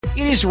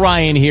It is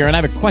Ryan here, and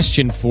I have a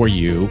question for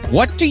you.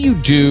 What do you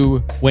do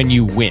when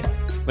you win?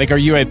 Like, are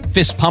you a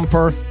fist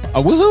pumper,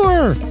 a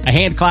woohooer, a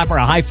hand clapper,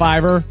 a high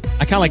fiver?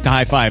 I kind of like the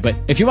high five, but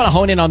if you want to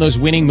hone in on those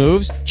winning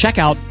moves, check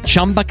out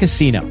Chumba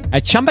Casino.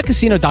 At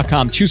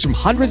ChumbaCasino.com, choose from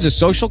hundreds of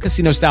social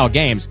casino-style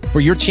games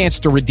for your chance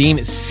to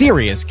redeem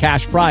serious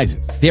cash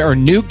prizes. There are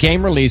new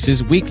game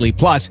releases weekly,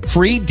 plus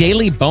free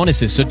daily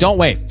bonuses. So don't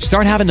wait.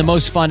 Start having the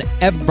most fun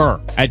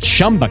ever at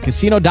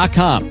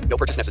ChumbaCasino.com. No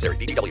purchase necessary.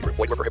 VGW. Void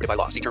where prohibited by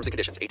law. See terms and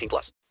conditions.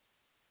 18+.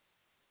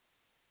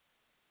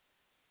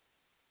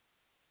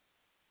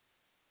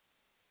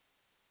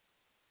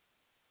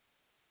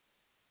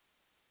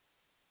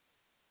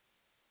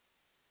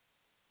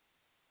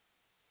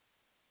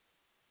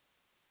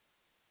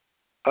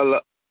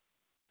 Hello,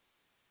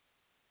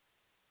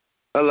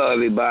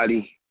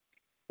 everybody.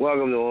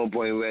 Welcome to On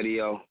Point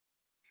Radio.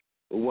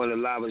 We're one of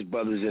the loudest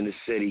brothers in the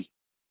city,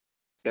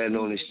 better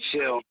known as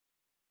CHiLL.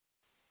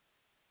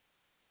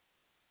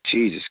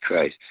 Jesus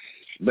Christ.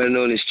 Better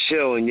known as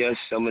CHiLL, and yes,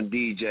 I'm a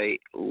DJ.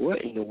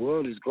 What in the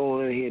world is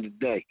going on here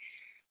today?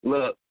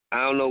 Look,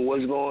 I don't know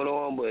what's going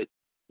on, but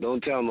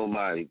don't tell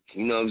nobody.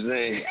 You know what I'm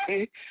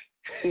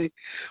saying?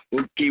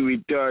 We'll keep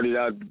retarded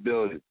out the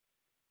building.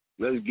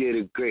 Let's get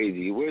it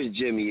crazy. Where's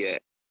Jimmy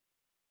at?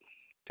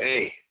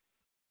 Hey.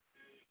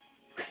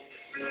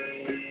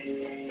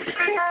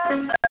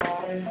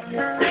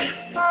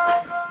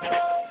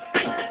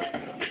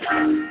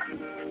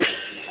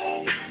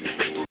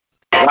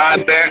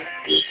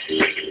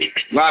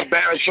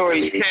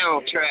 Laboratory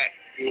soundtrack.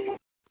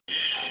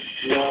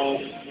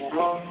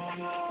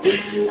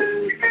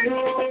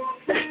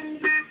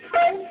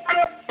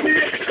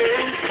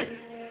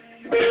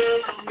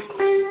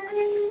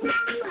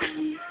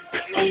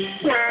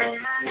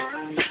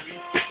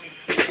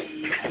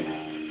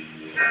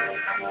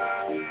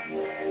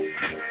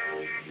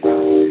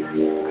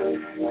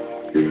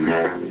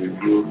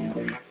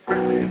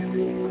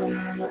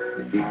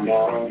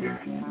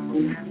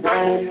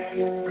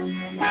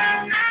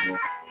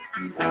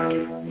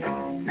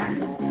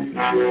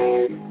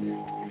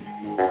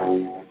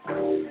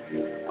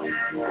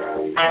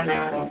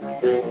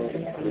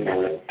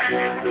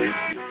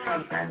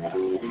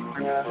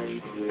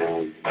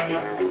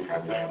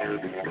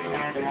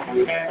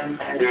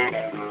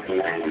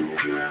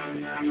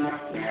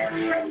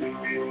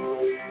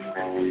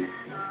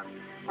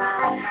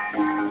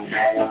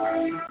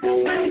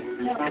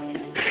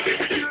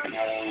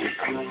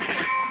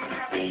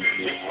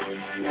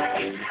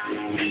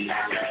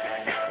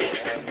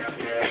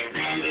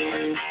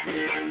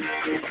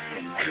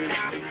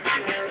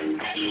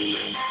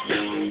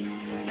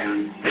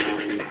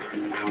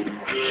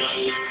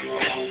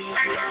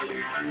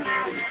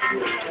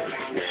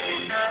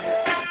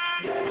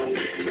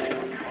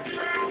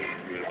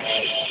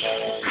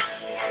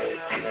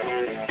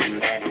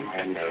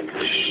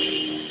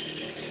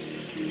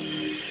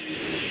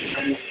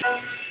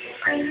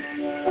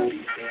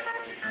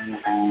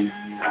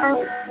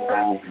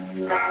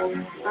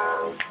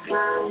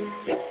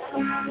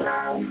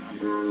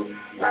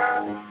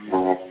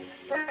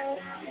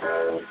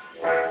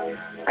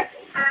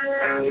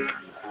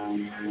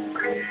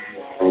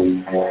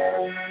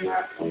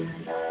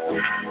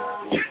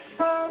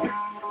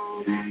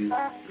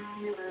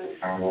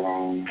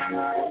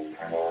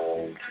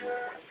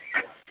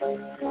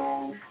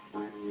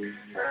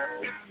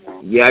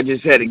 Yeah, I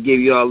just had to give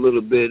y'all a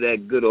little bit of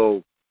that good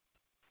old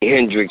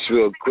Hendrix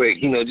real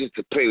quick, you know, just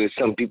to play with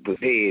some people's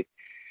heads.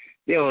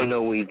 They don't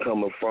know where he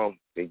coming from.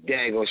 They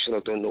daggone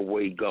sure don't know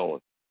where he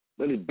going.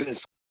 But it's been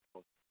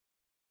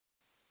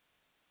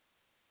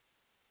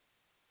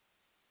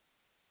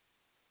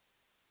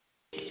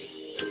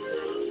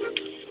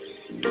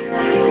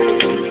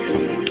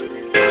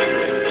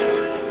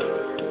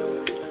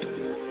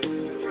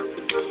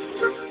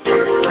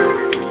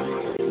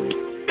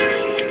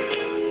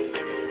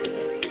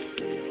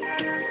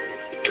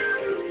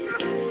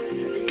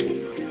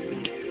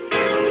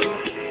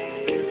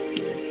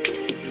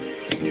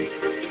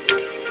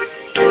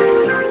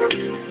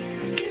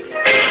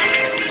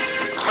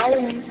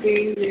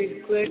be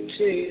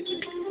neglected.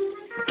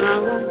 I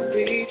won't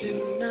be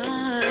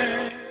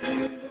denied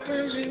the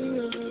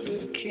pleasure of the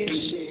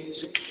kisses,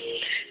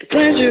 the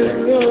pleasure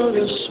of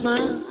your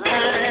smile. I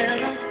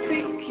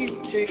think you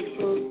take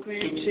for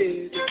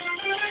granted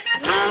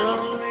I'll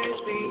always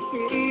be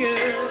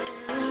here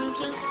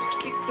just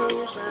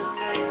because I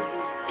love you.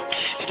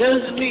 It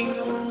doesn't mean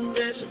I'm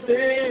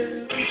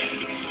desperate.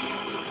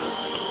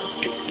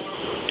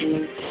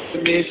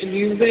 I'm missing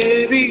you,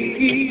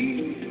 baby.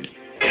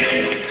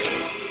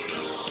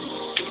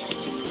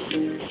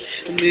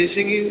 I'm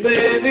missing you,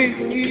 baby.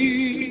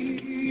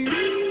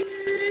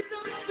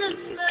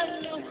 Don't let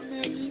your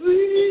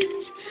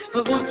memories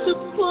of once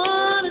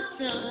upon a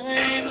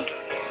time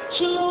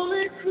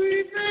slowly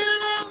creeping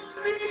on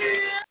me.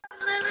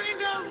 Letting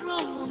go on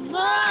my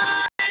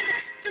mind.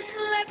 Just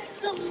let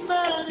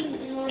somebody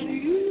love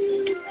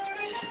you.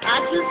 I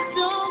just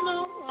don't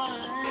know why.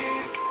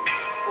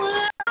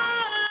 When I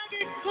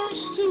get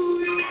close to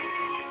you,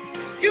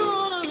 you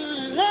wanna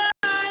lie.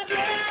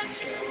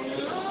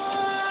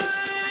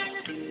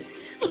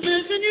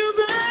 missing you,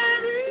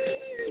 baby.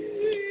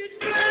 It's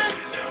been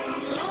so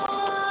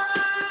long.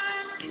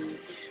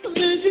 I'm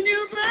missing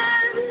you,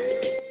 baby.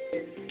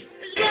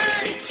 It's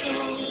been so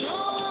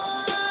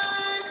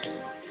long.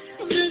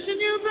 I'm missing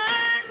you,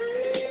 baby.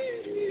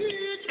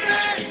 It's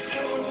been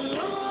so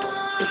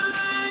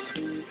long.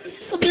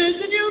 I'm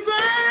missing you,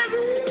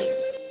 baby.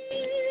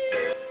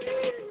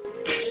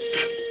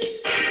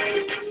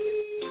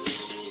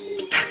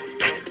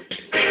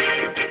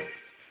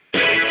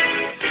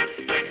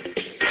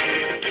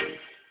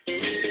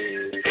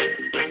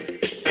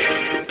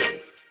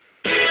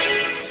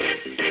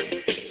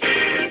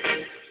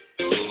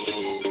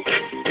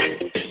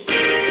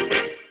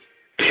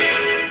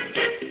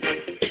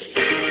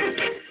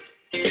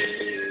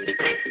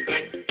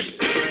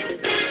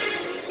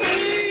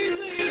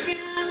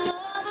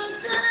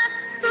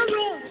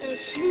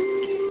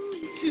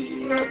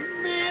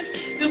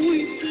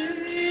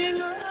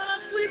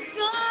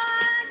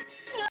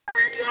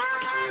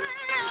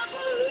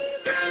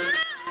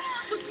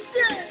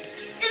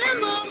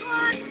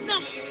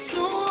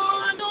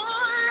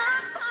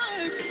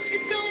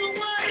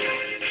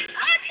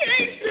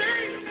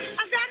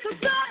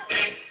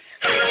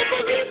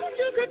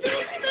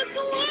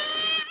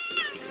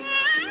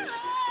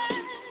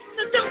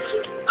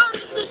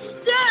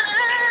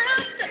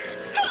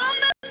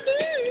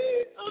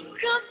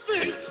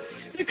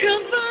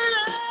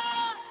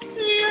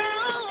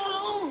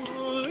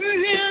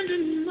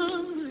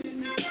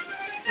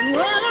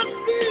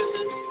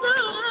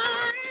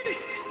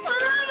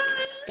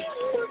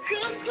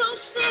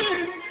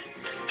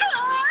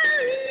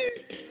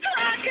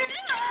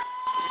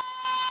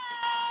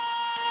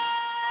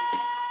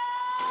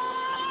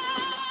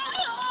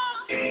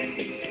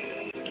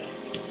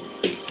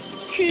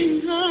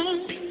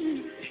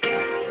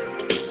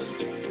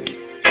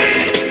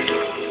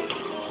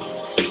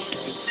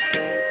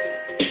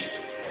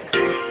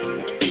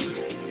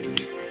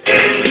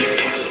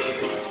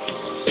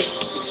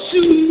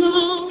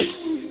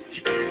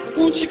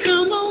 Won't you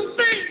come on,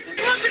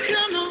 baby? Won't you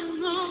come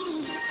on,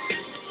 on?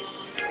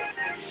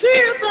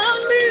 See about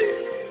me.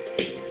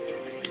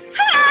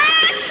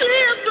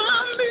 See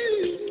about me.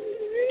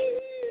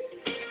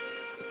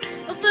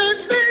 A bad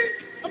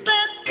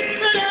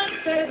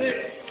baby.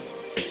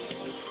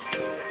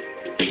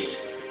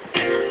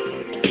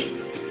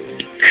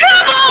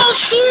 Come on,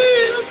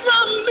 see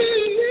about me.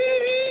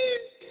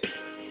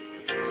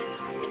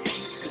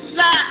 'Cause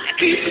I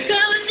keep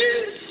telling you,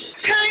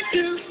 can't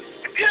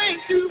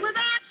do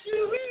without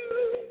you.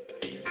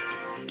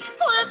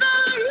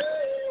 Without you,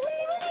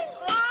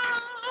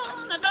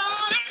 oh, now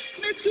don't ask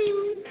me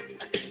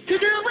to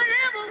do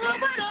whatever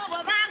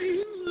without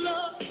you,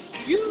 Lord,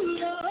 you,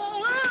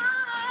 Lord.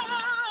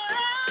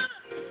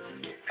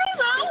 'Cause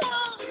I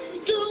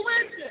won't do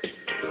it.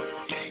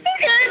 You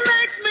can't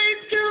make me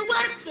do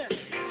it.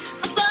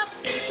 About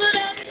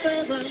that,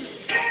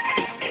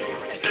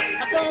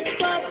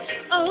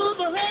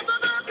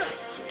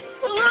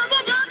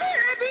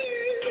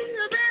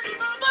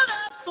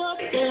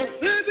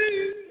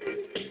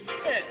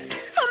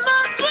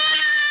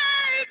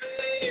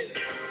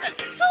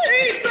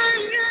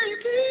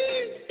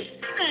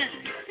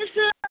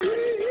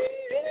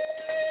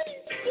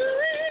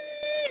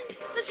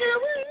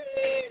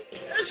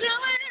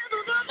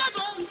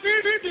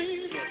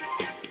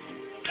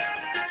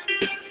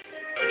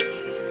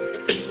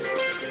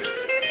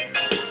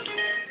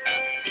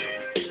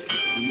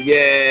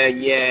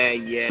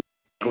 Yeah.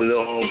 On the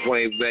On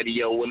Point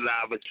Radio, we're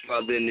live with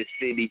brother in the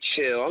city,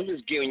 CHiLL. I'm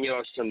just giving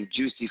y'all some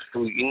juicy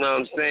fruit, you know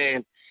what I'm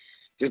saying?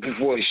 Just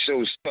before the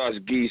show starts,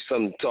 give you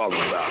something to talk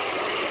about.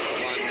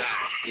 Why not?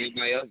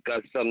 Everybody else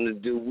got something to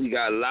do. We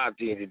got a lot of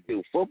things to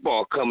do.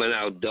 Football coming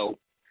out, though,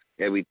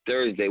 every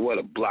Thursday. What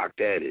a block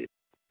that is.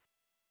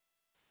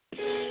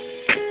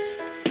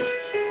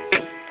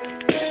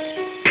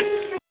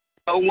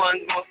 No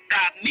one's gonna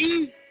stop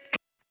me.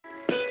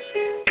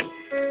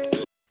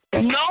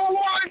 No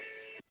one.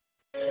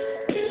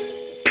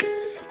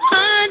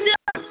 I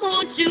just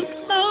want you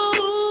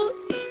close,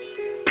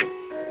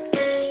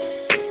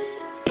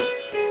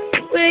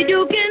 where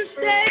you can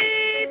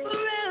stay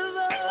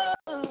forever.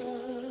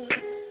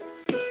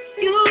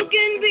 You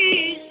can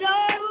be so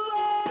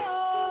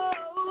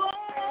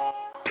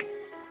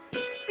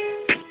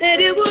that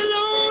it will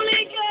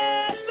only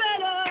get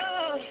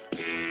better.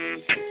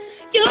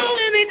 You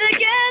and me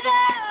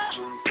together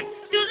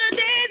through the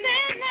days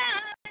and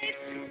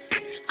nights.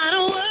 I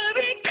don't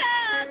worry,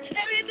 'cause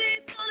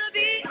everything's gonna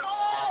be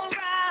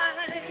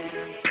alright.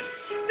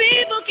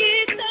 People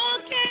keep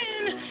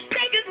talking,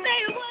 they can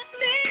say what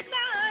they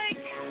like,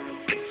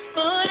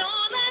 but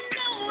all I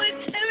know is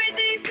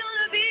everything's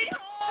gonna be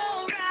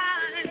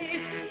alright.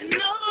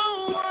 No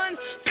one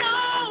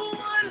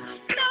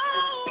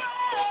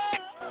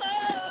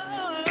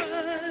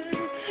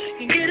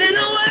can get in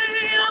the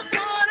way of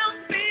what I'm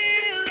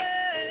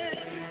feeling.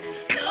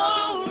 No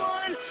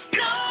one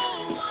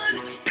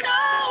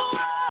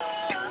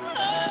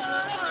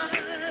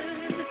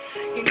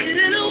can get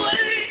in the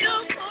way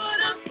of what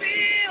I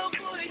feel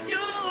for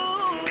you.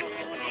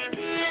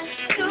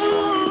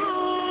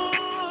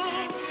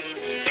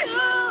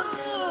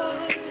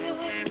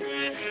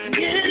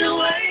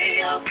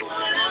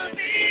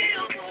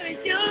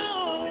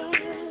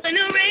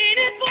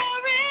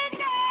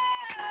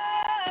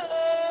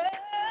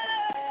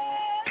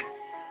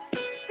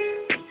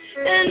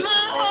 and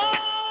my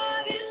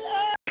heart is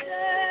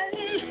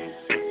hurting.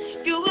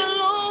 You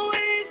will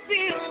always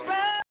be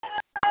around.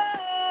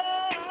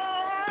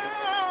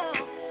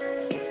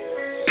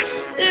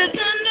 It's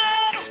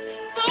enough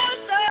for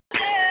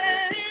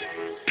certain.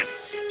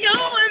 You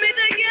and me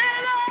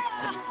together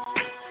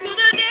through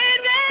the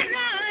days and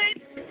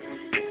nights.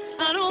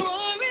 I don't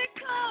worry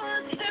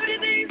 'cause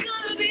everything's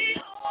gonna be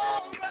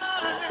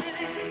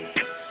alright.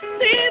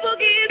 People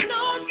keep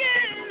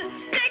talking,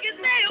 they can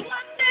say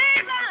what they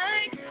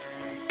like,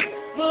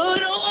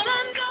 but all I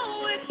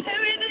know is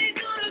everything's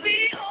gonna be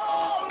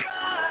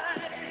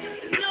alright.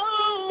 No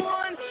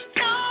one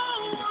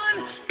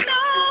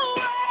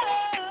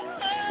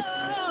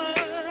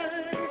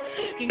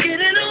can get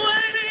in the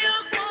way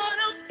of what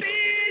I'm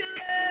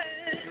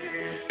feeling.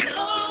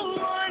 No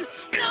one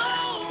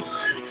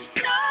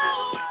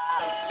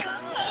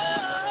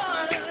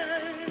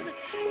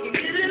can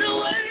get in the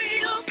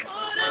way of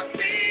what I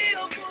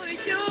feel for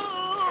you.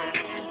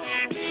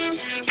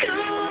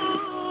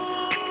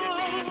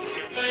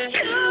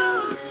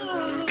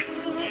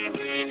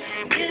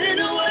 Get in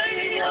the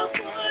way of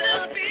what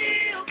I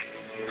feel.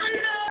 I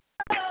know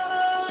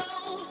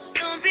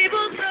some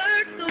people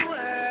search the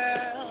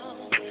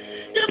world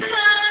to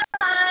find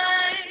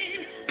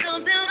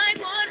something like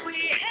what we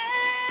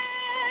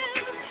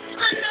have. I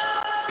know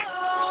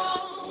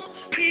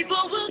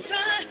people will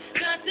try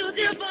not to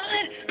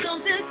divide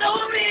something so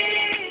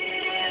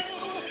real.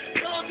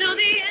 So till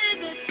the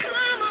end of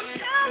time, I'm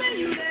telling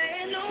you there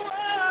ain't no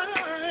one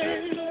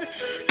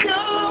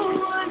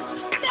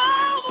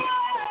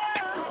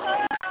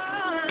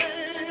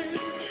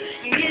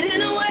can get in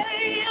the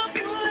way of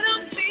what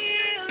I'm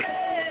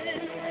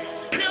feeling.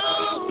 No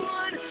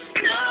one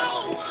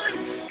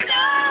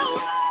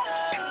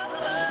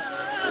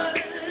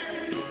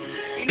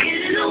can get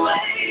in the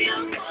way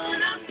of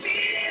what I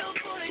feel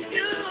for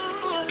you.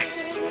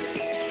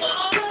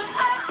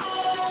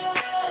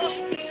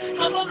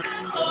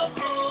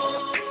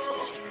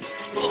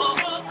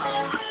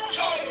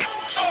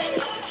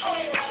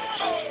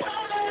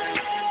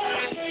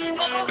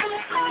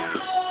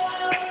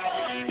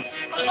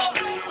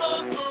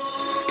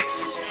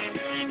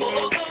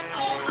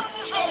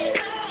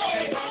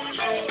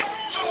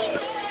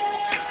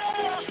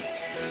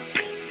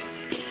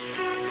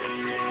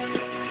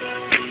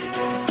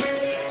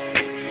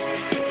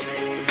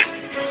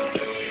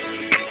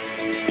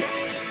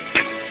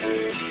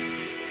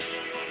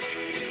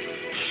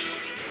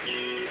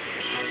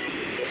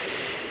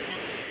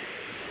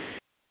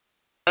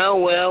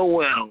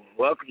 Well.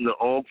 Welcome to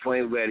On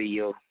Point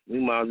Radio. We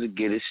might as well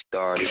get it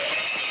started.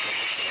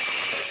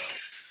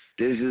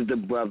 This is the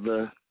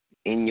brother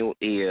in your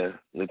ear,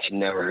 which you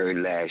never heard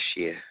last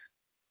year.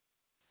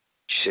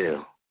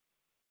 CHiLL.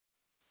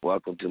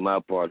 Welcome to my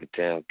part of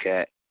town,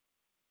 cat.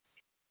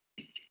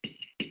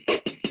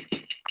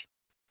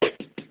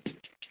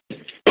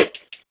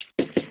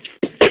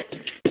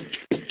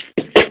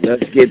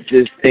 Let's get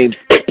this thing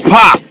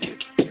popped.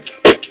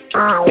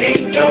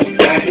 Ain't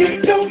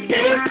nobody don't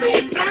dance me.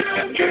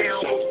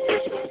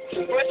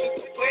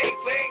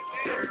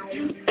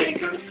 You think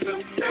I'm so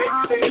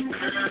sexy? Ain't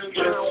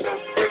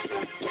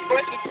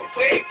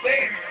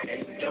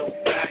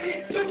nobody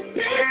don't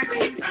dance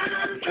me. I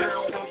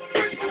love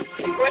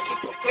when you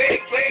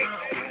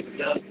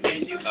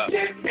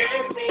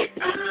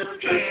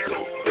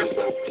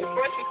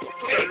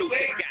stare at me.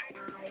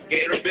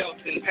 Gator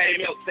belts and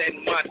patty melts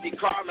and Monte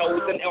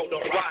Carlos and El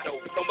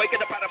Dorado. So I'm waking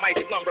up out of my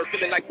slumber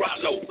feeling like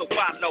Rollo. So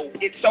follow,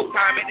 it's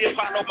showtime and it's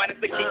follow minus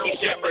the Kiki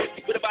Shepherd.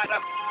 With about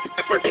a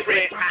first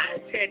red hot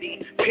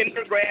Teddy,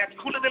 Pendergrass,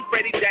 cooler than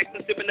Freddie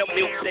Jackson, sipping a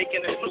milkshake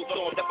in a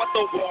snowstorm. That was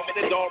so warm in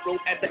the dorm room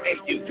at the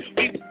AU.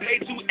 We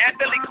paid you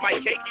athletes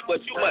might cake you,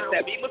 but you must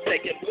have been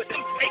mistaken with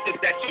them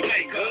sneakers that you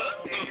make,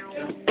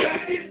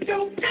 Nobody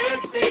don't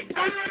dance me.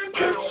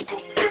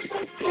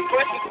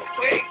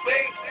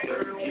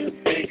 You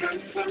think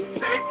I'm so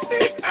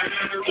sexy? I'm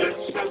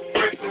just so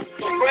precious.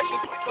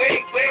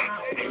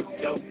 Ain't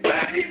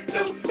nobody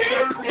don't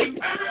dance me.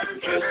 I'm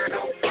just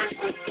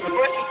so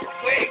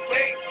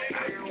precious. I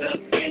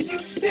love when you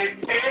stare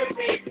at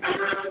me. I'm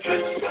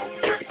just so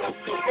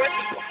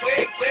precious.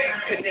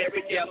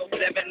 Canary yellow,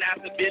 7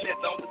 ounce of business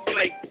on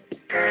display.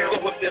 So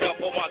whip it up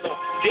on my low.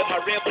 Get my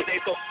rim today,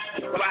 so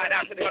ride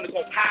out to the hundred,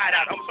 go hide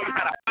out. I'm showing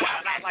how to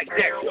wild out like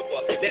Jack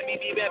Tripper. Let me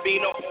be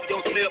Bambino on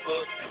your slipper.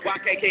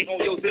 YKK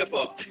on your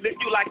zipper.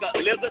 Lift you like a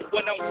lizard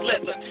when I'm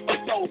slither. A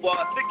sober,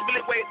 6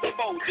 million ways to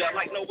fold ya.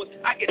 Like Noah,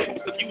 I get too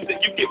confused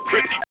and you get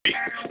pretty beat.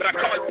 But I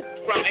call you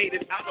from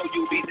 80s, I know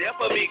you be there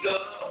for me,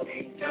 girl.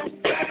 Ain't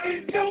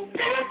nobody don't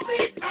dance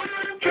me.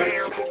 I'm just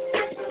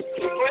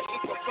so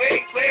precious.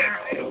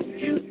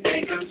 You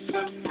think I'm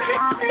so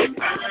sexy?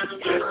 I'm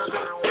just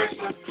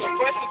so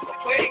precious.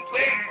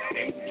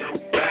 Ain't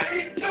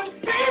nobody don't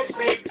dance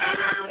me.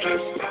 I'm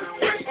just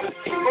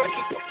so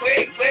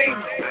precious.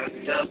 I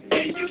love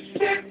when you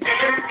stare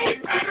at me.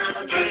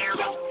 I'm just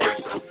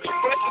so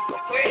precious.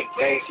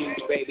 Thank you,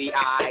 baby,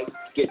 I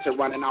get to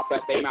running off at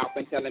their mouth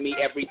and telling me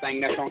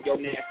everything that's on your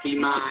nasty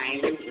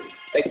mind.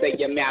 They say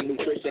you're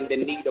malnutrition,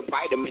 then need a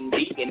vitamin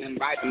D and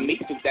inviting me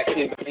to that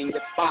tingle in your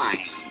spine.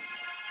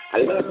 I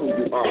love who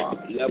you are,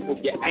 love who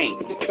you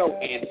ain't. So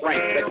and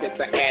frank, that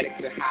it's an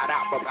addict to hide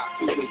out for about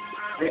 2 weeks.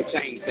 Red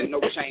chains and no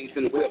chains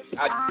and whips.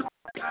 I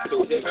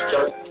do his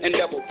shirt and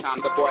double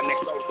time. The boy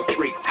next door's a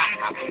freak.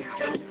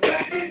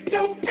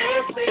 Don't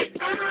ask me,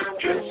 I'm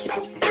just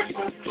so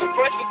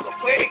fresh as a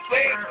play.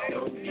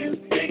 Don't you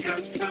think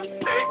I'm so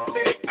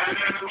sexy? I'm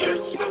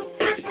just so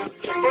fresh as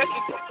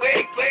a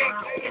play.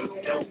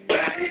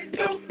 Nobody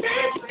don't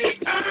ask me,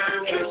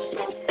 I'm just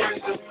so fresh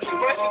as a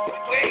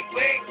play.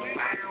 I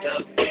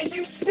love when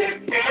you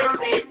stare at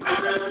me,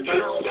 I'm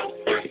just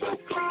so fresh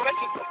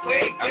as a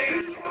play.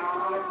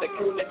 The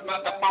coolest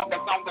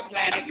motherfuckers on the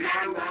planet.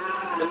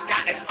 The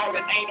sky is all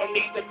that ain't no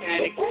need to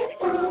panic. I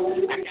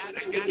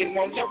gotta get it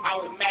on your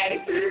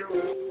automatic.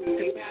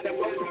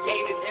 Compatible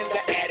created in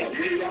the attic.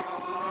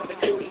 The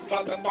coolest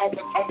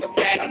motherfuckers on the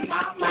planet. The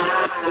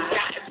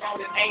sky is all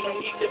that ain't no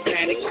need to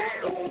panic. I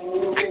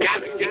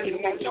gotta get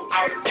it on your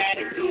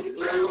automatic.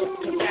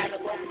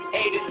 Compatible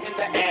created in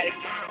the attic.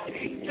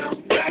 Ain't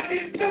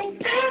nobody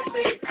don't ask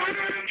me. I'm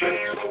just so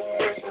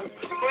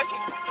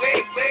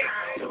wait.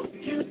 Don't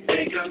you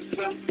think I'm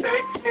so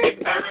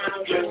sexy?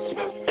 I'm just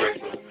so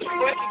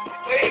wait.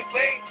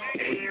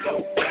 Ain't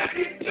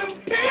nobody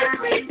don't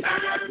ask me.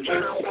 I'm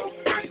just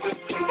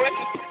so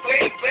wait.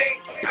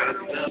 I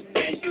love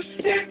when you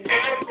stare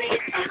at me.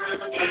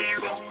 I'm just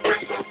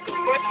so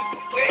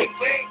wait.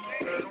 Ain't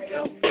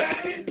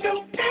nobody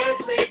don't ask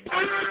me.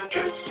 I'm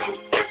just so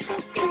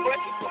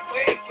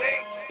wait.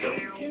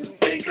 Don't you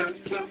think I'm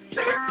so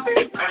sexy?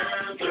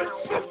 I'm just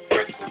so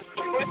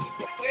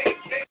wait.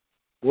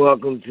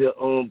 Welcome to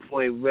On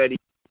Point Radio.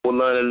 One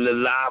of the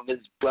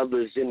livest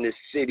brothers in the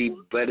city,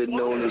 better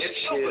known as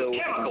CHiLL.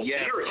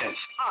 Yes.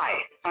 Hi,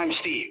 I'm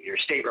Steve, your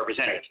state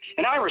representative,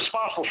 and I'm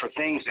responsible for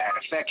things that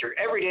affect your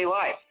everyday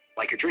life,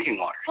 like your drinking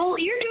water. Well,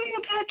 you're doing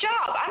a bad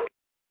job.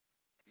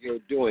 You're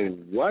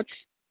doing what?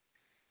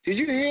 Did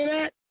you hear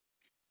that?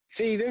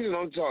 See, this is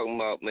what I'm talking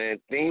about, man.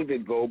 Things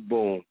that go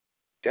boom.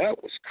 That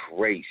was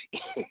crazy.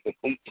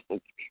 And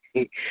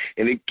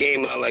it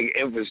came out like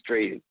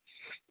infiltrating.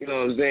 You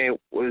know what I'm saying?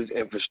 What does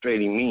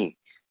infiltrating mean?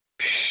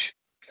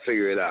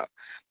 Figure it out.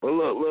 But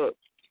look,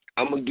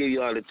 I'm going to give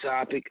y'all the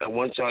topic. I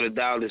want y'all to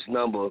dial this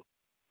number,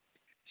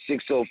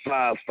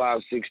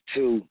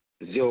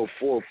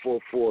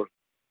 605-562-0444.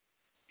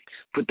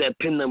 Put that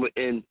PIN number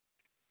in,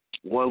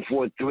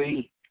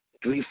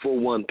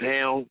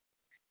 143-341#.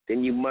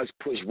 Then you must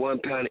push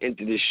 £1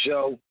 into the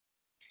show.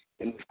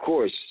 And, of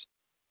course,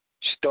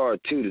 star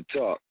 2 to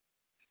talk.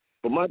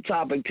 But my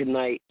topic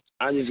tonight,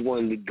 I just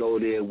wanted to go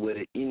there with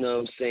it. You know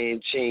what I'm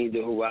saying? Change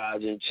the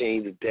horizon,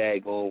 change the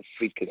daggone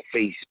freaking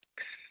face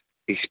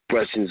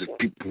expressions of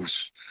people's,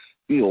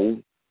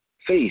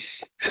 face.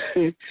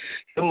 Your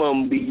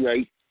mama be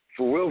right.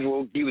 For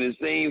real, keep it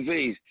the same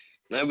face.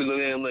 And I be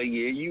looking at him like,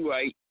 yeah, you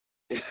right.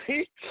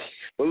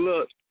 But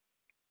look,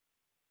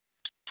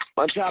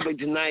 my topic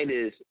tonight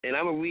is, and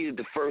I'm going to read it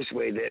the first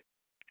way that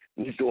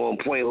Mr. On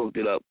Point hooked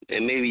it up,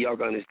 and maybe y'all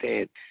can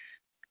understand.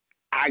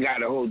 I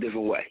got a whole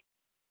different way.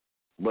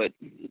 But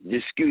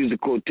excuse the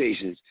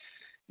quotations.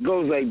 It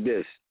goes like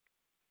this.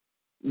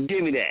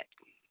 Give me that.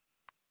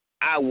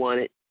 I want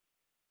it.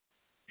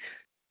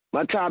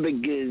 My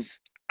topic is,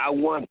 I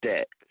want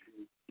that.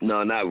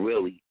 No, not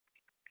really.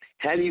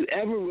 Have you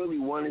ever really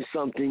wanted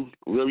something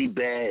really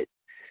bad,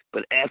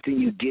 but after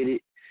you get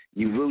it,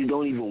 you really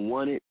don't even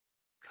want it?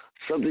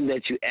 Something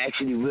that you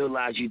actually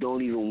realize you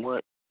don't even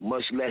want,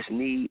 much less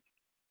need?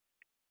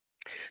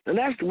 Now,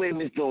 that's the way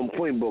Mr. On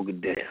Point broke it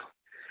down.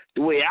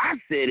 The way I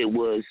said it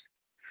was,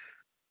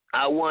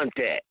 I want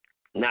that.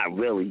 Not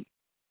really.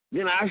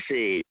 Then I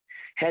said,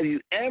 have you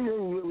ever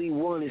really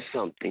wanted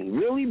something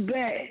really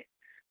bad,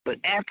 but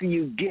after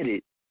you get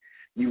it,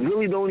 you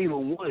really don't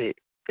even want it,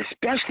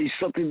 especially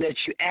something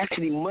that you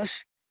actually much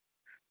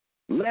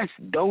less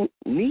don't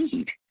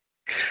need?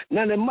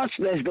 Now, the much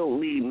less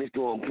don't need, Mr.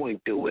 On Point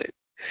through it.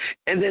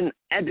 And then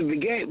at the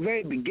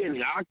very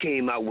beginning, I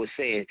came out with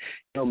saying,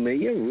 yo,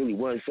 man, you really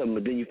want something,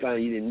 but then you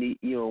find you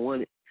don't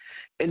want it.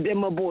 And then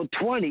my boy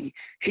 20,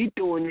 he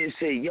threw in there and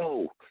said,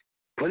 yo,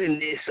 put in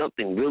there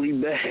something really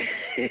bad.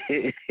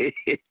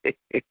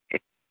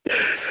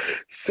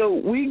 So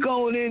we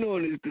going in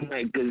on this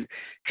tonight because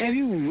have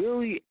you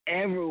really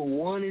ever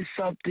wanted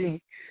something?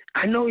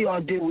 I know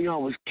y'all did when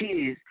y'all was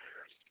kids,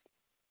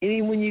 and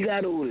even when you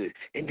got older.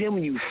 And then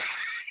when you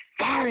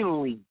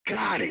finally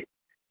got it,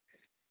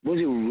 was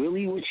it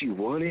really what you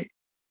wanted?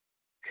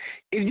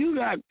 If you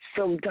got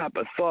some type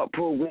of thought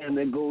program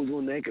that goes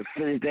on that can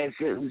finish that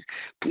sentence,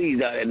 please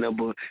dial that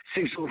number,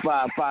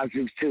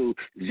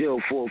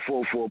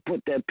 605-562-0444.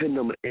 Put that PIN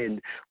number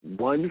in,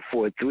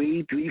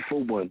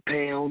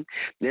 143-341#.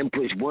 Then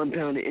push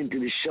 £1 into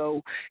the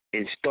show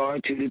and star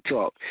 2 to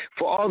talk.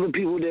 For all the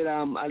people that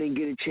I didn't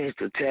get a chance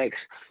to text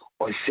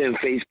or send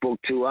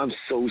Facebook to, I'm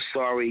so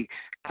sorry.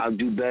 I'll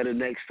do better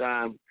next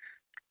time.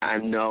 I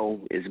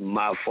know it's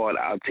my fault.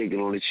 I'll take it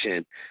on the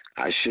chin.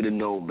 I should have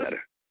known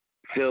better.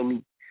 feel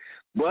me?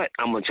 But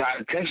I'm going to try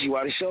to text you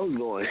while the show's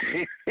going.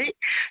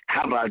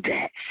 How about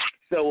that?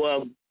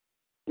 So,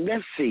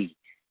 let's see.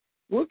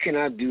 What can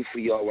I do for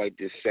y'all right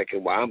this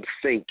second while I'm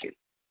thinking?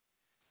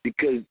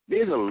 Because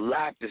there's a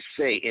lot to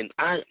say, and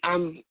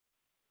I'm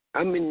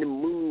in the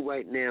mood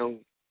right now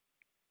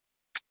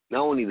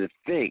not only to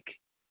think,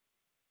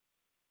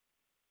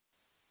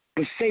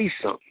 but say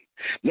something.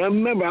 Now,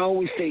 remember, I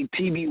always say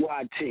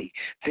TBYT,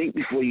 think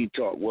before you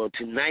talk. Well,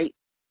 tonight,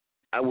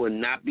 I will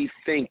not be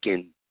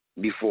thinking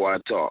before I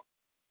talk.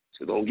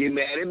 So don't get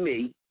mad at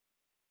me.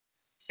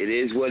 It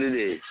is what it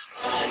is.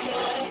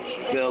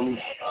 Feel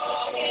me?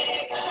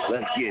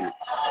 Let's get it.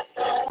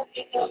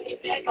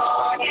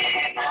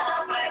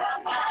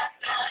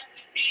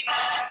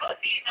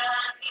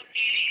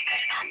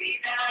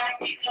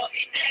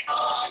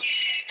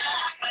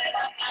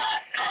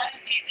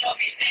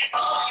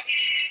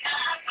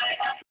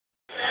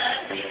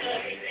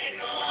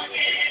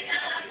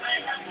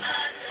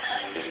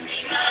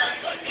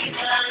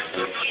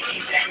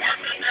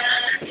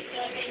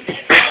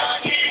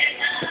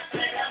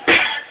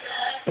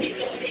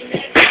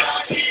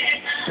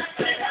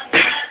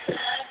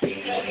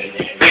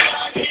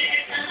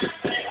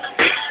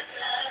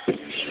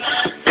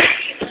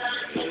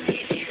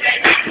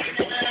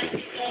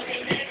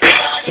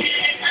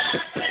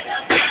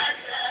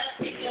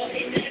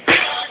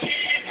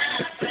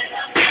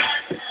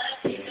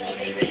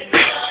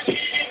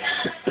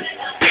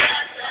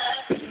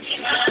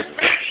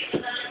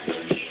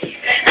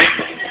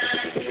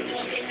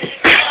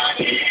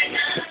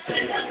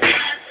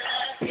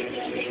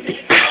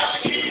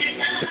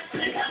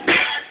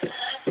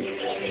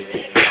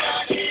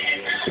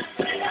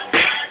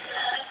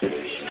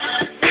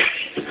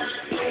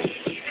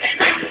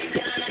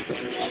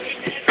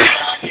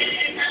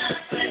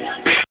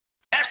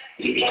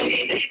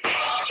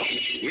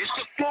 It's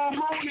the full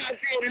moon out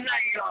there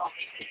tonight, y'all.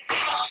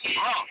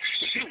 Oh,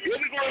 shoot, what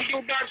we gonna do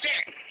about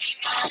that?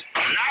 A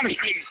lot of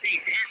crazy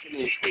things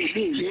happening in the full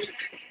moon, man.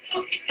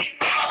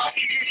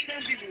 There's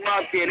some people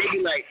out there, they be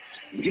like,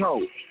 yo,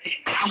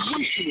 I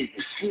wish it was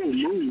the full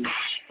moon.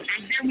 And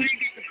then when they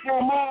get the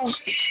full moon,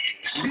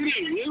 do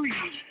they really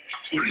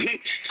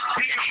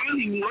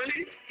want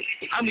it?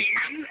 I mean,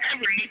 have you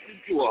ever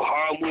listened to a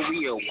horror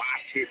movie and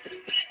watched it?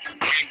 And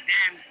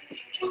then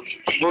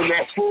on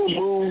that full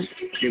moon,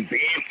 the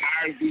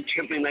vampires be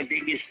tripping like they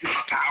get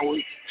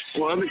superpowers,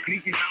 or other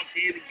creatures out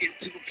there that get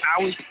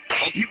superpowers,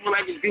 or people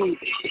like to do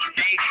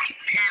they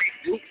panic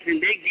dupes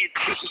and they get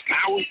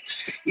superpowers.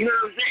 You know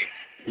what I'm saying?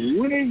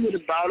 What is it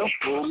about a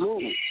full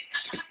moon?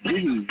 Do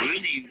we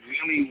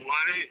really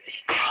want it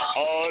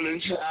all the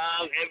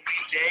time,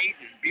 every day?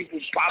 People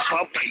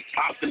pop up like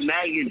Pop the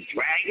Maggot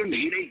Dragon.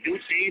 They do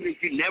things that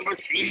you never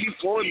seen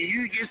before, and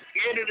you get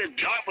scared of the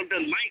dark, but the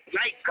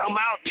light come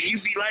out, and you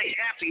be like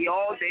happy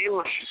all day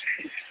long.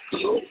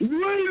 So,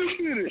 wait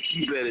a minute.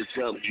 You better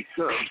tell me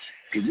something,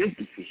 because this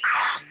is some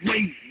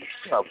crazy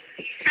stuff.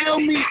 Tell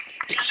me.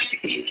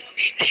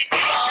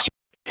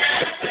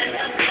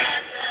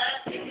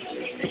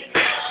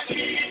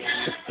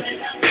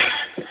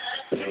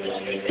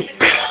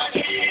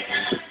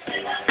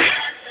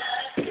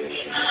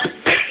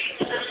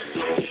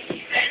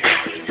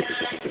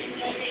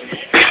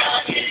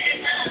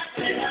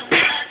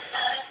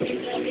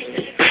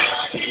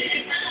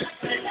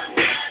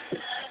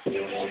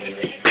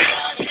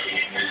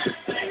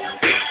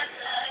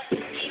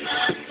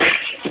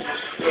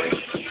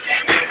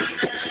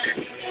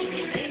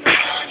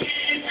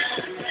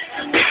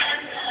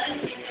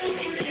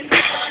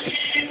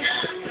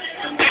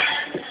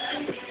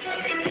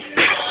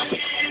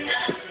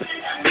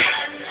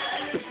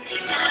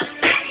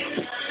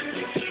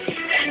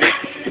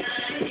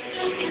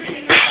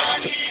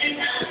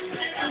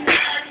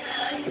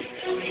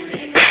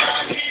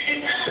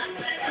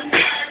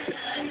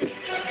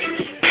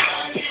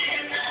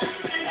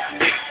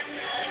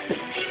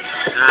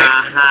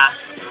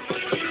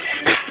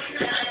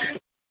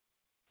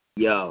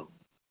 Yo.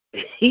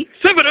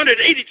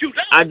 $782.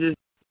 I just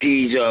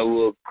tease y'all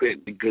real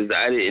quick because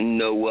I didn't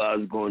know what I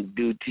was going to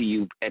do to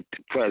you at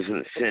the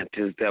present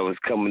sentence that was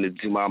coming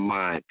into my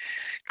mind.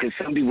 Because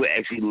some people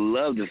actually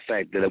love the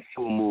fact that a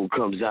full moon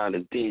comes out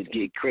and things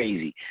get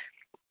crazy.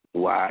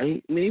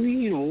 Why?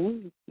 Maybe,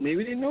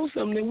 maybe they know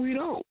something that we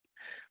don't.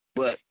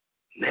 But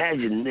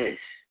imagine this.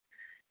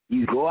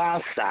 You go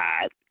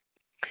outside,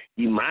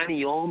 you mind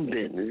your own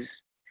business,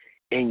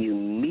 and you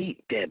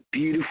meet that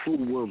beautiful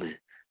woman.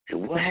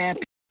 And what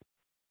happens?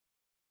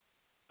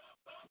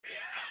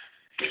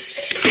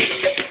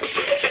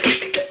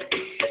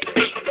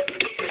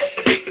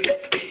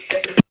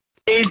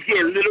 Things get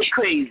a little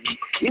crazy.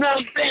 You know what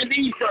I'm saying?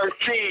 Then you start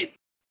saying,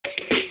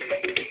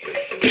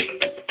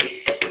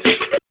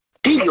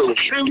 he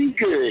looks really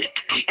good.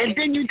 And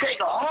then you take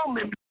her home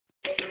and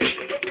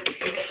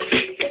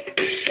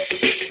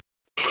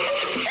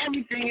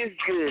everything is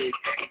good.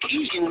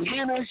 Eating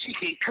dinner, she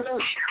can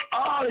cook,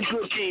 all the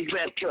good things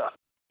left up.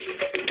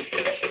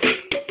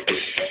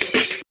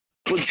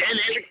 But then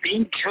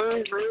everything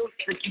turns real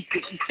sticky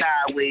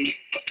sideways,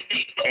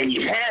 and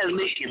you have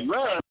making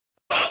love.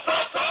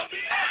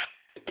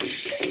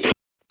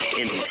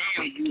 and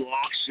now you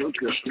all shook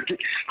up.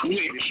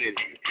 Wait a minute.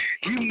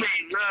 You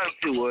made love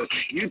to her.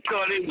 You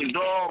thought it was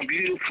all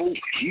beautiful.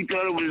 You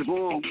thought it was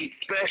going to be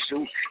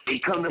special.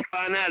 And come to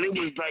find out, it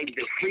was like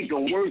the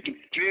freaking worst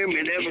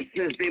experiment ever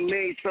since they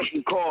made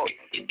something called,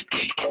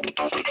 I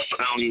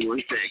don't even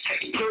want to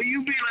say. So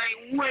you be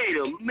like, wait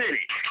a minute.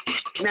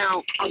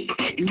 Now,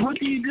 what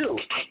do?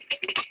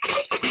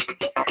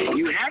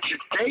 You have to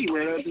stay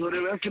with her for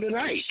the rest of the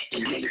night.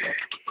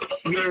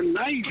 Your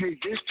life has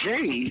just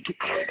changed,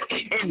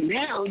 and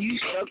now you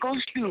stuck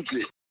on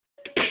stupid.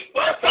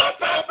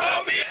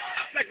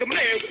 Like a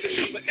man with a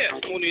super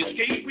S on his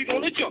case, we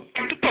gonna jump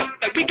through the funk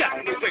like we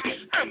got no way.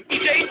 I'm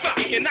DJ Rock,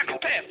 and I can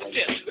pass the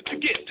test. But you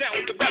get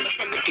down the rappers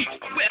from the east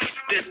to west.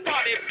 This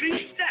party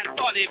please, that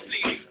party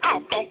please.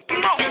 I'll funk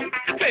them all,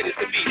 play this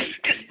to be.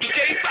 It's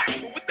DJ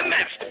Rock with the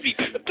masterpiece.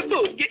 If the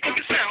book get in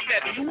the sound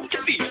that moves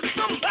your feet.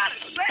 Somebody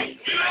say,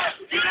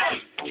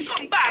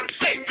 somebody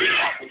say,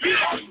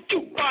 you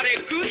party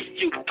good,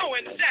 you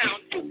throwing it down,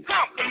 you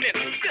compliment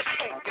this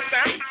funky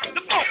sound.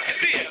 The funk is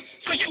here,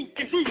 so you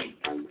can move.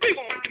 We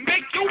want to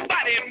make your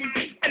body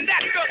move. And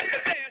that brother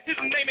there, his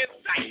name is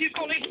Sight. He's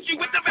gonna hit you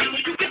with the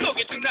rest you can look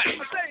at tonight.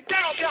 I say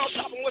down,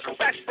 shopping with some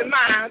fashion in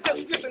mind.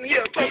 Just listen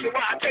here closely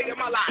while I tell you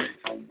my line.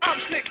 I'm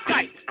slick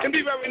tight and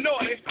be very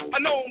naughty.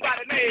 I'm known by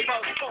the name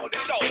of Baldy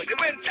Shorty. And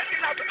when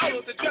checking out the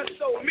others that dress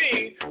so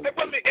mean, they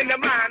put me in their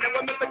mind and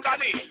when Mr.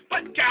 Cardi,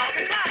 but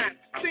Calvin Klein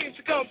seems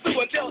to come through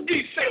until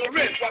East Sailor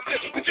Ridge while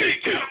this is the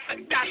GQ.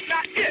 That's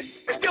not it.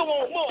 They still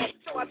want more.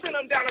 So I send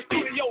them down to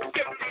Studio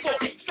 54.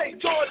 Say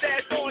George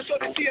Dash Born, show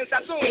the T and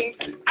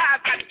Sassoon.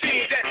 I've got the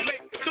team that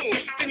make the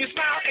tune. Then you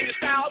smile and you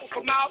style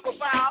from mouth to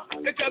foul.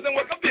 It doesn't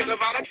work a bit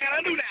about it. Can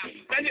I do now?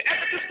 Then you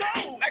enter the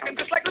stove, acting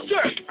just like a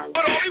jerk.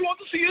 But all we want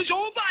to see is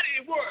your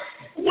body work.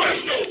 Work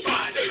your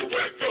body,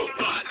 work your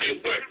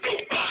body, work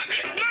your body.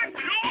 Work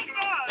your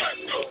body. Work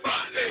your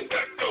body,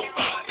 work your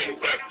body,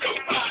 work your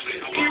body.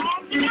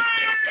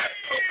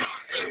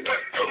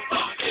 Work your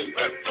body,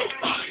 work your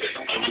body,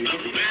 work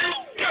your body.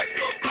 Work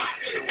your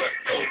body, work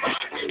your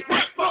body,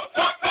 work.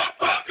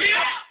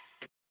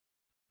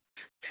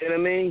 See what I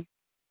mean?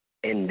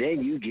 And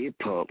then you get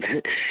pumped.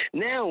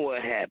 Now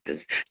what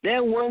happens?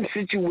 That one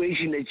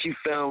situation that you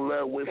fell in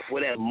love with for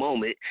that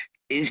moment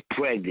is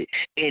pregnant,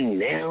 and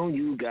now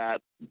you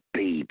got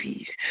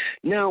babies.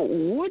 Now,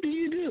 what do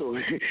you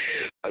do?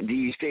 Do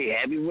you stay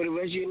happy for the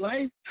rest of your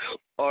life?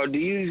 Or do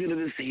you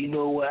just say, you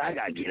know what, I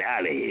got to get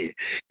out of here?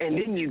 And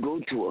then you go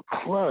to a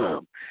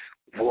club.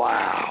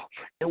 Wow.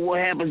 And what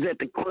happens at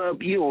the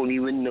club, you don't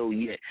even know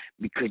yet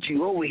because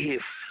you over here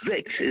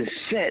fixed and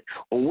set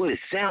on what it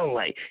sounds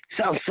like. It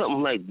sounds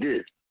something like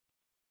this.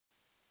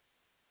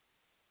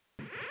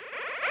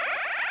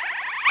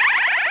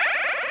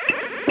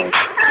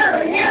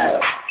 Oh,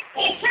 no.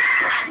 It's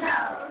no.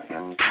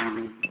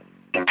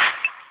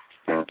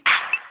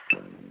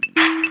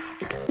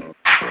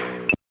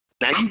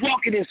 Now, you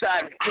walking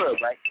inside the club,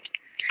 right?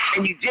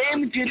 And you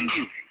jamming to the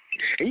music.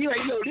 And you're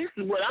like, yo, this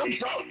is what I'm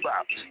talking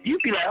about. You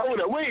be like, hold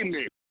on, wait a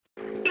minute.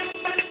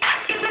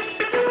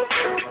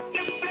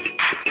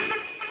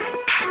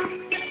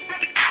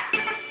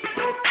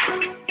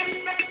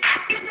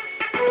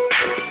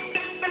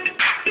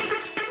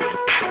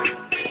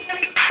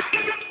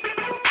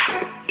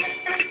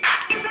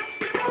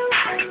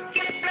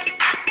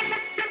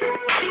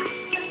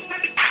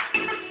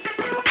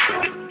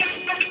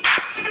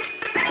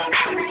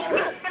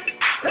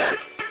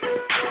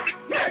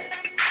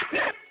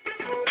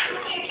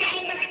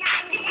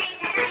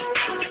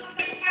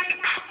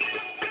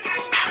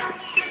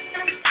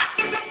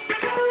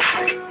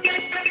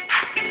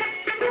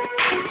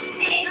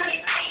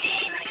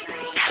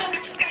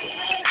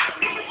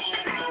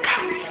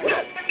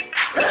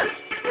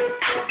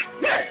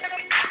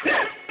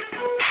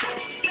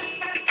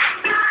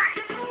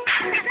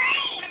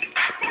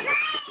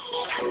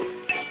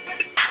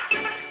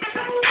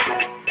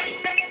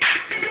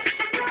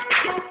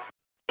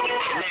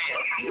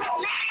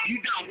 You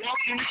done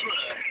walked in the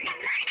club.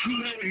 You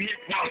having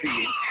hip hop in.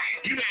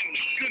 You having a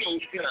good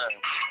old time.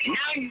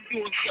 Now you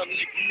doing something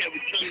that you never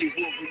done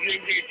before because you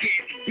ain't get a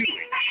chance to do it.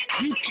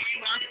 You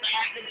came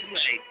outside to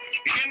play.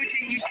 And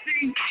everything you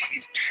see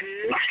is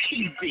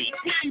crazy.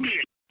 Wait a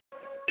minute.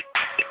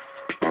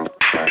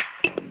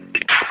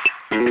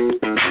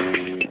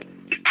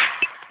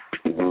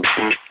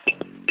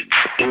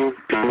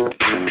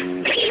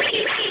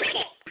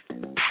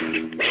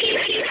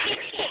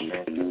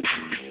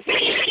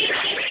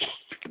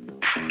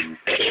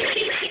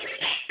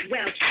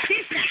 Well, check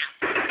this out.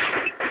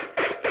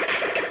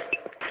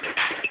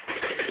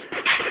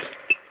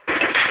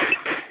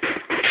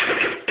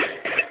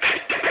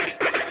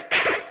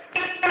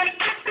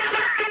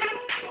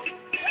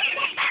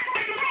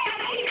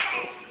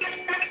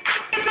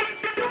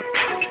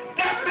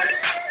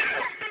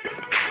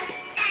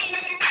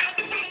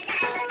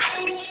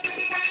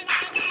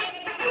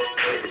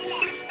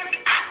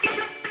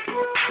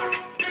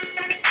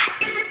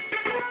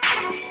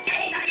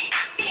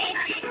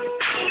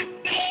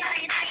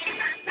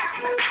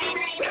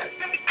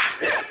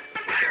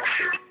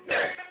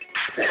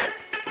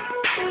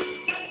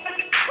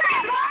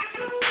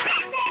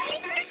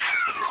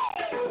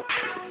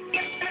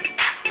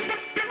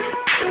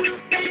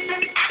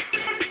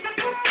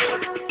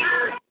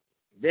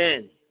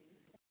 Then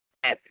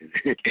happened.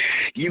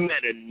 You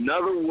met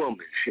another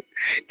woman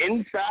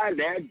inside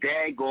that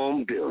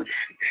daggone building.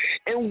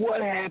 And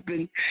what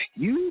happened?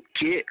 You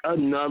get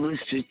another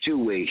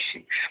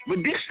situation.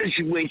 But this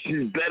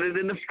situation is better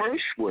than the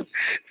first one.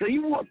 So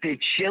you up there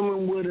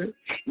chilling with her.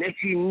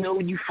 Next thing you know,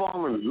 you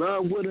fall in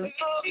love with her. And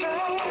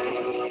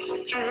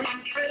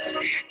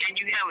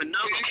you have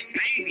another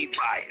baby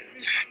by her.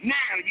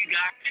 Now you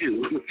got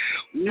two.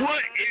 What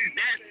is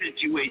that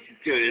situation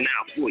turning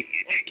out for you?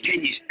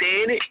 Can you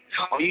stand it?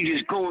 Or are you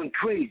just going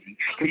crazy?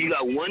 Because you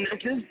got one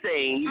that's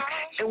insane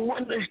and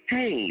one that's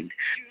tamed.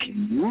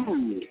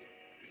 Ooh.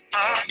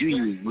 Do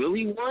you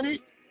really want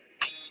it?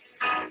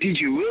 Did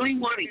you really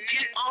want to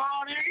get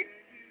all that?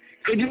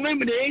 Because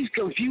remember, there is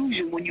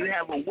confusion when you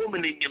have a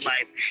woman in your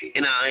life,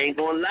 and I ain't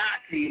going to lie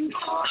to you,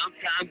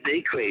 sometimes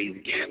they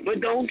crazy.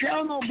 But don't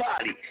tell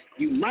nobody.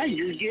 You might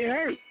just get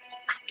hurt.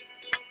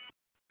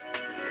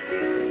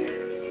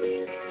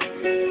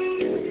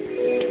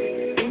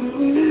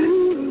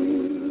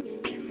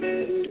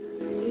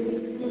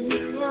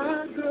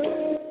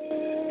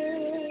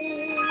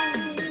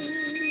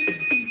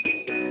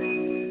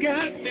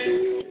 Got to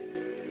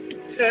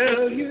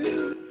tell you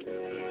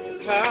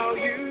how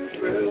you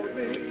thrill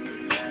me.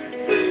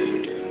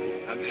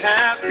 I'm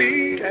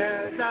happy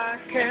as I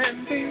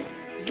can be.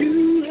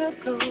 You have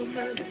come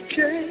and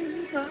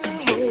changed my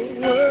whole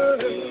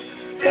world.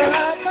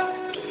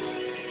 Bye-bye,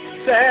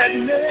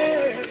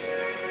 sadness,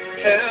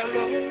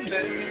 hello,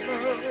 memory.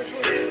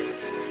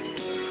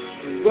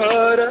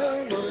 What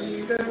a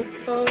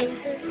wonderful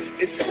day.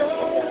 It's so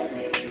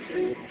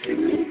amazing to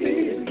be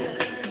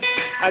alive.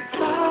 I'd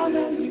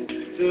follow you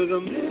to the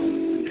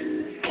moon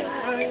and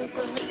sky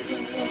above.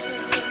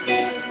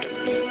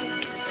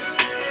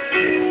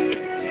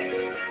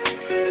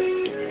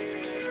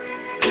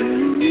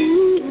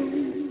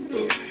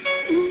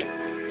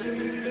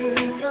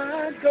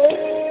 My God.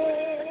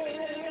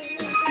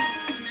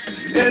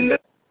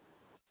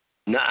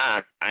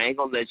 Nuh-uh, I ain't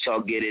gonna let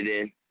y'all get it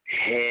in.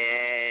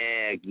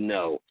 Heck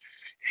no.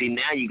 See,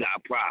 now you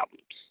got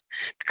problems.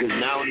 Because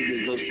not only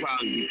does those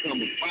problems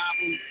become a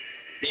problem,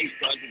 they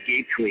start to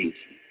get crazy.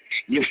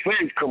 Your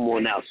friends come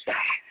on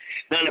outside.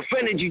 Now, the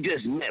friend that you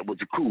just met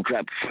was a cool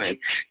type of friend.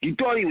 You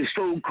thought he was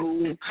so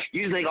cool.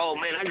 You was like, oh,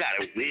 man, I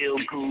got a real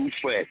cool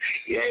friend.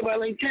 Everybody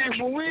like, that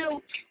for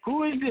real?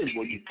 Who is this?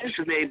 Well, you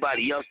dissing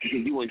everybody else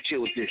because you want to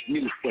chill with this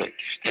new friend.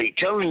 So you're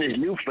telling this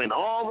new friend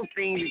all the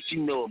things that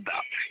you know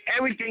about,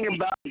 everything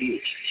about you,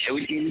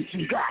 everything that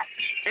you got.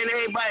 And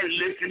everybody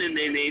listening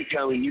and they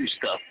telling you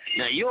stuff.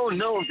 Now, you don't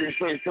know if this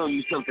friend's telling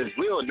you something's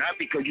real or not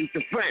because you're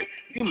the friend.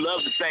 You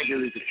love the fact that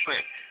it's a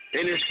friend.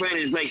 And his friend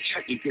is like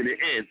Chucky to the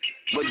end.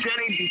 But then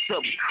they do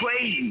something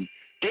crazy.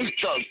 They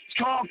start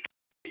talking.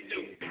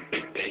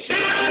 They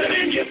shout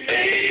in your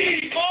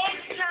face. All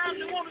the time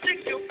they want to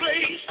take your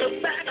place. The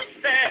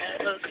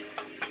backstabbers.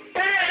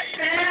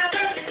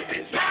 Backstabbers.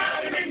 They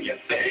shout in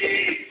your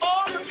face.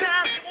 All the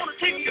time they want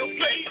to take your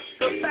place.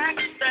 The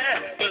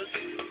backstabbers.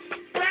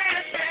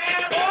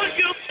 Backstabbers. All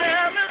you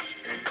fellas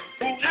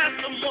who have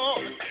some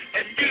more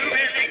and you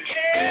really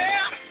care.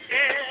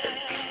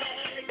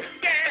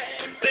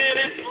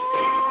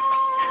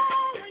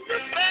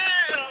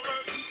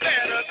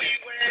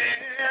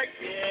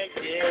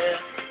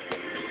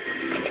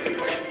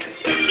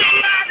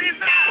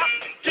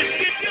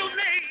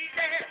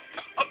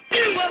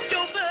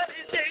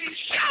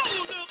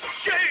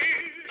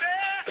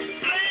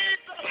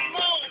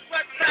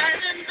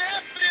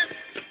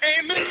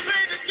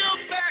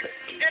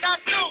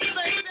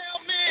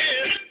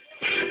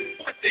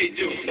 They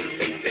do.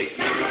 They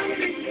smile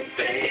in your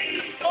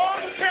face. All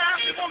the time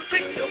they want to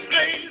take your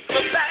place. The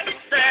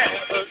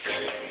backstabbers.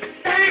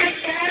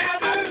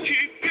 Backstabbers.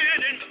 Keep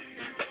getting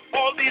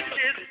all these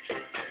visits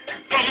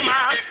from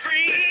my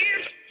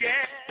friends.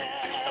 Yeah,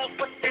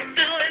 what they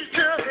doing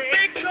to me?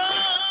 They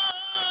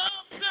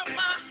come to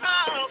my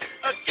house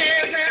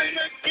again and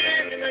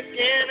again and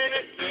again and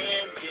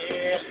again.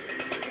 Yeah.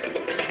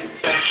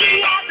 See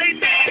all they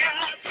dare.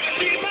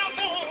 See my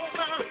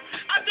woman.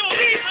 I don't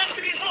even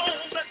be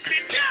home, but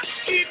they just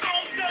keep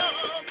on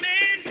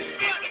coming.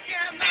 What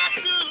can I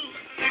do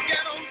to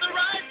get on the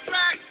right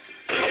track?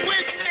 I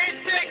wish they'd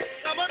take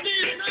some of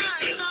these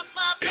knives off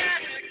my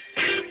back.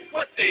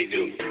 What they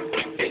do?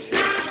 They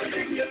smile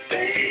in your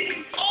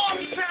face. All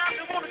the time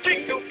they want to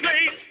take your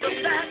place. The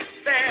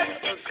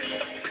backstabbers.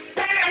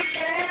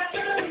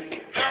 Backstabbers.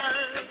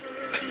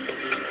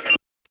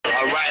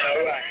 All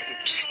right.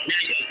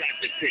 Now you got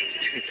the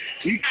picture.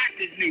 You got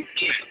this new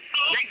friend.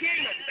 They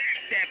gave a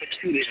backstabber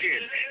to the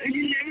end. And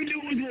you never knew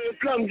it was going to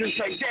come just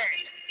like that.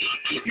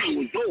 It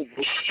was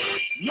over.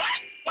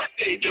 What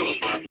they do?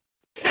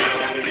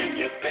 Smile in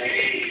your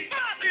face.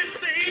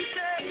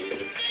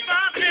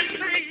 Smile in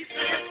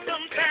faces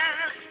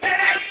sometimes.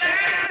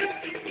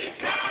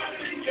 Smile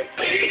in your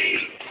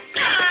face.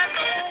 Shine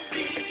on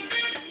me.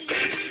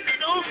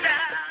 No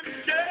doubt,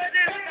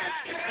 dirty.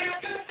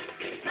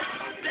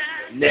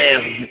 Now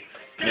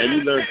you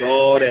learned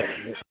all that.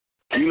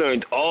 You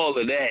learned all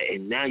of that,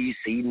 and now you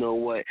say, you know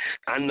what?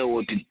 I know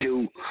what to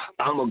do.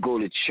 I'm going to go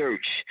to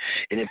church.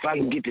 And if I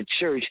can get to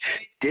church,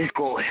 this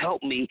going to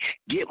help me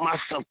get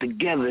myself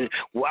together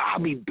where I'll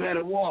be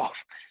better off.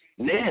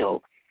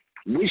 Now,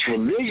 which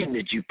religion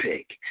did you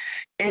pick?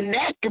 And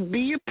that could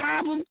be a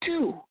problem,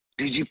 too.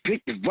 Did you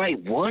pick the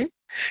right one?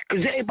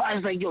 Because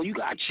everybody's like, yo, you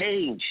got to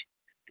change.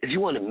 If you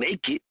want to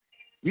make it,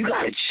 you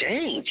got to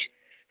change.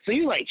 So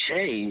you like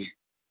change.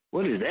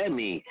 What does that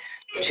mean?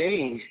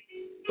 Change?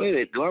 Wait a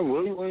minute, do I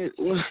really want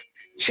to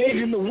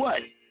change into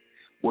what?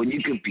 Well,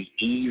 you could be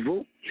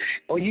evil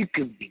or you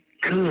could be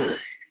good.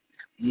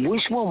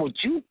 Which one would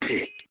you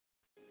pick?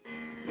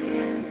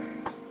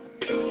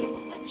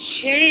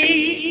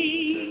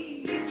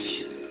 Change.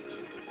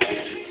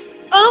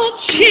 Oh,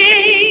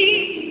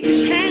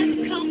 change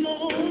has come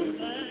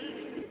over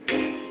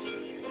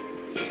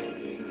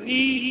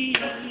me.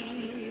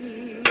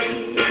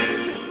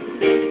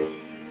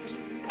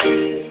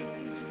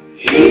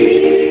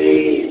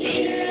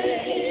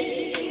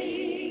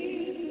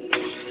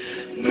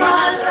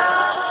 My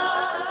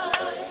life,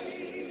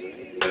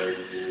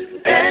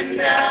 and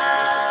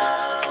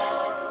now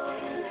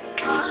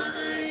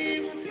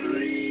I'm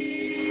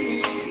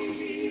free.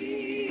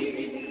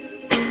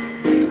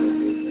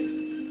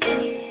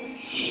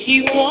 He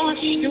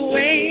washed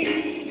away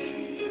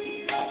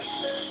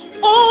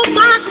all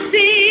my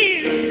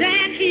sins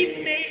and He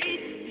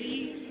made me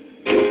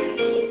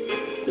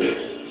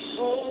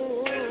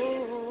whole.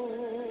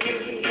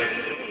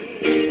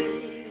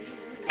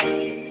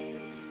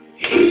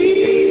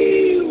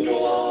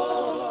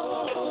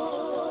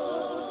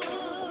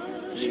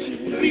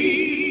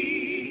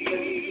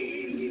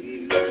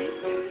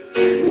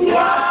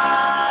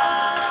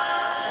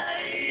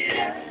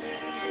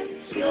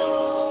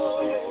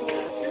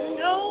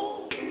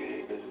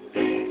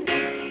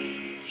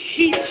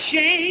 He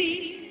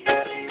changed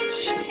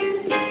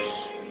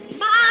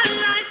my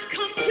life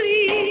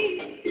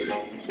complete,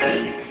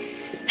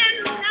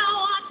 and now I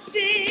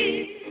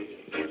sit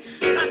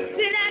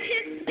at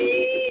His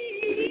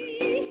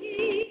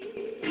feet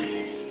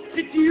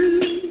to do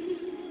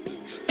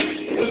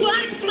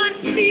what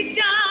must be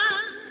done.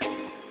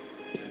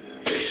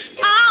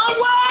 I'll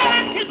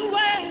work and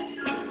work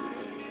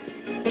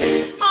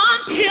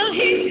until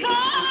He comes.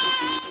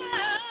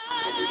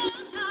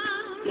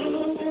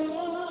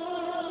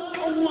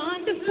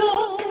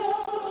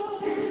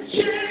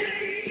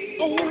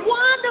 A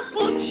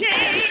wonderful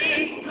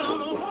change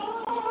come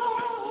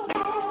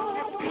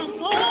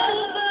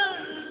over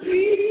me.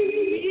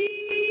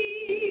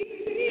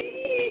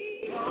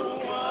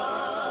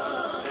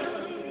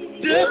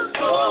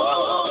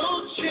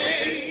 Wonderful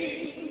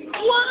change,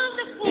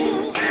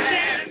 wonderful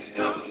change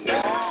come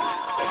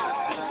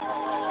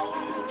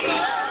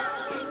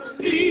over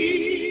me.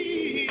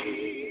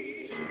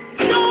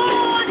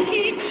 Lord,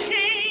 He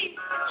changed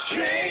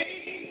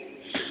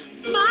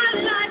my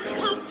life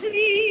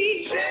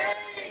complete,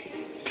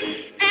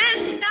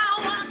 and now I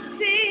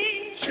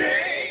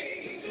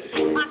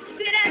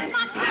sit at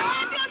my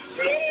Savior's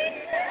feet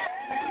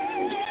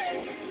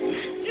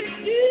to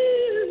do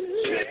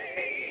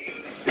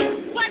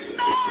what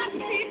must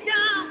be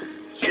done.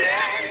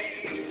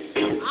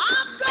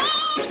 I'm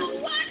gonna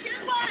work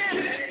and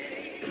work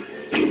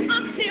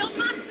until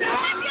my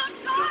Savior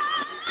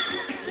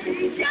comes.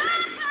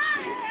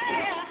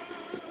 Yeah,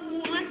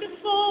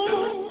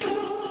 wonderful.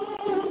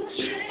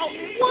 A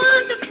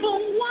wonderful,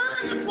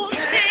 wonderful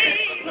day.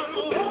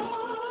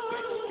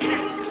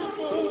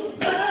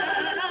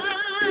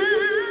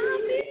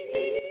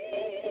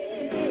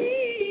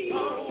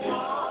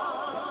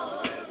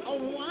 A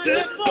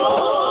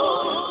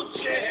wonderful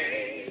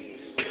change.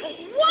 A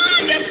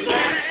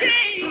wonderful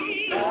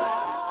change.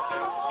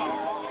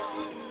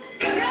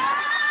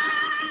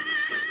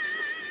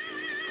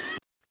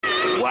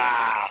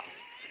 Wow.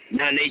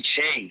 Now they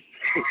change.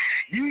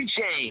 You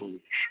change.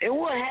 And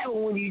what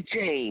happened when you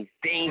change?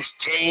 Things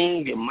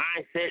change, your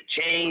mindset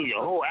change,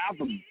 your whole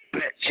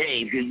alphabet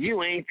change. Because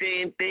you ain't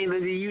saying things that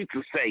you used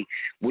to say,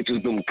 which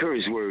was them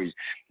curse words.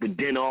 But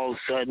then all of a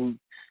sudden,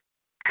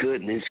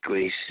 goodness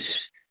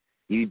gracious,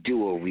 you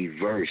do a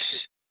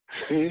reverse.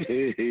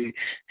 You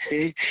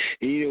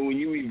know, when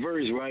you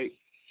reverse, right,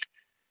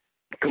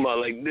 come out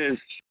like this.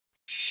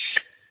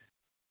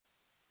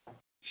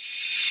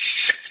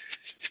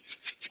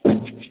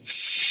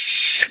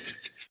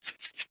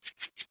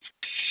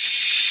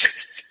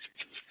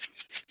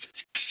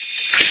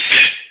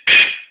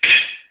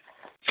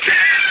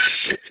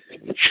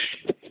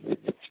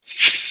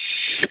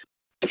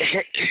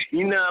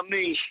 You know what I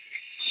mean?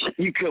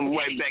 You come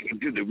right back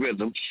into the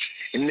rhythm,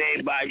 and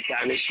everybody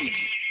trying to see you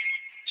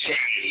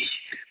change.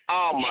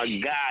 Oh, my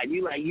God.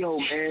 You like, yo,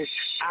 man,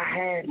 I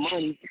had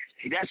money.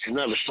 See, that's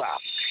another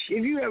problem.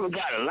 If you ever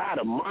got a lot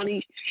of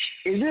money,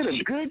 is it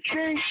a good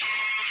thing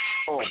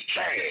on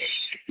bad.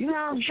 You know what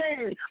I'm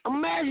saying?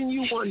 Imagine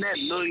you won that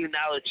 $1 million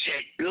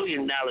check, $1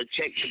 billion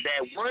check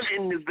that that one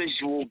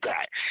individual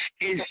got.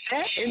 Is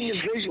that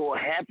individual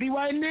happy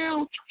right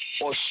now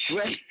or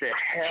stressed the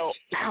hell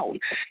out?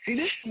 See,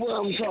 this is what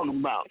I'm talking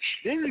about.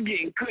 This is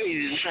getting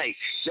crazy tonight.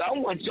 So I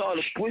want y'all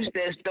to push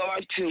that star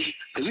too,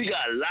 because we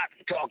got a lot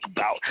to talk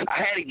about. I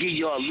had to give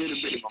y'all a little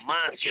bit of a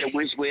mindset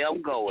which way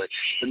I'm going.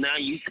 So now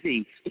you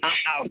see, I'm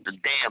out the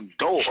damn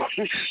door.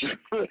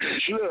 Look,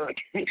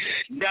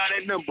 down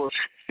at number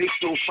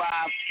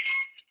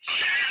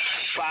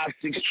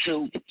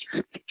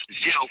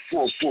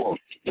 605-562-044.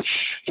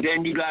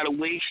 Then you gotta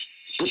wait.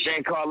 Put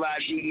that call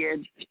ID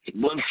in,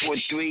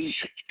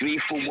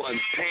 143-341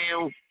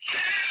 pound.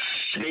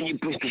 Then you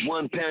push the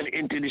 1 pound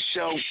into the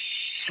show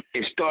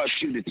and start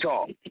you to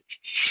talk.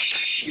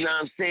 You know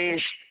what I'm saying?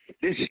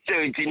 This is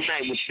Thursday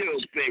night with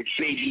THoRoughBred,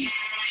 baby.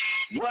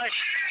 What?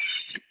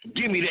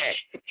 Give me that.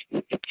 I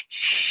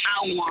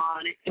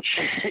want it.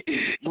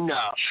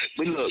 No,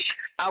 but look,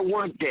 I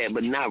want that,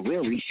 but not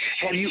really.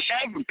 Have you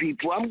ever,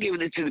 people, I'm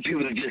giving it to the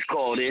people that just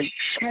called in,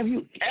 have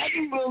you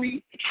ever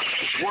really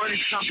wanted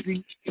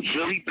something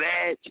really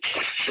bad,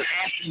 but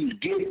after you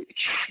get it,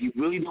 you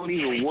really don't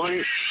even want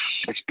it,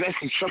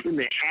 especially something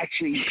that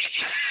actually,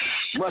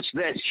 much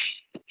less,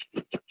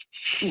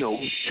 you know,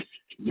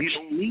 you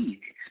don't need?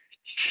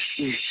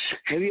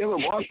 Have you ever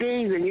bought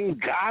things and you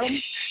got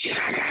them? Yes,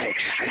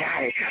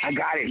 I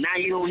got it. Now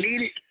you don't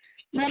need it?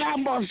 Man, I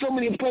bought so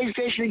many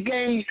PlayStation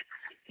games,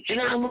 and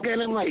I look at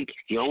them like,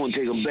 yo, I want to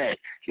take them back.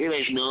 They're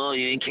like, no,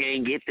 you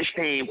can't get the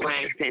same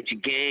price that you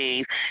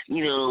gave.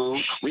 You know,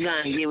 we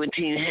got to give it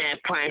to you half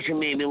price and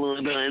maybe a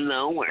little bit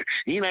lower.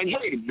 And you're like,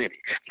 wait a minute.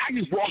 I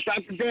just walked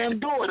out the damn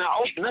door, and I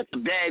opened up the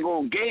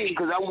daggone game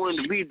because I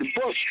wanted to read the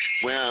book.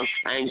 Well,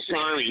 I'm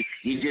sorry.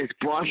 You just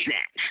bought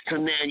that. So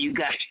now you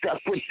got stuck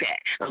with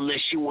that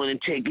unless you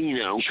want to take, you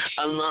know,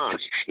 a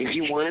loss. If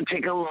you want to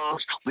take a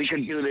loss, we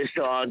can do this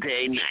all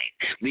day night.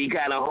 We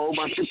got a whole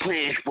bunch of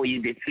plans for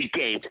you this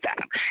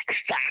GameStop.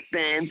 Stop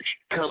them,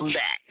 come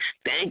back.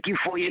 Thank you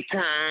for your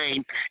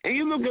time. And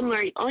you're looking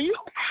like, are you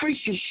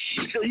freaking?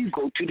 So you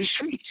go to the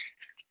streets.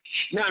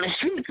 Now, the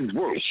streets is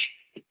worse.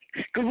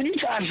 Because when you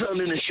try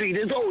something in the street,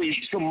 there's always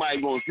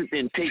somebody going to sit there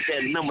and take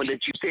that number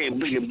that you say and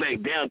bring it back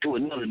down to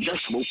another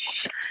decimal.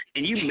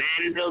 And you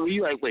mad as hell.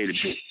 You like, wait a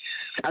minute.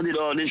 I did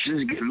all this just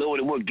to get lower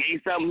than what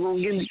GameStop was going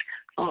to give me?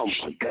 Oh,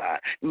 my God.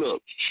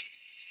 Look.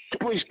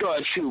 Push star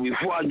two.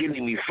 Before I get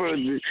any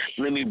further,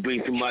 let me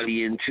bring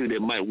somebody in too that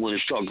might want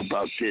to talk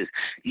about this.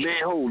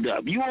 Man, hold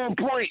up. You on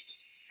point?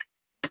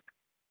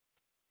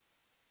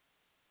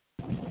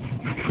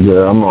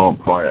 Yeah, I'm on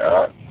point.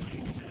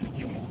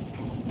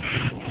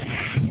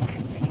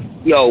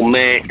 Yo,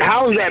 man,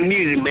 how was that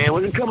music, man?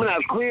 Was it coming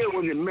out clear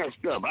or was it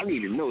messed up? I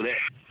need to know that.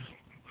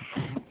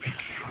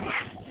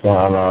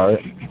 All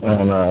right.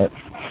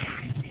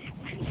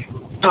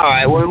 All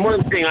right, well,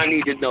 one thing I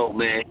need to know,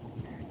 man.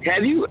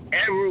 Have you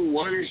ever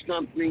wanted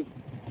something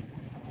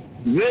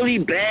really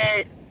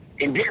bad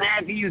and then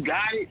after you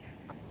got it,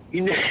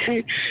 you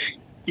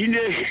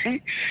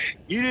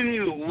didn't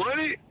even want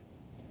it?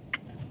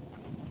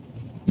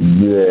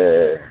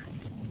 Yeah.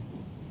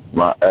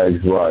 My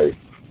ex-wife.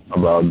 How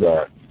about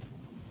that?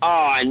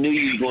 Oh, I knew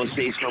you was going to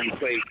say something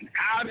crazy.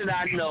 How did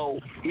I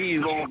know he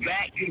was going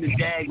back to the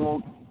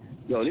daggone...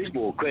 Yo, this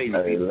boy crazy.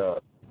 Hey,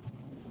 look.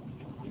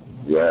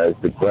 Yeah,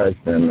 it's the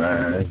question,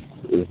 man.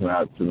 It's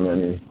not too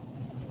many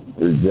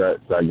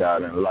regrets I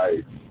got in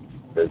life.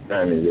 There's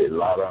a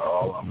lot of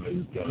all of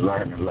them you can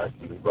learn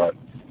lessons, but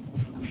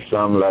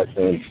some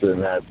lessons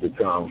shouldn't have to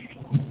come,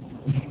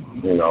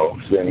 you know,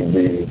 shouldn't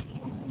be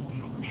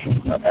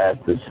an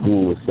after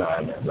school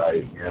assignment,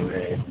 like, you know what I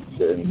mean?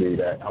 Shouldn't be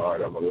that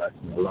hard of a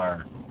lesson to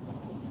learn.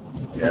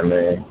 You know what I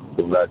mean?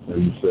 The lessons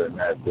you shouldn't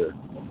have to,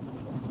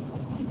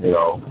 you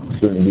know,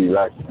 shouldn't be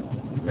lessons.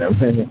 You know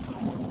what I mean?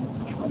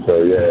 So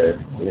yeah,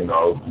 you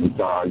know,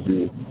 sometimes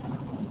you,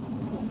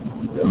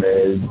 I mean,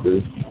 it's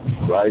just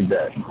like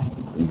that.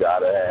 You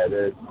gotta have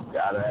this,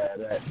 gotta have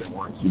that. And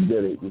once you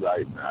get it, you're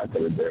like, nah, I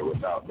could have done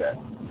without that.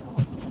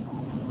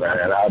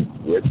 Man, I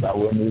wish I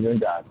wouldn't even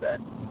got that.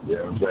 You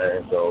know what I'm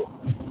saying? So,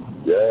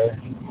 yeah.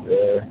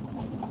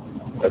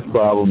 That's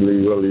probably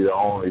really the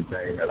only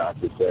thing that I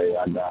could say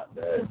I got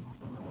that,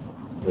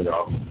 you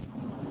know,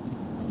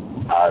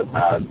 I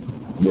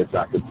wish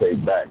I could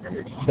take back in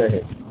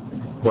exchange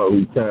for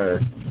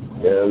return.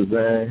 You know what I'm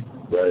saying?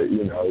 But,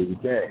 you know, you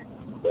can't.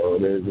 So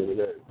it is what it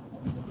is.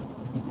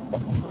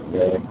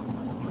 Yeah.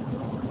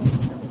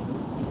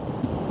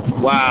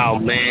 Wow,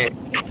 man.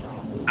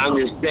 I'm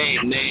just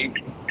saying, man.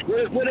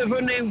 What if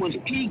her name was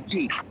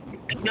Kiki?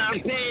 You know what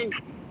I'm saying?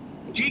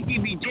 Kiki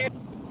be just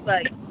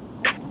like...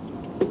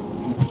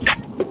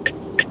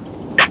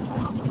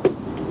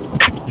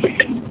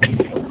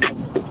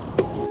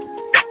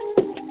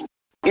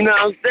 You know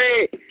what I'm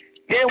saying?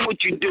 Then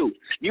what you do?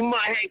 You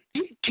might have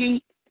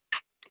Kiki.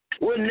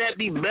 Wouldn't that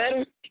be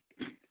better?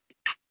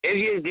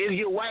 If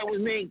your wife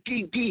was named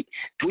Kiki,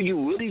 would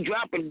you really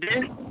drop her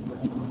then?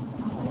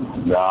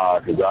 Nah,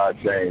 because I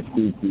changed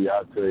Kiki.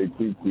 I trade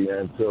Kiki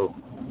in too.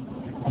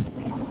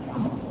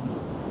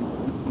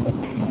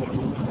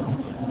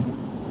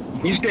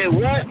 You said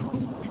what?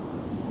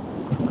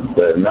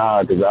 But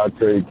nah, because I'll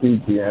trade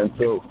Kiki and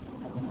too.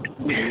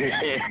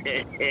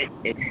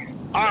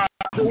 All right,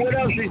 so what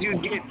else did you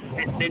get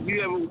that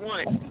you ever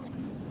want?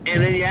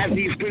 And then after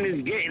you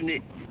finished getting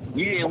it,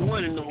 you didn't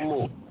want it no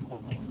more.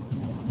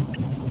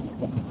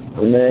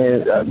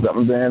 Man,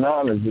 I'm being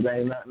honest. It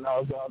ain't nothing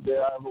else out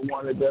there I ever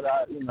wanted that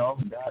I,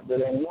 got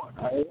that ain't want.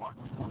 I ain't want.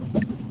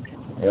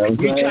 You know what I'm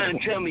saying? You trying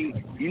to tell me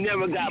you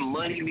never got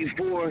money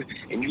before,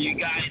 and you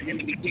got it, then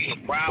it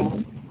became a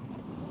problem?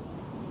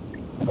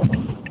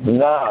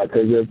 Nah,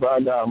 because if I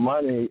got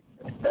money,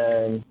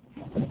 and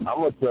I'm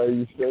going to tell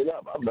you straight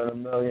up, I've been a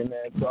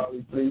millionaire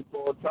probably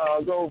 3-4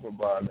 times over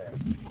by now.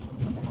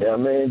 You know what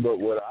I mean? But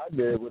what I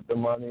did with the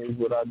money is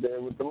what I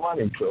did with the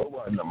money. So it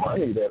wasn't the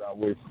money that I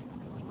wish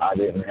I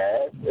didn't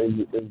have.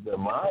 It's the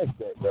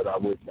mindset that I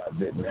wish I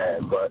didn't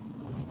have. But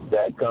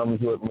that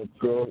comes with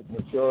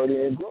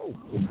maturity and growth.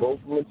 It's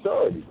both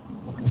maturity. You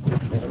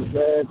know what I'm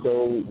saying?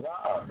 So,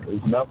 nah,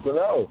 it's nothing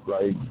else.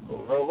 Like,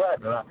 all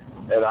right.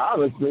 And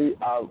honestly,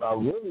 I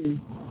really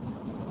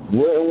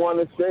wouldn't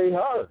want to say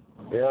her.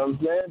 You know what I'm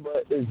saying?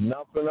 But there's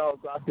nothing else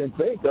I can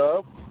think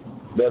of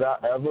that I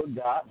ever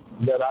got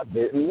that I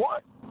didn't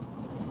want.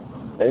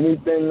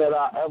 Anything that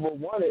I ever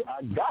wanted,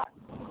 I got.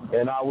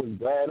 And I was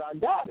glad I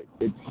got it,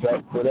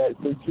 except for that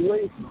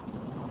situation.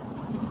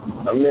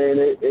 I mean,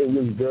 it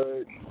was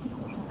good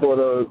for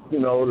the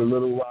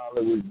little while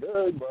it was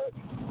good, but,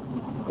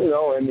 in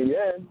the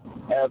end,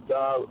 after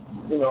I,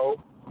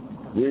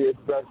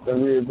 reassessed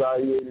and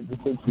reevaluated the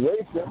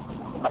situation,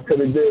 I could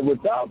have did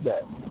without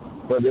that.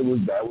 But that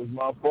was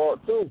my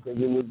fault, too,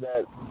 because it was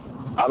that,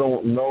 I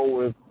don't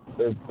know if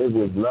it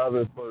was love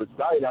at first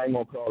sight. I ain't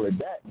going to call it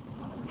that.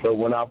 But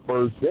when I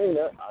first seen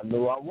it, I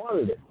knew I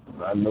wanted it.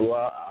 I knew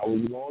I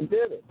was going to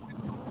get it.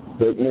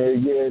 Took me a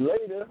year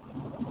later,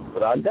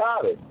 but I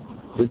got it.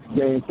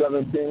 16,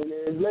 17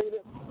 years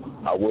later,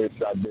 I wish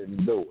I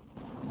didn't do it.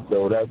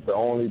 So that's the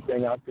only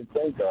thing I could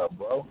think of,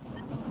 bro.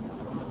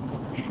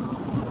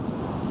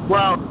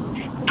 Well,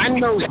 I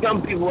know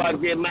some people out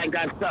there might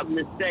got something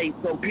to say,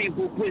 so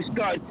people push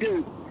start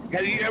too.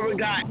 Have you ever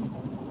got,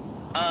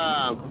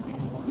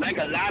 like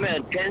a lot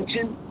of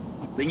attention?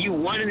 That you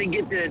wanted to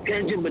get the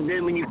attention, but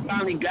then when you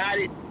finally got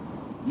it,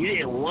 you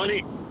didn't want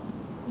it?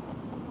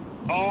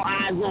 All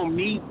eyes on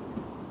me?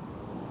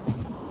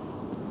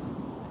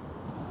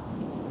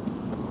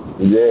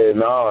 Yeah,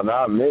 no,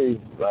 not me.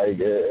 Like,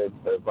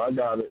 if I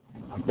got it,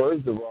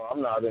 first of all,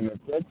 I'm not an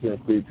attention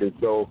seeker,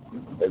 so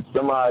if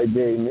somebody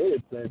gave me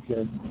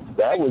attention,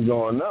 that was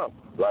on them.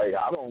 Like,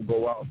 I don't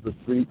go out the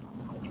street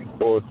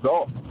or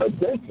sought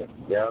attention,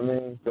 you know what I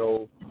mean?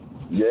 So,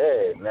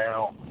 yeah,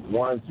 now,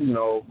 once,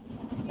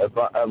 if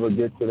I ever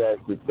get to that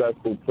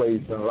successful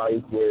place in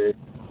life where,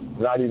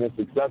 not even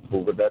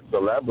successful, but that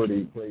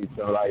celebrity place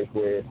in life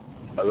where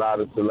a lot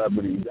of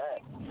celebrities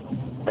at,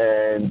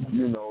 and,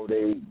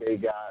 they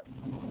got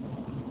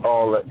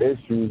all the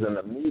issues and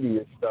the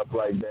media stuff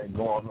like that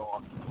going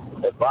on.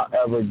 If I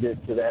ever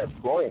get to that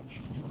point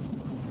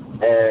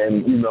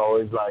and,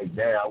 it's like,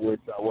 damn, I wish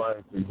I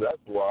wasn't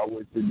successful. I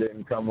wish it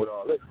didn't come with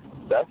all this.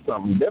 That's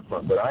something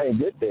different, but I ain't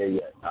get there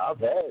yet. I've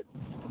had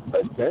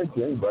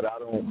attention, but I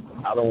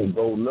don't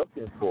go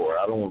looking for it.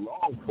 I don't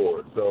long for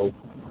it. So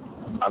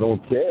I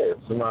don't care. If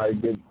somebody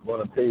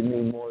want to pay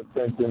me more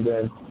attention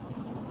than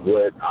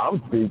what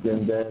I'm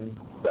seeking, then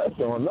that's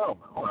on them.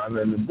 I don't have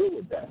nothing to do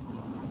with that.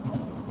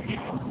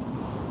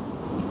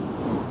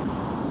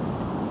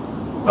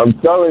 I'm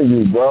telling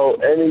you, bro,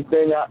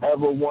 anything I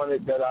ever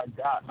wanted that I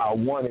got, I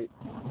wanted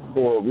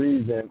for a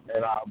reason,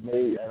 and I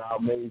made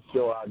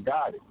sure I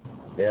got it.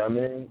 You know what I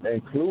mean?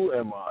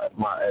 Including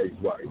my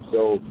ex-wife.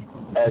 So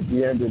at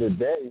the end of the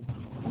day,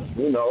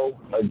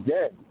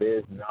 again,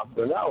 there's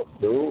nothing else,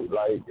 dude.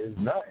 Like, it's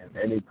nothing.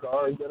 Any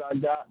cars that I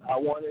got, I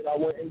wanted, I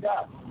went and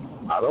got.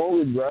 I don't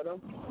regret them.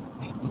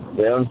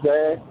 You know what I'm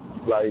saying?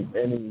 Like,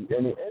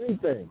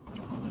 anything.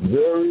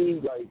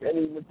 Jewelry, like,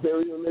 any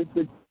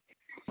materialistic.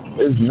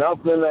 There's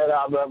nothing that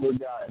I've ever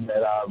gotten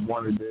that I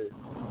wanted to,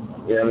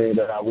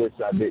 that I wish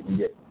I didn't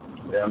get.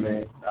 You know what I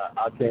mean?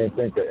 I can't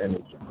think of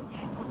anything.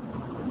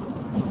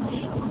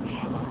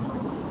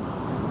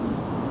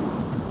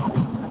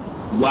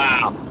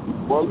 Wow.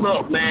 Well,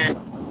 look, man,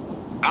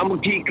 I'm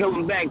going to keep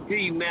coming back to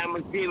you, man. I'm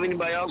going to see if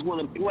anybody else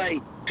want to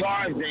play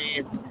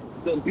Tarzan.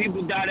 So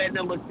people dial that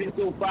number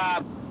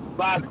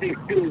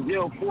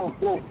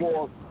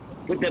 605-562-0444.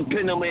 Put that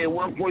pin number in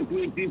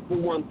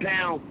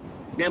 143-341#.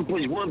 Then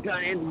push 1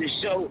 pound into the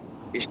show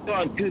and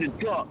start to the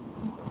talk.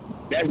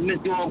 That's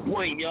Mr. On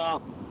Point,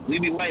 y'all.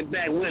 We'll be right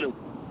back with him.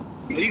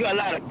 You got a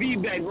lot of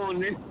feedback on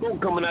this smoke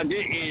coming out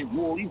there, and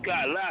boy, you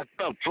got a lot of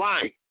stuff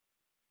flying.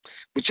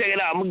 But check it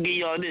out, I'm going to give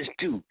y'all this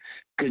too.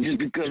 Just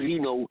because, he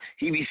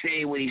be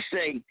saying what he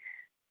say,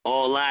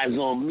 all eyes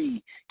on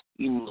me,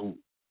 he don't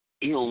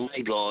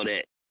like all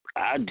that.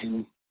 I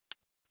do.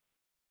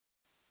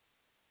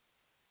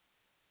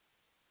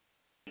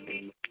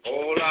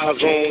 All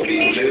eyes on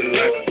me, little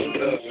life for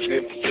love,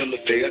 until the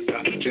day I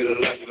die,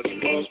 little life for the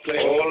boss play.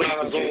 All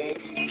eyes on me.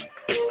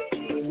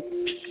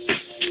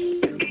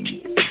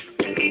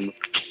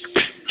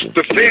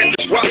 The fans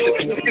is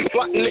watching, niggas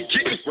plotting and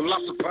getting. Will I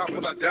survive?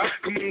 Will I die?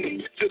 Come on,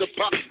 get to the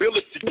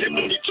possibility,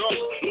 giving me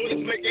trouble.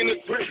 Lawyers making a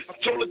threat. I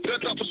told the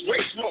judge I was way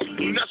slow,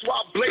 and that's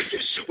why I blazed this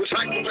shit. Was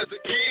hyper as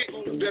a kid,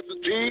 as a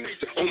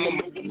teenager. On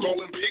my mobile,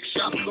 calling big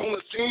shots on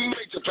a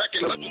teenager.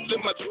 Packing hundreds in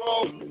my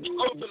drawers.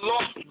 Open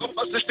law,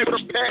 I just did a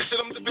passion.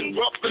 I'm living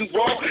rough and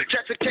raw.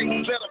 Catching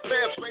cases at a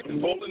fast rate,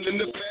 rolling in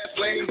the fast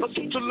lane.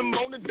 Hustle till the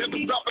morning, never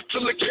stop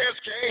until the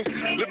cash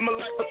came. Live my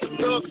life as a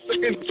thug,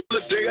 second till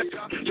the day I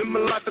die. Live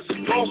my life as a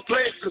boss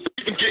player, cause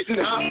even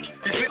getting high.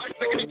 You feel like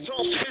thinking he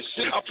talks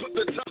shit. I put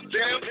the top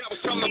down, now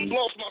it's time to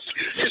floss my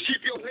shit. Just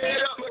keep your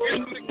head up, look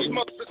at Mickey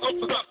Mouse and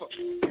suffer.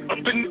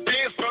 Up in the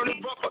bins,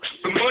 burning rubber.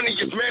 The money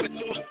is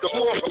mandatory, the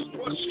horror of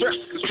blood stress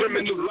is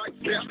criminal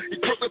lifestyle. He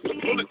took us a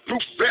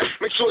bulletproof vest.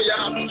 Make sure your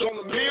eyes is on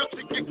the meal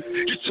ticket.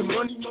 Get your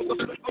money,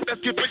 motherfucker. Let's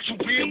get what you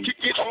will.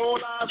 Kick it,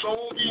 all eyes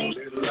on you.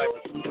 Little life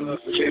is a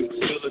buzz,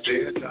 still a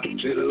day.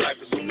 Little life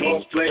is a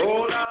ball play.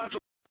 All eyes on you.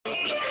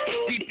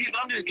 See, people,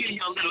 I'm just giving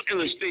y'all little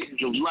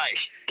illustrations of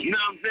life. You know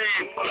what I'm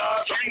saying?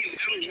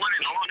 You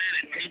wanted all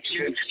that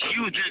attention.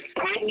 You was just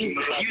quick. You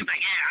was like,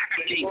 yeah, I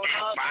can sing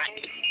that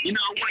right. You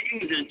know what?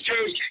 You was in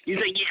church. You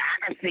was like, yeah,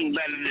 I can sing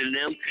better than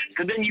them.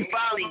 So then you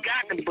finally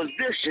got the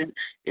position,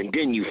 and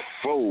then you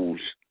froze.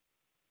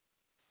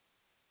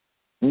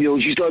 You know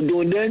what you start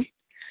doing then?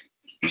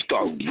 You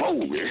start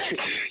rolling.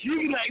 You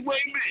be like,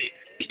 wait a minute.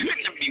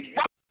 Picture me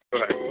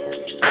right.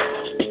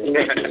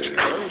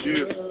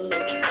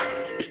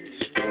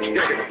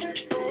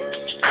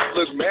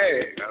 Look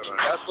mad.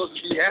 Y'all supposed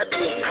to be happy.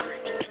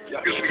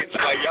 Y'all can see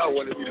like y'all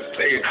wanted me to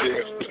stay in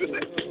there.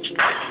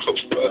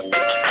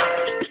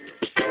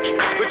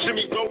 Picture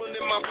me rolling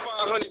in my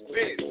 500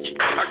 Benz.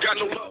 I got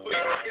no love for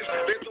you.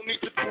 There's no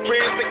need to be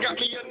friends. They got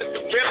me under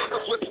the belly.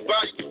 That's what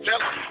somebody can tell.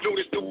 Know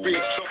there's no big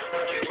trouble.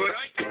 But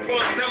I ain't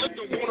gonna tell it.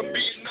 Don't wanna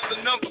be another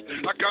number.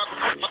 I got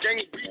my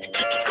gang of beat to keep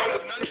it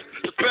going under.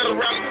 The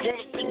federalists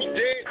wanna see me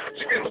dead.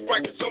 Chickens are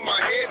practice on my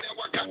head. Now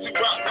I got $2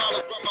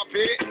 by my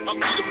bed. I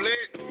beat them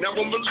lead. Now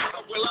I'm released.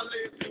 How will I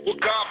live? Well,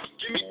 God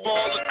forgive me for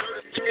all the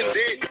dirt and chicken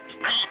dead.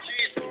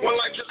 Kids, one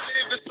life to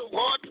live. It's so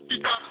hard to be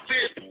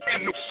positive.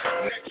 Ain't no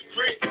next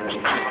friend.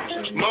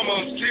 Mama,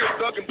 I'm still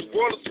thugging. The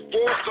world is a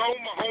war zone.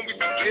 My homies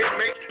are dead,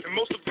 mate, and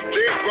most of them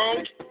dead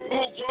wrong.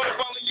 Full grown,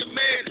 follow your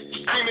man.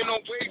 Screaming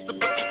on ways to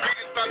put the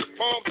biggest on the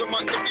palms of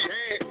my empty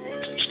hand.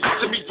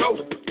 To be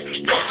rolling.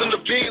 Busting the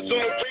beans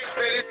on rings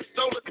that it's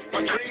stolen.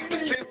 My dreams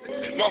are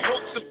tinted. My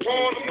hopes are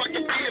born. I'm like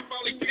a kid,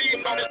 finally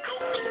peeing on this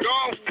dope is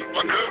gone.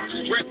 My nerves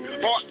are wet.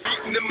 Heart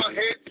beating in my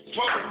head.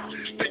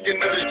 Pumping. Thinking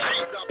of the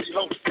dreams I'll be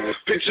holding.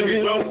 Picture me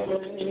rolling.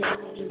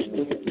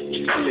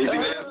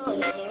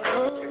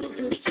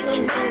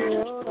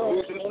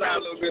 Move to the side a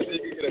little bit so you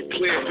can get a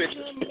clear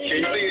picture. Can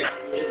you see it?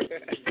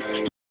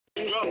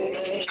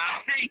 I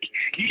think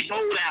you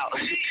sold out.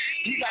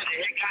 You got the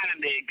heck out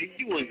of there because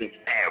you was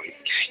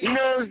embarrassed. You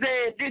know what I'm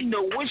saying? Didn't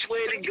know which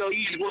way to go.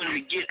 You just wanted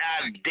to get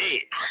out of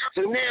there.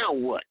 So now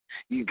what?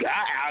 You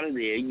got out of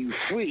there. You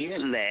free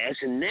at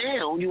last. And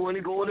now you want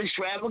to go on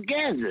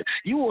extravaganza.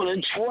 You want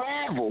to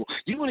travel.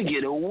 You want to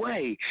get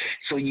away.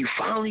 So you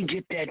finally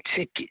get that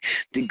ticket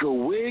to go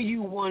where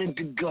you wanted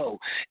to go.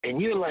 And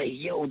you're like,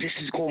 yo, this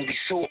is going to be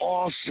so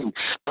awesome.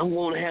 I'm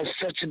going to have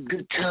such a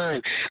good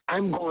time.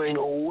 I'm going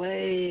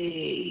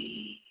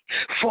away.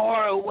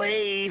 Far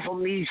away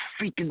from these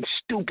freaking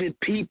stupid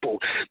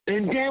people.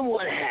 And then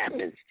what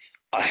happens?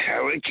 A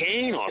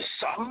hurricane or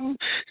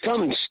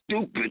something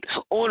stupid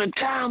on the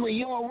time of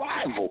your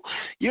arrival.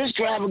 Your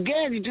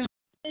extravaganza just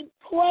in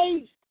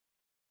place.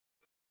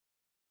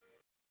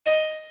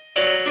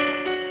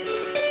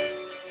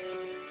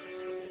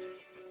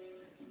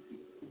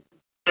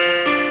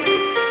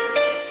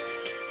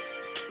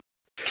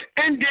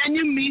 And then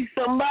you meet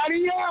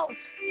somebody else.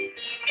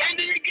 And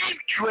then it gets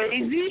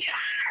crazy.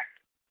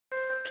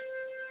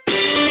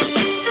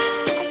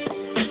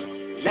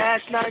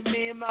 Last night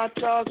me and my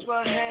dogs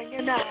were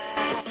hanging out.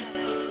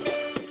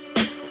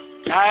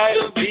 Tired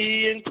of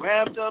being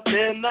cramped up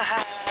in the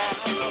house.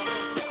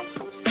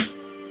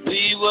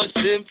 We were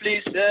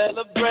simply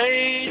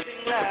celebrating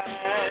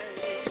life.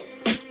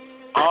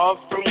 Off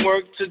from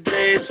work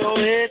today, so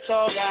it's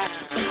alright.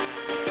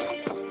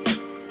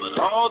 But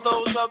all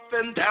those up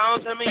and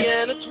downs had me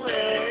in a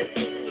twist.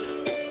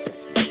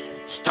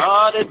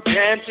 Started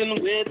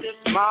dancing with this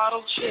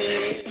model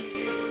chick.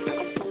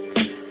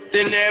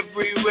 Then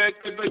every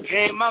record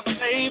became my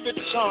favorite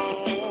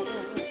song.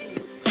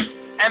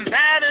 And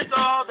that is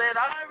all that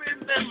I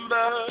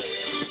remember.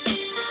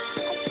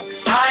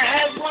 I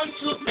had one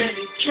too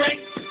many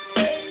drinks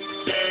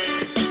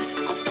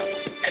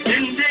and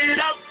ended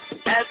up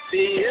at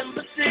the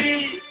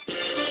embassy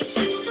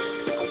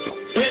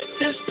with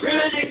this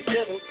pretty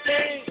little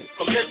thing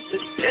from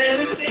Memphis,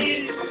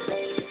 Tennessee.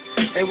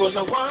 It was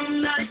a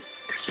one-night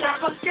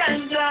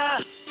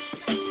extravaganza.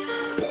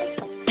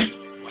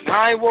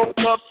 I woke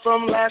up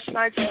from last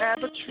night's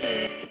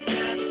habitry.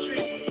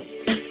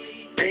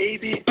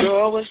 Baby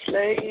girl was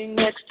laying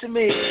next to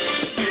me.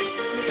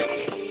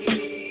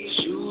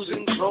 Shoes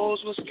and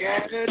clothes were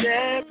scattered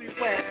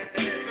everywhere.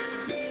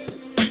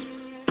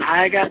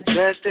 I got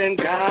dressed and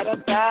got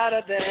up out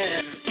of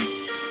there.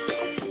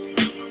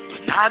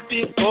 But not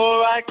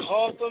before I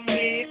called for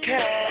me a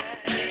cab.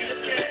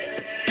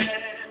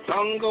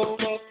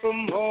 Hungover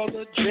from all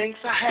the drinks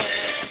I had.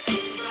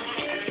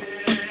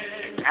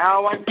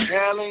 Now I'm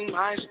telling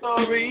my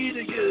story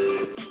to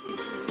you.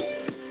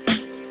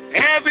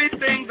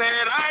 Everything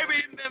that I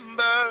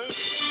remember,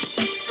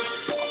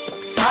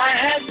 I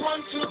had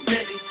one too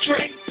many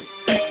drinks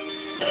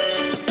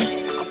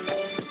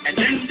and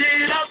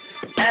ended up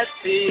at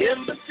the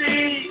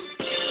embassy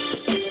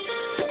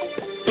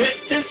with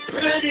this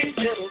pretty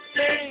little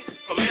thing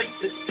from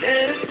Memphis,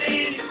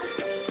 Tennessee.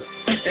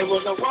 It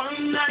was a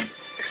one-night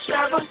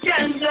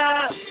extravaganza.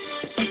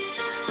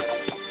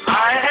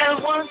 I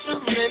had one too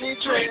many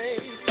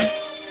drinks.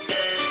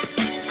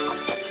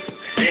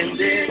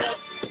 Ended up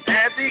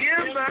at the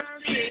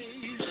embassy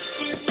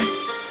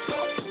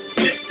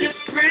with this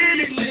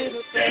pretty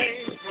little thing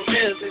from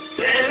Memphis,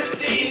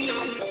 Tennessee.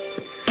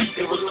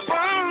 It was a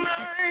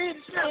one-night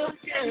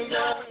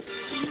extravaganza.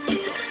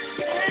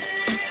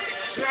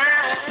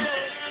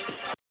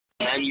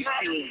 Now you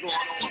see what's going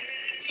on.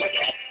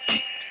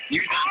 You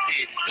done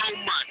did so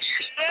much.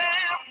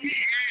 You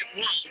had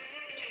one,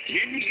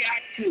 then you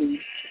got two,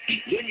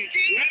 then you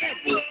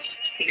travel,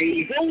 and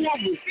you go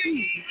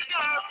overseas,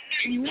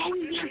 and you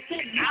only get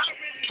that now.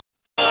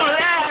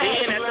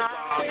 Being at the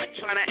bar,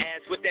 trying to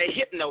ask what that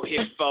hypno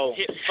hit for.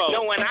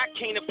 Knowing I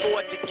can't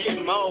afford to get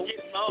more.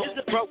 It's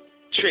a broke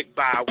trick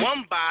by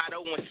one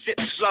bottle and sit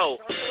slow.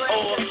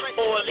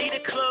 Or leave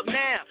the club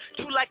now.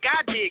 Do like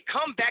I did.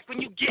 Come back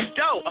when you get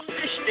dough. A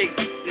fish stick.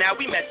 Now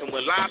we messing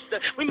with lobster.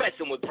 We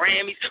messing with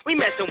Grammys. We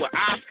messing with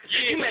Oscars.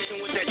 You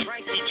messing with that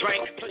drink you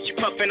drank. Plus you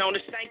puffing on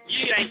the stank.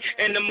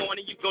 In the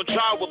morning you gon'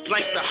 draw with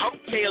blank. The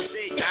hotel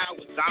said I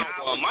was on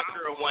one. My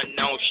girl wasn't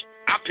on shit.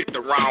 I picked the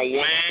wrong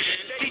one.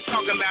 They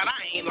talking about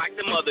I ain't like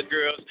them other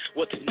girls.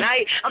 Well,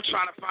 tonight, I'm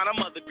trying to find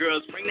them other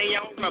girls. Bring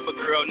their own rubber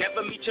girl.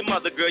 Never meet your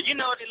mother girl. You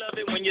know they love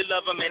it when you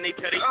love them and they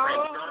tell their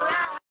friends.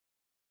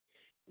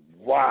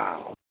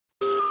 Wow.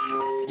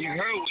 You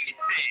heard what he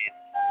said.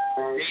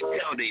 They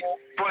tell their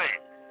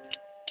friends.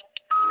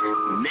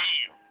 Man,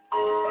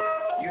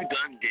 you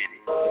done did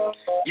it.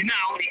 You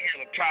not only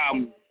have a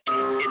problem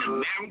in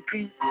America,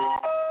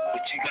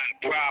 but you got a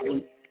problem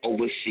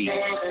overseas. No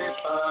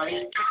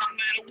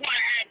matter what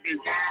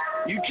happens,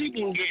 you keep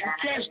on getting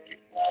tested.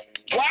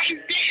 Why is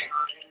that?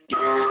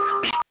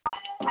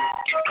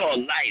 It's called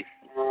life.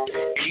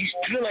 And you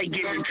still ain't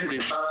getting into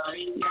this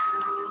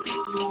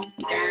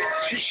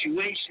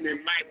situation in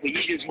life where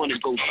you just want to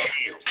go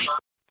down.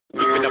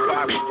 In the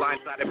bar, was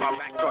blindsided by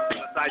Mack trucks on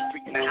the side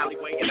street in the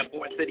alleyway. In the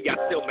foreign city, I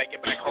still make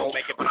it back home.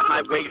 Make it on the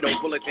highway, no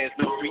bulletins,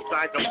 no street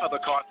signs, no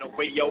other cars, no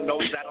radio, no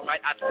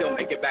satellite. I still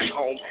make it back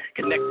home.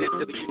 Connected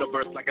to the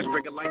universe like a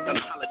string of lights on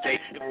a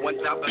holiday. If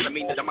one's out, doesn't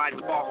mean that the mind's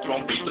far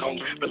from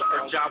zone. But the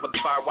earth job with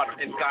the fire, water,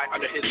 and sky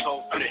under his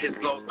soul, under his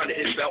clothes, under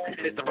his belt.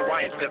 And it's the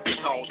Orion set the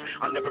tone.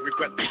 I'll never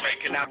regret the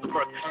breaking out the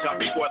birth. Shot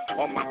forth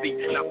on my feet,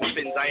 not my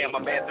fins. I am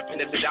a man to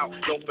finish it out.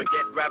 Don't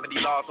forget gravity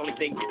laws, only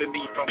thing keeping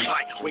me from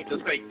flight. Wait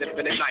till space,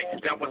 infinite night.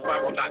 Downward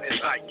spiral, not in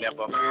sight,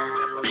 never.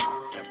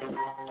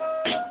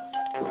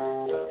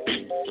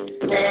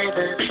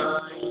 Never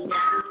falling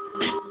down,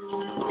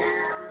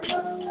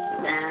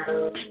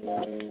 never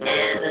falling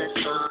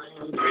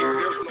down.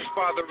 There's no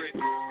fathering,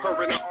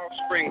 her and her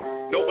offspring.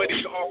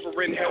 Nobody's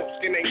offering help,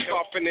 skin ain't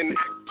softening.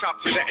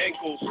 Chopped to the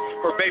ankles,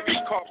 her baby's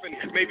coughing.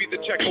 Maybe the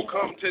check will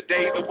come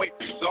today, the weight's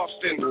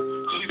exhausting.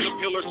 She's a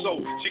pillar, so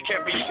she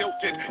can't be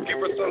tilted. Give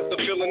her sons the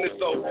feeling it,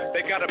 so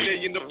they got $1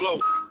 million to blow.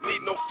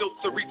 Need no stilts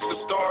to reach the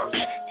stars.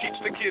 Teach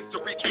the kids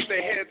to reach with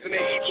their hands and they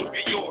each will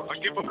be yours. I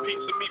give a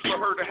piece of me for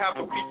her to have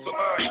a piece of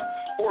mine.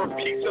 Or a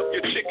piece of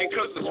your chicken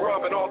cause it's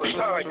ramen all the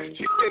time.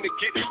 She's tend to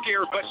get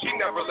scared but she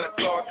never lets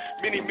on.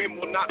 Many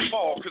men will not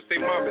fall cause they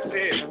mom is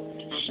dead.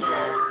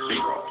 Strong.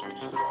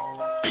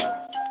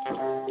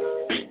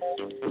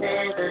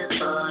 Never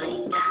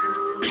falling down,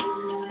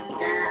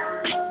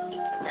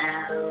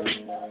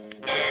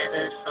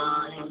 never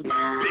falling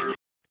down.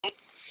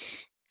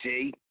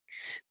 See?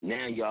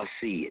 Now y'all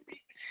see it.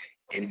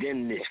 And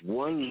then this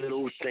one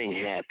little thing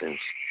happens.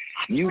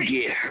 You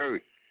get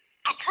hurt.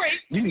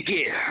 You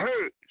get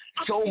hurt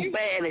so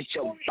bad that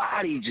your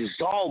body just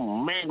all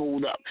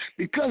mangled up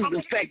because of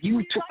the fact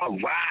you took a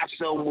ride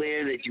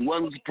somewhere that you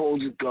wasn't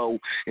supposed to go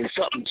and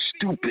something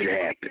stupid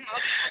happened.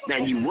 Now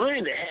you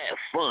wanted to have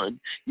fun.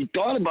 You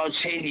thought about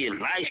changing your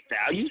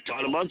lifestyle. You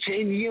thought about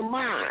changing your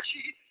mind.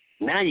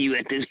 Now you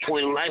at this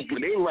point in life where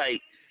they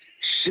like,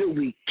 should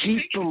we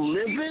keep him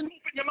living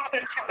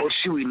or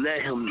should we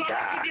let him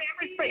die?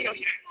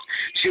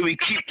 Should we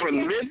keep her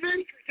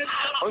living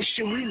or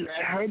should we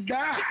let her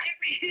die?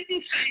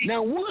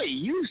 Now, what do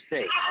you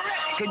say?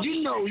 Because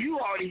you know you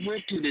already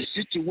went through the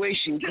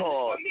situation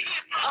called,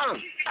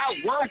 I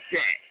want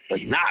that,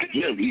 but not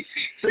really.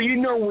 So you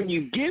know when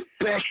you get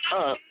back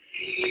up,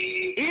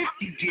 if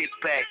you get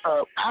back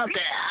up out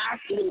that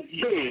hospital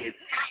bed,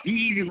 you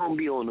either going to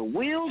be on a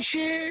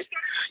wheelchair,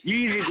 you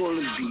either going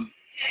to be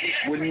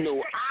with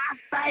no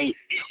eyesight,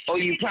 or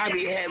you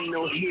probably have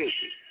no hearing.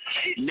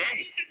 Now,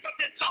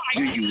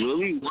 Do you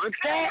really want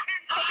that?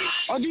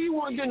 Or do you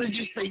want them to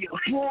just say,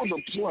 pull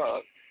the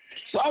plug?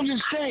 So I'm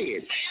just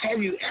saying,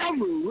 have you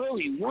ever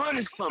really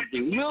wanted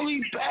something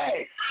really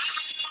bad?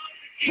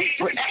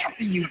 But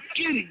after you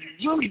get it,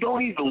 you really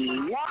don't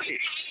even want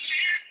it.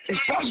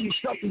 Especially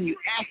something you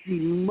actually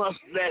must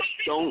let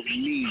don't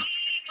need.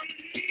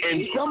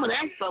 And some of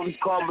that stuff is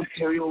called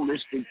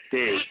materialistic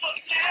things.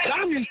 And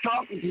I'm just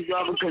talking to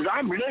y'all because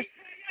I'm listening.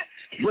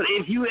 But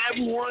if you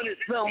ever wanted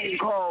something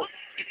called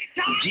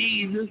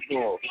Jesus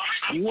or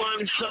you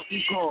wanted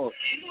something called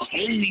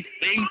holy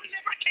faith,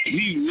 do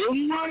you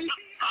really want it?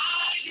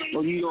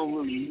 Or you don't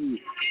really need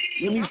it?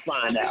 Let me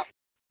find out.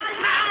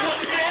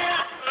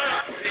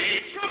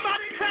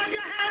 Somebody clap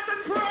your hands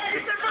and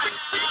praise the Lord.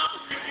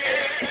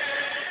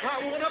 I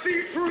want to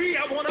be free.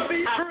 I want to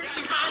be free.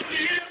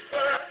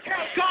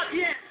 Tell God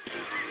yes.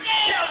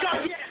 Tell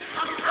God yes.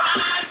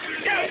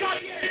 Tell God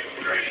yes.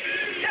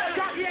 Tell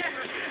God yes.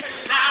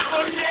 I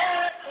will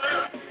never.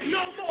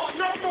 No more.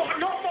 No more.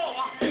 No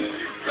more.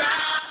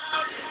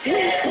 We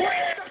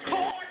break the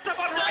cords of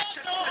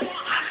unrighteousness.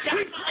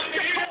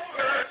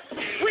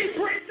 We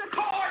break the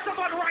cords of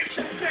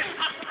unrighteousness.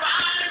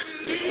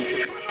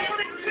 Come on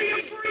into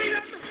your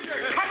freedom.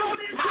 Come on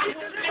into your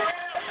liberty.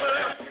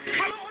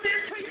 Come on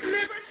into your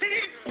liberty.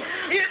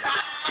 It's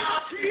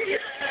our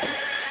Jesus.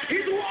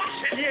 He's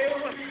washing you.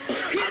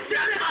 He's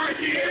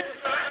delivering you.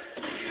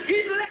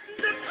 He's letting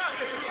the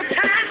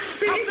past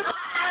be the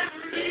past.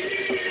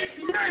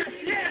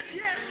 Yes,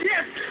 yes,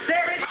 yes.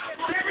 There it is.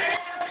 There it is.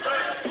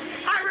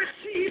 I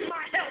receive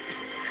my help.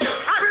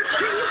 I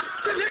receive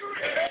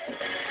deliverance.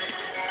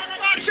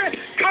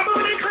 Come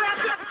on and clap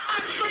your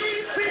hands for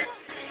these people.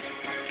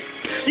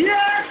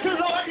 Yes,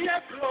 Lord,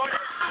 yes, Lord,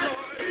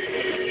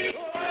 yes,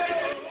 Lord.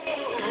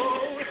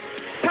 Oh,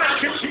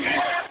 thank you,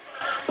 Jesus.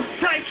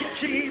 Thank you,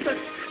 Jesus.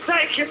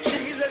 Thank you,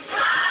 Jesus.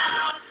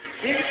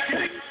 You're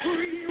getting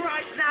free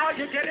right now.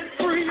 You're getting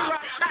free right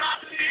now.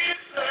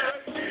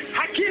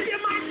 I give you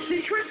my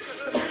secret.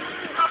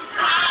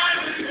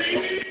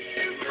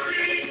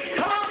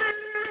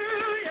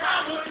 Hallelujah.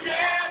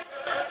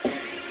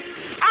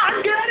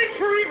 I'm getting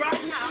free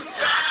right now.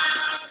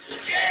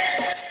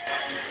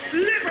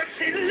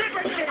 Liberty,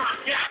 liberty.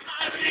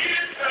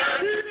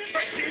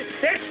 Liberty.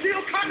 They're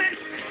still coming.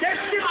 They're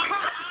still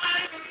coming.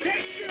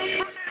 They're still coming.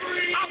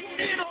 I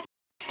want in on. I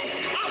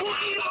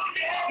want in on.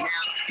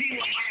 Now, see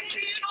what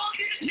happens.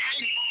 Now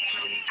you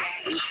over here,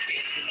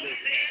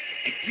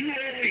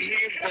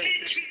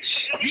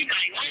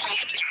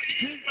 but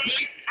you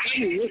like,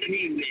 look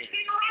me, man.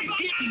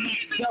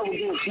 The devil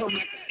gonna come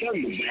like a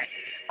thunderback.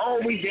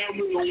 Always down,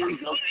 always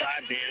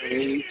upside down,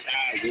 always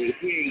sideways.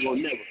 He ain't gonna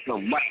never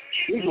come right.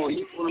 He's gonna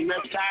hit on the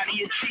left side of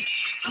your cheek.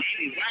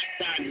 Maybe right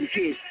side you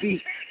can't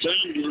speak. So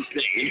I'm just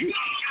saying,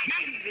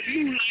 the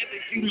new life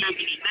that you living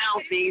in now,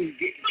 things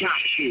get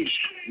complicated.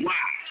 Why?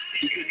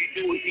 Because you're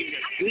doing things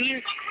that's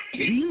good.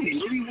 Do you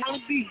really want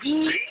to be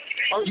good?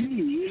 Or do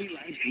you really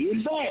like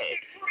being bad?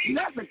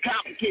 That's a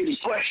complicated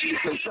question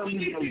because something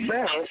that's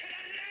bad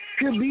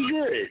could be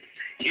good.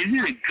 Is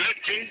it a good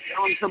thing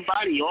telling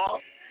somebody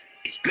off?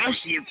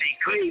 Especially if they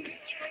crazy.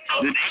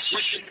 Do they put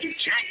them in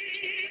check?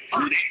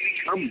 Do they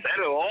become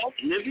better off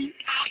living?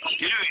 Do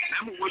they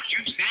remember what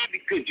you said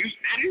because you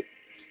said it?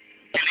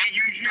 And they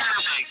use you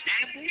as an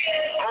example?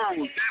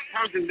 Oh, if that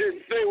person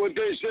didn't say what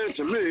they said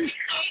to me,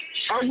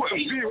 I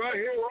wouldn't be right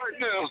here right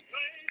now.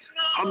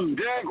 I'm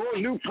the daggone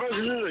new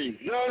president of the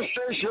United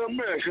States of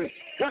America.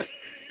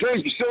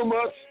 Thank you so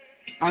much.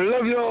 I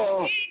love you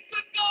all.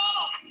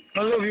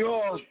 I love you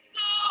all.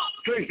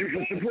 Thank you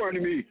for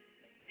supporting me.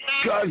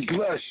 God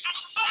bless.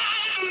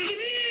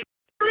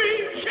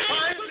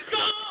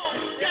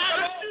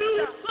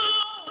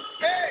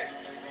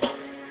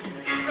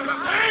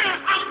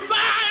 I'm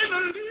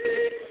finally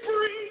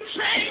free.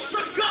 Chains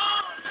are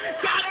gone.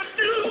 Got a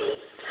new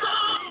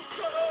song.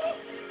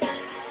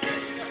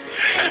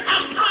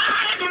 I'm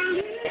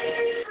finally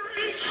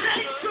free.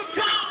 Chains are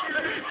gone.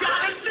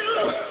 Got a new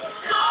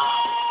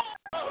song.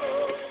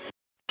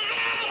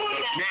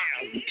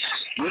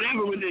 Now,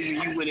 whatever religion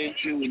you went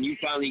into and you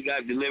finally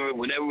got delivered,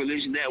 whatever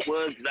religion that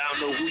was, because I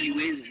don't know who you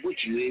is, what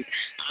you is,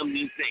 I'm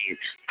just saying,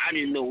 I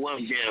didn't know what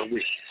I'm down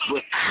with.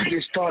 But I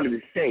just started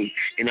to say,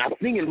 and I'm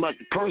thinking about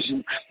the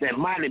person that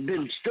might have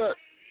been stuck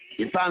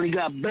and finally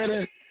got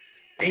better.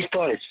 They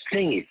started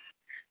singing,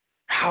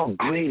 how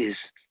great is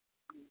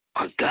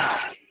our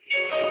God.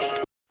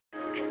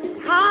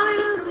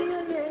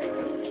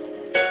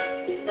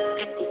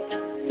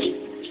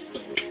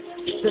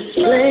 The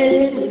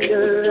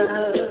splendor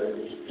of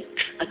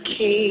a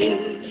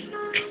king,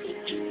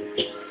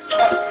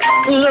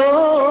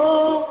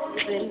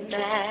 clothed in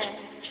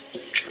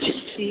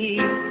majesty,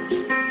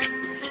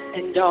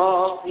 and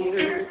all the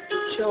earth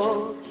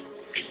rejoice,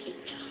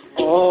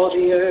 all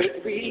the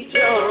earth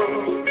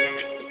rejoice.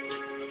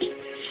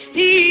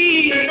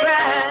 He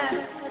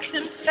wraps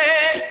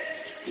himself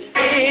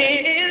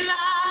in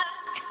light,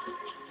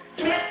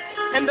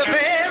 and the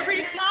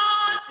very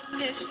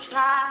darkness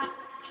tries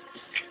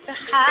to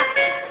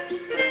hide.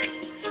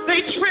 They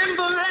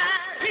tremble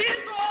at his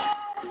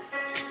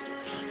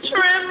voice,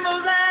 tremble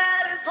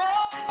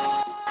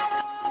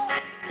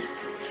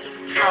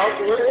How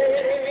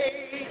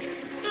great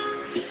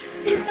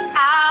is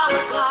our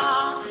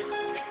God.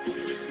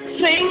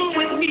 Sing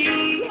with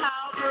me,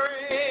 how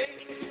great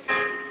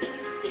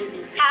is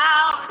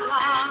our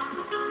God.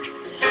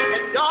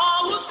 And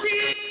all will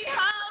see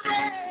how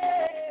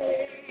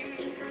great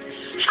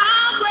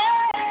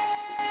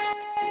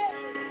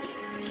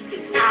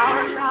is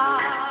our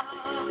God.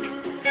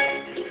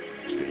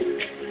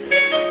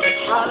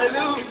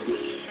 Hallelujah.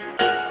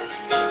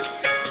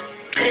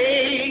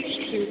 Age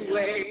to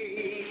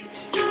wait,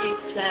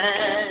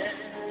 declare.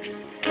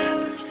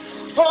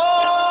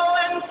 Oh,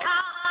 and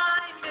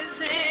time is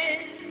in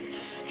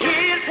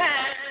His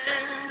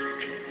hand.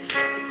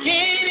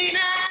 Beginning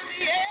and the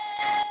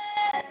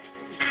end.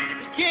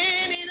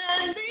 Beginning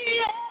and the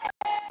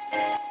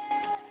end.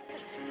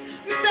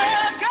 The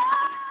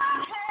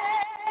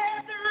Godhead,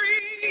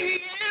 three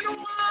in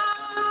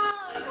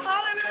one.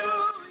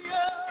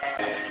 Hallelujah.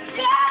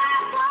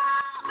 God,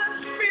 Father,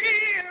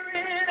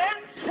 Spirit,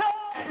 and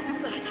Son.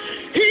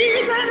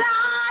 He's a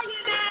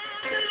lion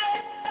and the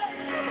lamb.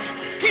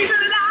 He's a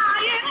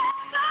lion and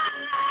the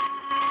lamb.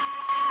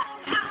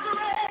 How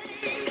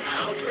great,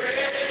 how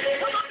great.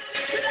 Come on,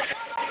 lift it up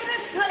all over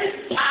this place.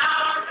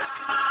 Our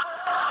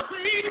God,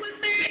 sing with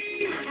me.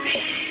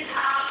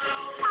 How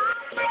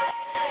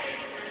great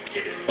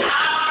is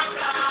our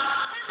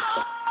God.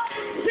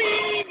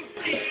 Sing,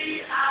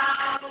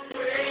 how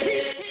great.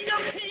 He's King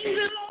of kings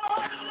and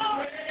Lord of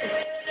lords.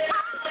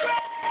 How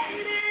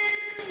great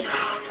is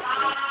our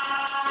God.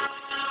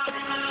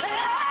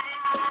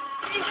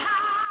 Hey,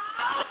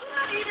 how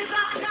great is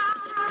our God.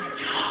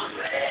 How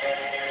great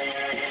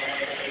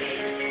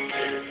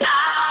is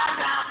our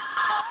God.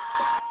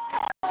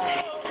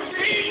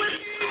 Sing with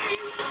me.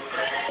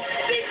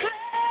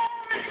 Declare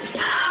it.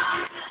 How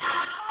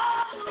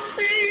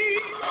great.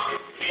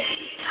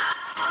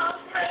 How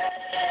great.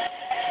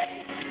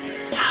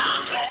 How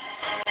great.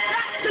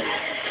 That's the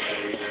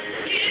name.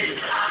 Is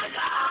our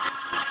God.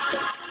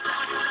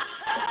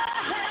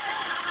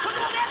 Come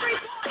on,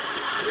 everybody.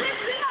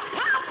 Lift it up.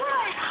 How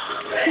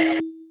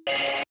great.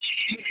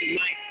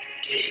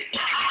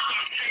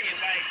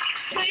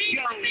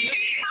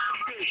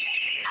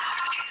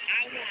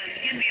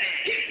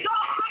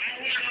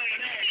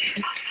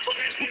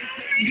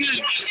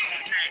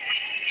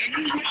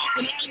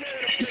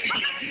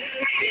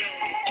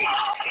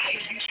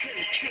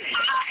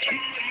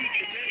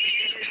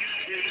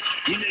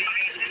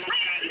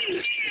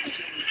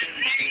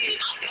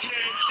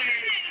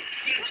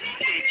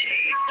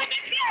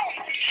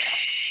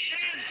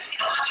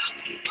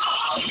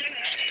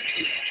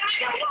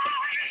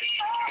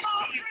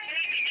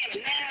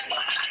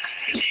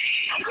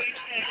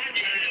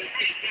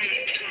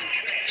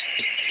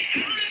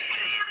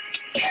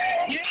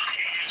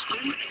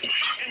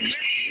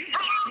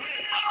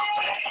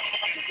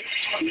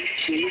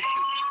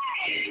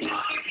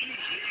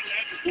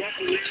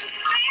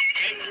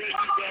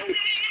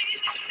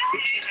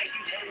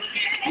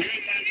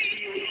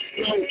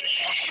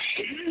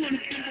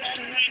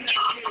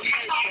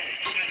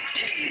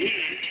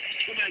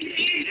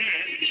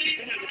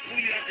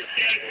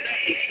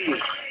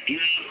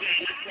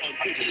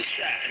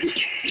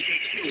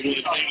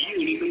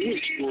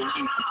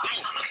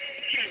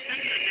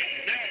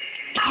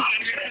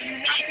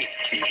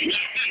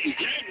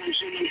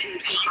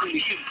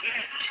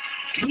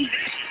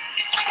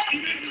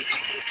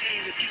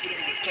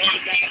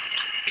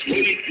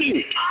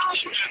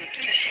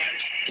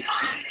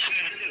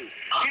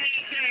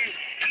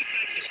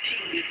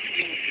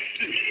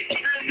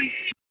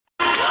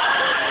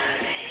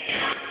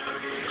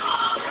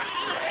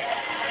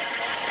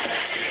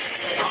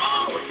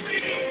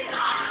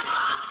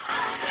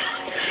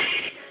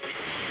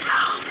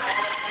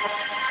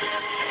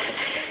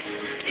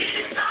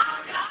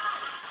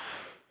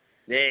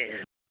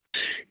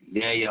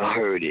 Yeah, y'all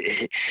heard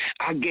it.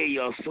 I gave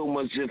y'all so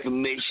much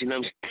information.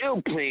 I'm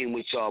still playing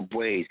with y'all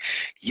brains.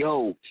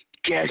 Yo,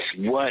 guess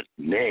what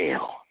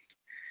now?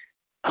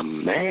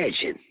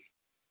 Imagine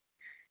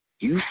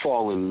you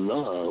fall in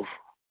love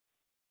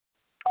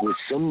with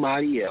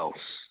somebody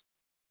else,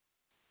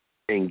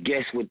 and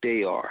guess what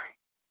they are?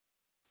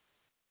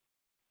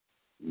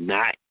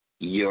 Not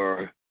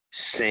your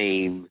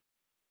same,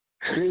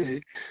 what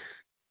is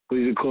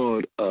it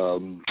called?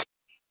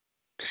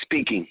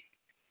 Speaking.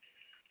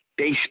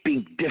 They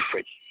speak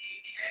different.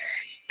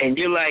 And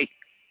you're like,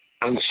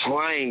 I'm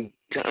trying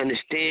to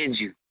understand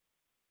you.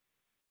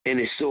 And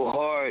it's so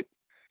hard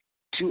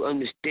to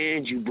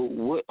understand you, but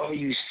what are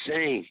you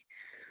saying?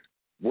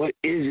 What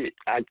is it?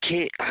 I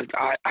can't,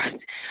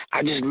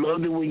 I just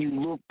love the way you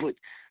look, but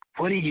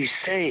what are you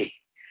saying?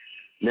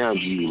 Now, do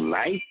you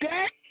like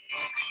that?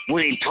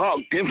 When they talk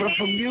different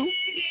from you?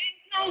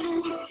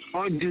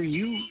 Or do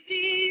you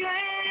say,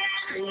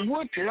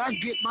 what did I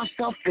get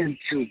myself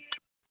into?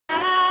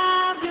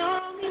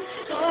 Abrió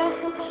mis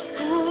ojos,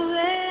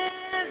 pude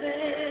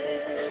ver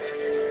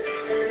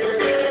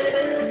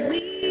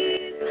mi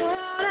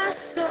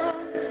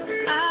corazón,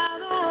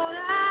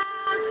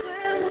 adorar tu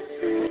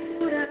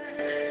hermosura,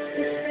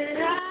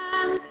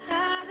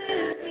 esperanza de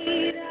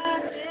vida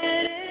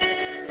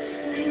eres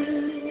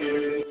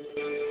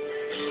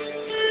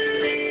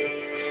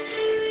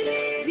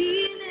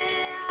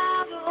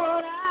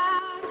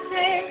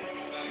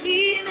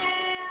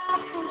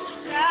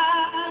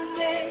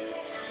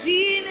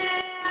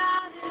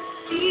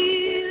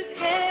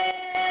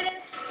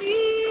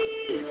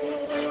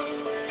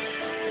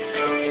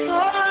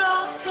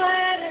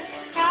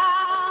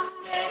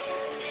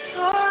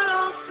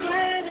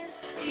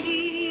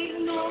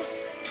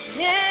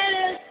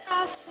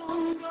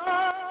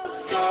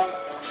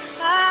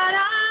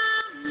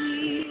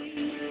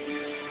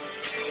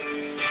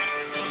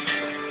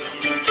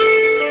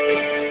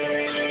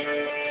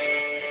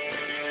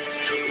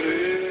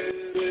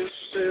Eres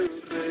el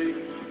rey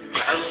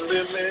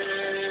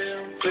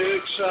grandemente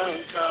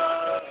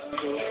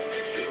exaltado,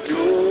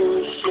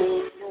 glorioso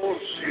por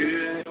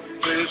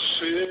siempre,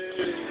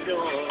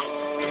 Señor.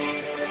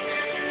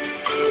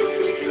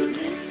 El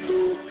mundo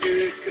que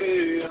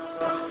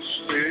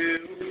creaste,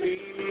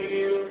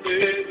 humilde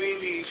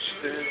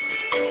viniste,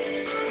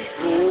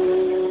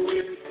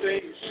 pobre te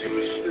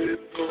hiciste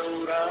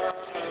por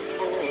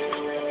amor.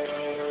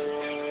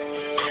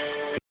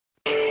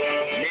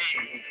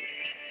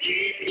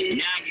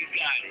 Now you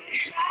got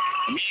it.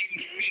 Now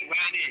you fit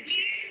right in.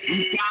 You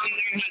finally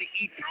learn how to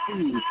eat the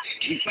food.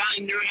 You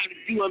finally learn how to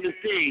do other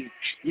things.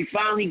 You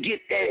finally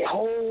get that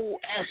whole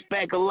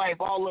aspect of life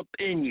all up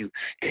in you.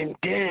 And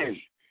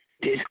then,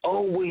 there's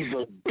always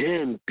a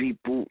then,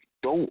 people.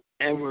 Don't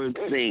ever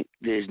think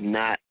there's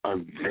not a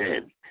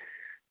then.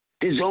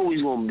 There's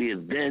always going to be a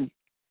then.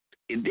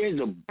 If there's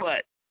a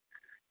but,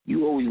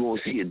 you always going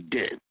to see a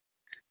then.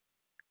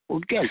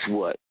 Well, guess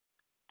what?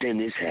 Then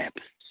this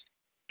happens.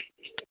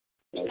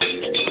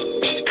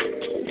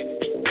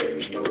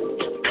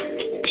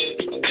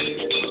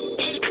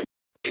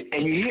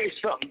 And you hear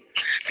something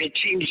that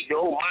changes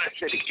your whole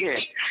mindset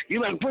again.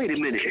 You're like, wait a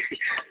minute,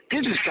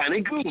 this is kind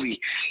of groovy.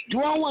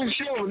 Do I want to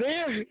stay over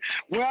there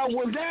where I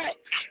was at,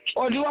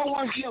 or do I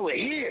want to stay over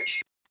here?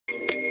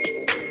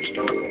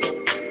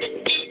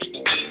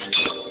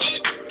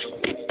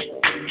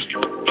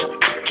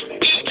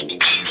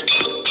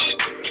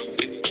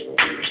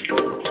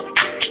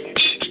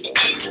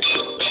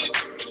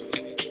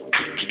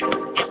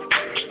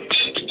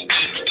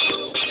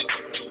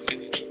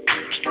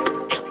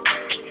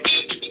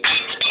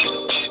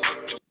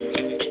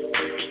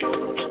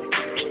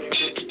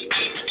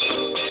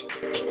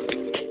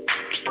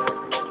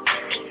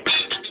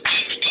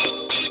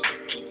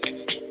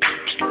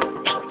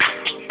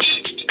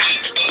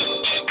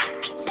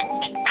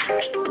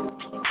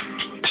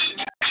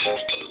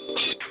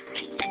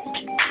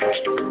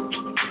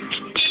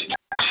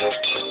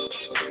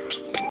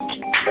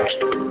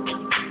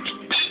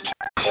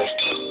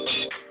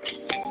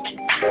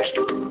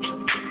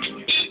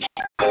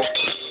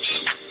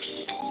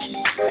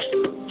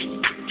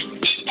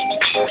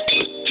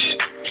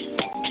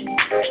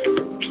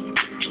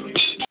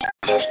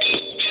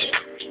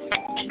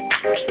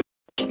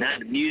 Now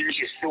the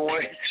music is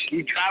soaring.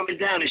 You driving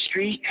down the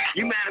street.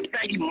 You matter of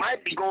fact, you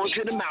might be going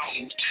to the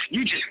mountains.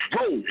 You just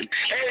rolling.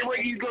 Everywhere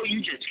you go,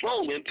 you just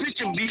rolling.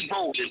 Picture me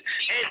rolling.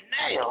 And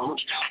now,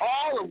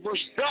 all of a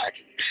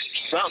sudden,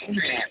 something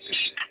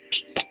happens.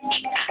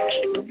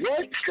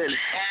 What could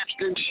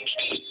happen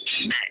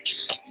next?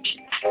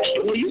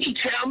 Well, you can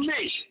tell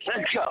me.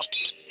 Let's go.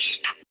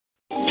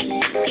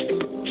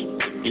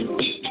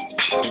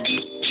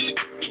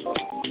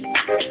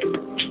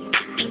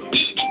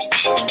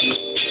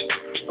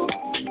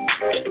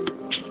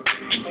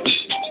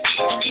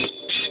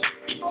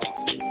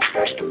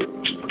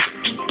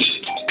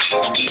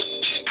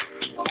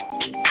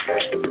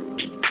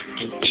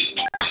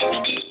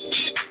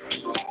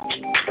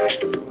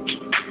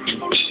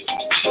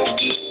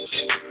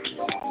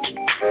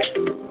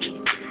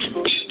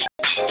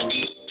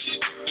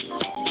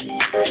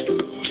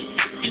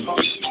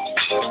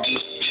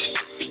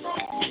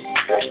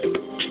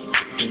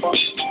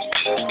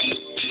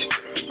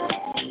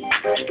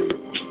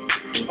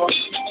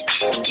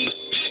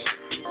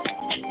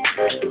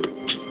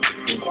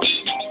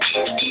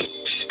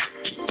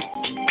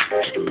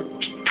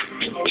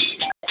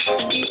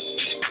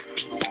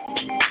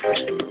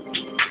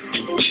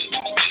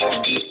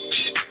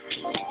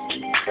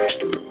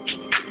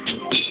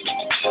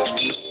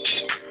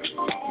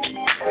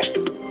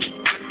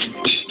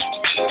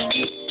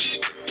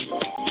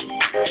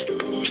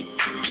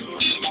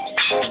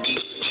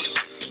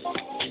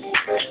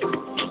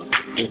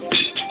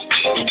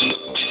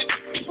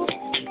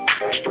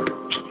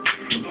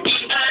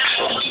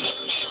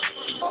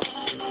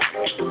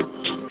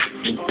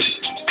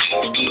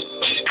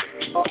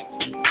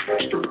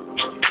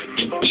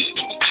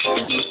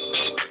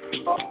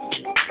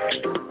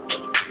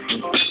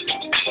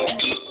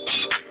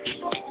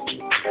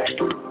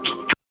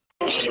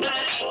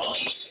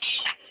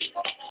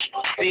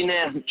 See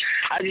now,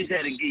 I just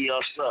had to give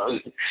y'all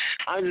something.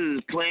 I'm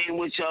just playing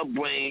with y'all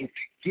brain,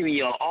 giving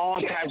y'all all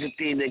types of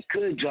things that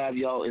could drive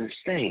y'all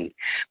insane.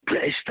 But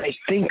it's like,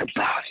 think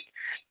about it.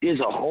 There's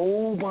a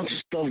whole bunch of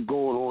stuff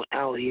going on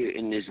out here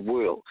in this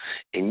world,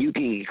 and you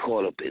can get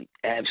caught up in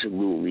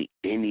absolutely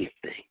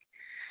anything.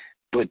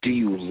 But do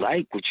you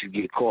like what you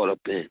get caught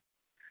up in?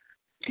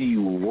 Do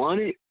you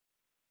want it?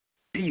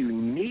 Do you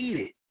need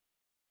it?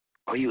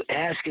 Are you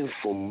asking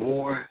for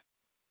more?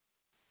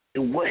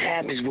 And what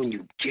happens when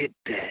you get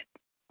that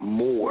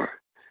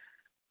more?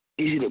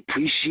 Is it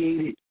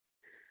appreciated?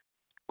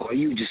 Or are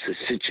you just a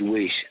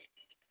situation?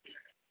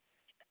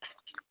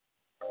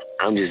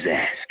 I'm just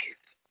asking.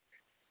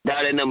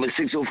 Dial that number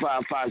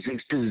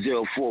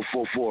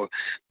 605-562-0444.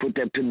 Put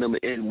that PIN number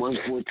in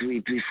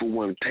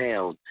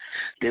 143341#.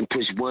 Then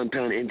push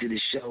 £1 into the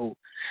show.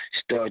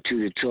 Star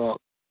 2 to talk.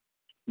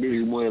 This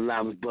is one of the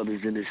loudest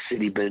brothers in the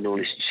city, better known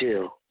as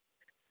CHiLL.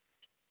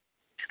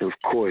 Of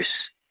course,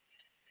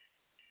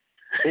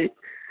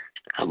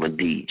 I'm a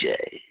DJ.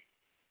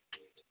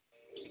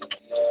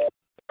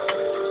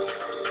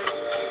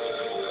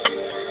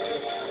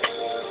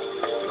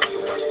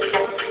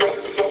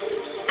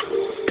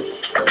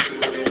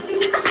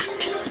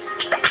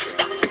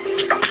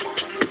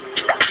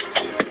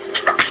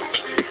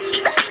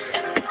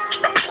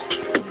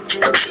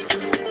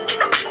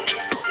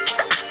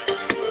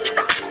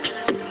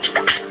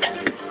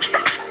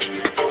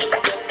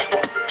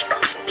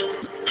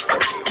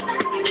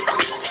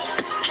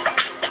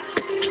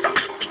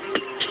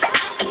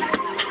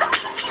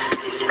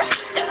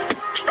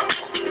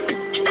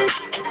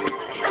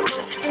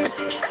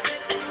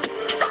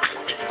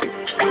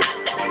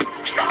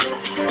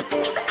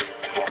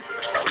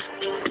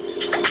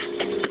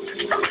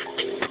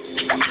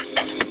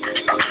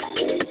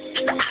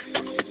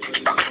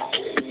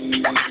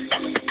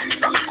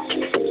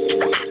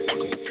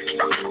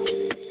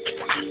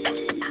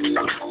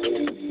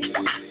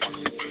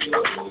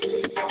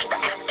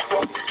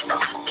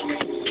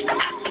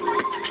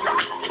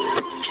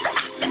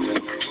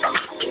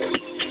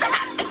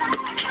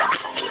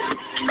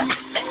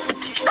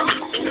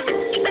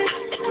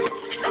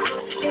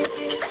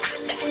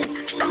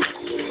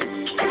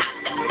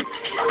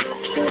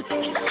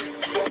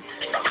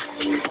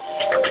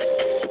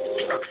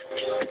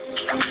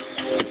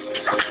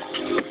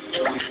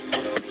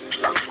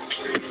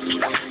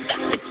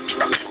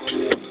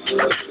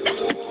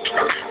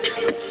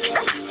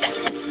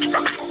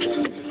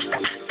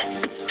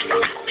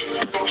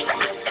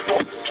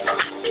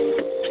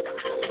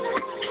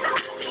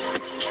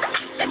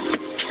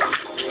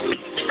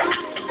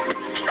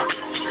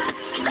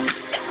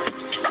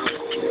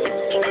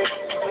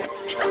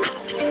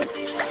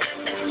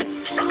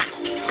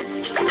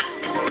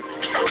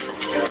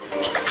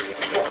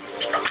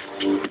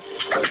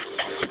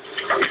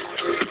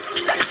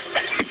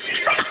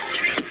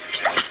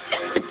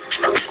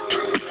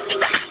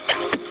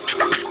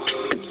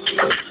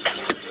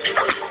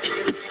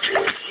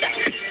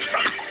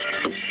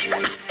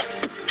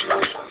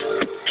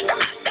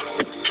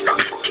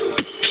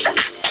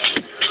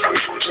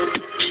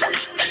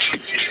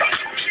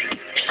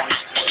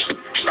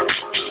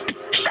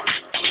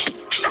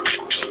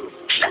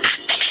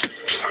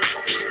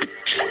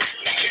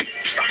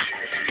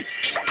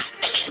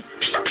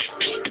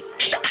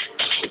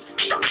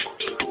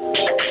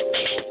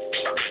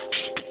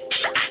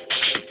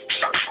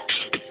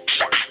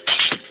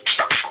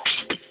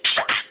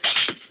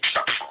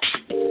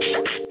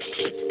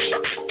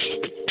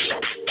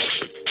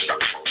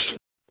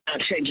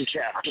 Check this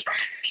out.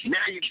 Now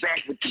you're back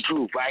with the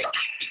group, right?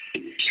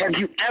 Have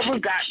you ever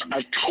got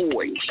a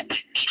toy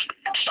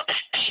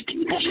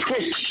for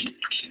Christmas?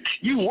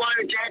 You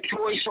wanted that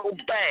toy so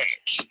bad.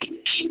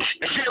 And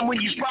then when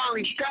you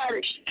finally got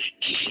it,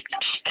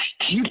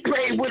 you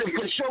played with it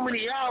for so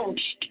many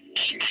hours.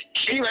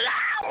 And you're like,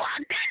 I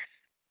want this.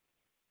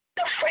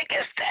 The frick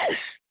is this?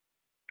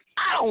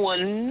 I don't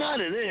want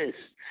none of this.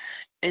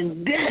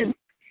 And then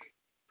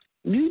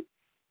you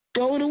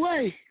throw it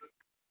away.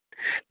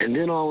 And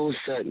then all of a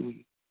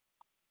sudden,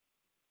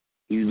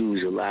 you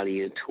lose a lot of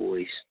your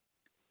toys.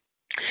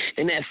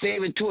 And that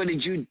favorite toy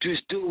that you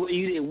just threw away,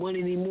 you didn't want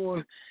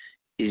anymore,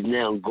 is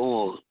now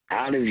gone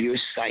out of your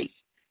sight.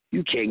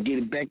 You can't get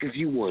it back if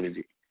you wanted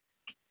it.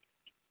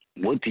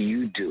 What do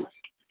you do?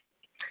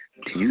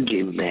 Do you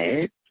get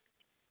mad?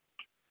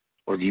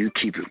 Or do you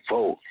keep it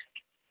forward?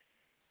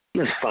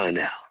 Let's find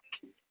out.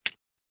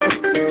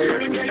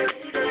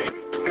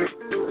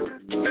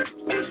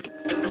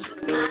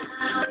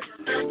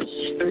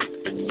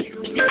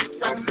 You mean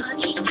so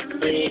much to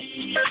me.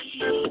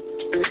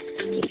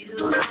 You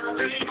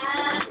always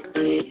have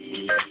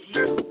me.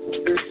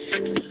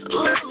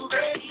 Oh,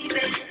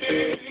 baby,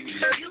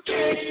 you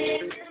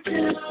came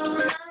into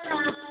my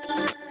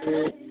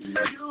life.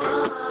 You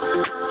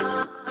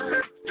are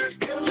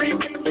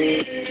everything with me.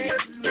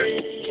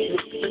 With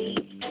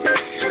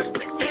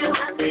you, I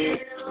feel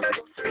so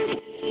free.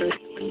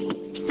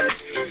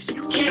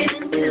 You came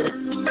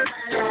into my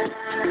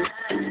life.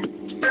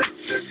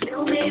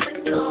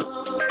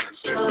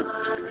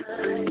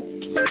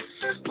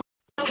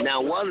 Now,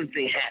 one other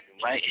thing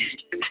happened, right?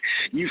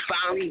 You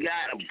finally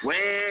got a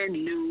brand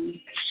new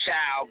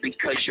child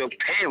because your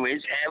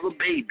parents have a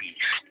baby.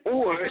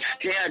 Or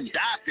they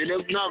adopted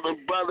another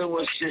brother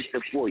or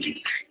sister for you.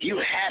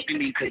 You're happy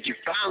because you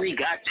finally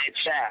got that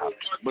child.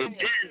 But then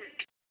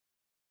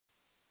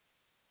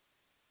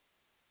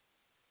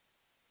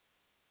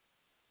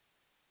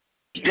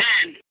you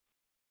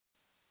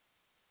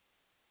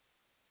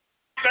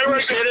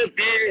sit up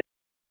there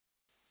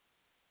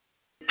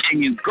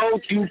and you go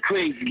through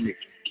craziness.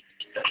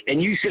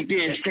 And you sit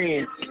there and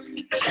saying,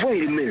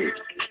 wait a minute,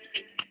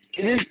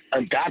 is this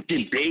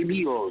adopted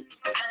baby or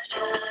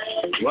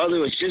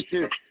brother or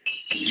sister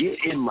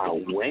get in my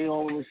way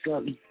all of a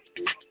sudden?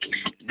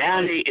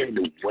 Now they in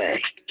the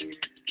way.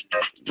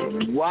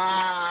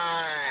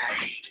 Why?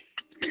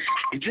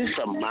 Is this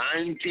a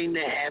mind thing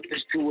that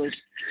happens to us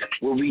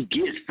when we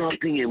get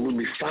something and when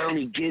we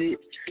finally get it,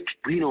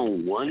 we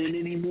don't want it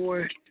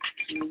anymore?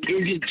 Is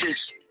it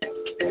just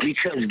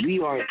because we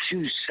are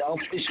too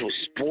selfish or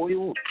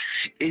spoiled?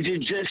 Is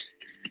it just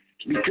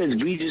because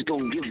we just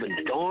don't give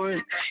a darn?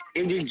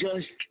 Is it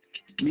just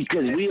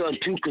because we are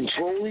too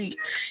controlling?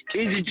 Is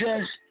it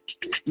just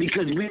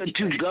because we are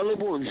too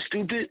gullible and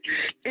stupid?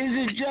 Is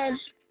it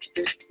just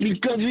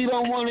because we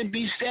don't want to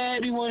be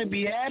sad, we want to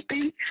be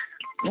happy?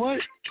 What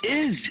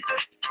is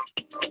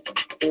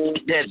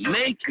it that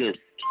makes us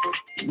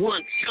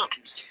want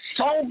something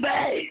so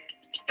bad?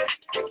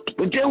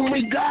 But then when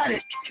we got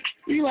it,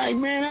 we like,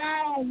 man,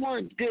 I don't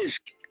want this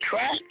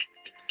crap.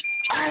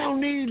 I don't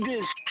need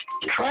this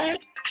crap.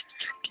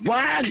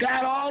 Why I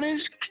got all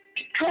this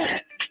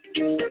crap?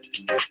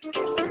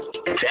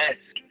 That's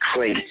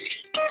crazy.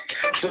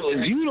 So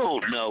if you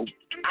don't know,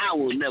 I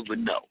will never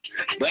know.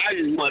 But I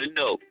just want to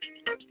know.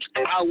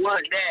 I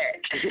want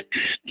that.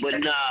 But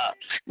nah,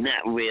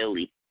 not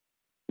really.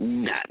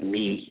 Not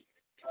me.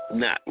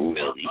 Not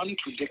really.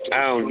 Unpredictable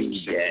I don't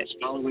need that.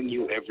 Following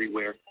you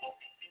everywhere.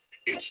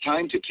 It's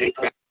time to take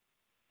back.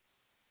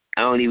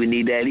 I don't even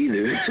need that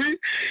either.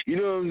 You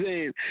know what I'm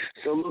saying?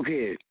 So look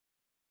here.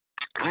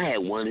 I had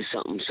wanted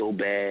something so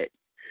bad.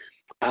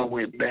 I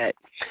went back.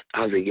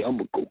 I was like, yo, I'm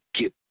going to go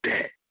get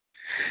that.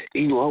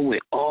 You know, I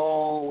went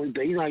all the way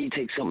back. You know how you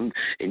take something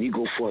and you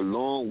go for a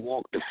long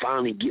walk to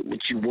finally get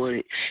what you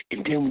wanted,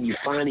 and then when you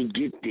finally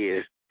get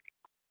there,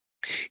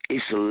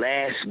 it's the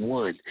last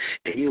one,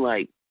 and you're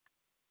like,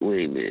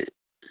 wait a minute.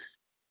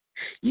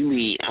 You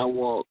mean I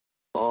walked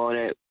all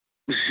that?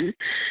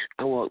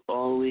 I walked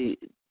all the way,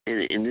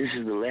 and this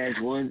is the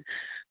last one?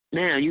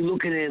 Now, you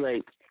looking at it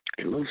like,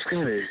 it looks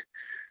kind of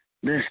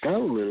messed up a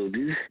little,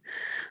 dude.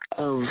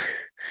 Do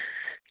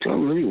I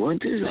really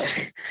want this?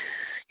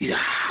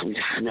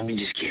 Let me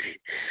just get it.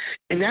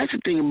 And that's the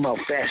thing about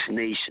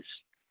fascinations.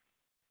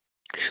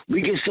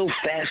 We get so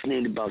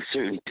fascinated about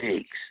certain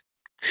things,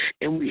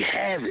 and we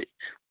have it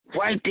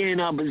right there in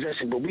our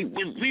possession, but we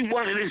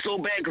wanted it so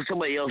bad because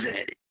somebody else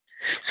had it.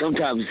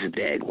 Sometimes it's a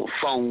daggone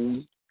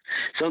phone.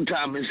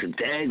 Sometimes it's a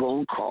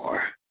daggone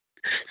car.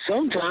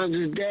 Sometimes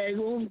it's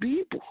daggone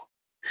people.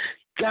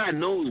 God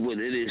knows what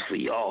it is for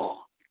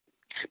y'all.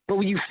 But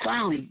when you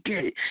finally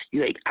get it,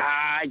 you're like,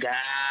 I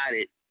got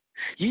it.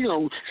 You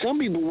know, some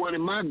people wanted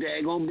my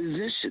daggone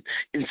position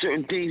in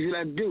certain things that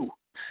I do.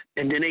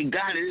 And then they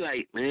got it,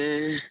 like,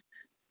 man,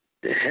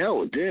 the hell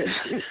with this.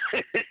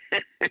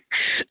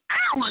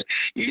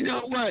 You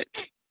know what?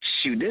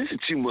 Shoot, this is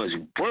too much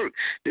work.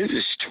 This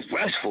is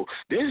stressful.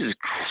 This is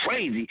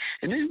crazy.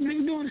 And this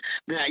nigga doing it.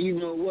 Now, you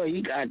know what?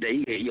 He got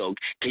that. Yo,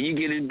 can you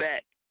get it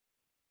back?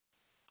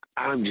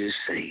 I'm just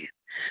saying.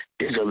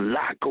 There's a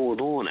lot going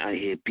on out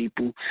here,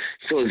 people.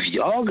 So if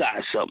y'all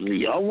got something that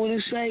y'all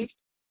want to say,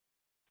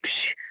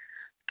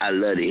 I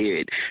love to hear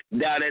it.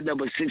 Dial that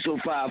number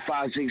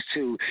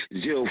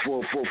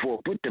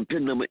 605-562-0444. Put the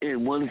PIN number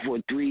in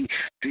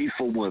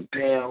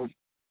 143341#.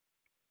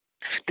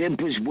 Then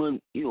push one,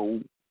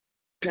 pound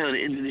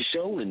the end of the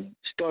show and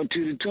start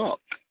to talk.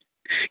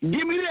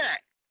 Give me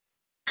that.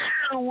 I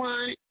don't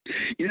want it.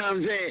 You know what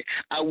I'm saying?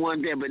 I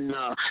want that, but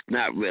no,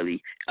 not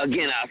really.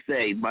 Again, I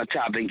say my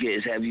topic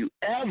is: have you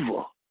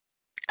ever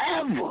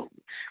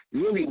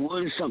really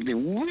wanted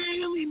something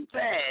really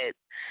bad,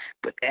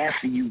 but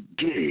after you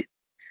get it,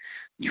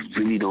 you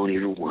really don't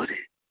even want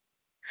it?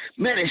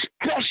 Man,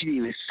 especially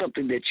if it's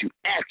something that you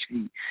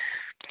actually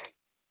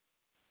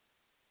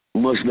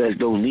much less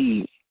don't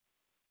need.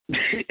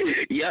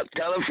 Yep,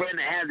 tell a friend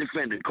to have a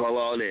friend to call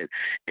all in.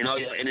 And all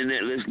your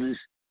internet listeners,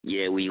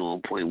 yeah, we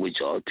on point with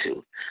y'all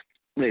too.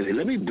 Maybe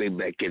let me bring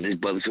back in this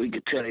brother so he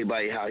can tell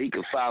everybody how he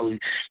can follow,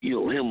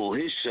 him on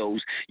his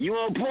shows. You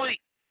on point?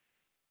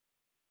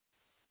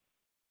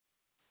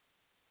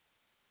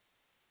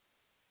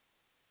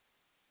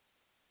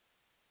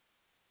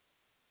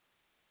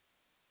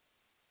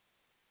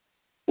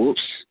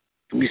 Whoops.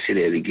 Let me say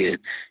that again.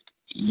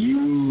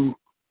 You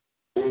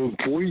on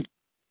point?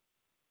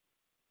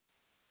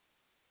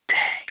 Dang,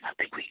 I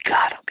think we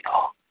got him,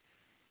 y'all.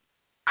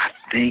 I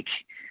think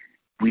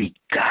we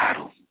got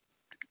him.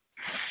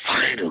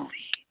 Finally,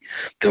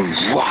 The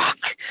Rock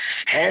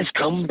has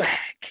come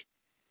back.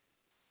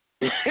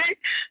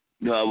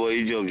 No, I'm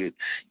only joking.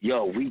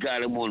 Yo, we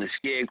got him on the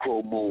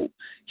scarecrow mode.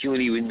 He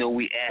don't even know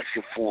we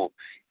asking for him.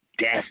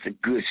 That's the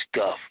good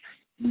stuff.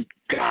 We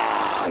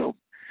got him.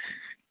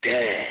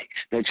 Dang.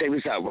 Now, check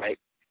this out, right?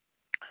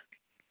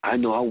 I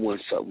know I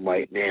want something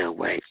right now,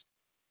 right?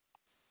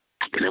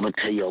 But I'm going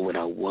to tell y'all what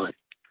I want.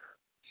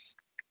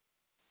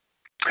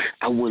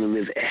 I want to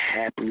live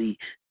happily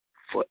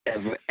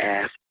forever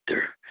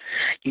after.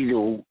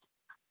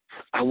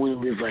 I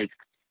want to live like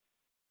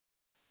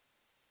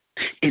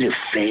in a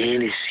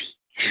fantasy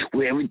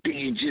where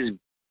everything is just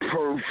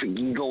perfect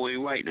and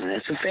going right. Now,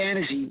 that's a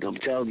fantasy, I'm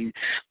telling you.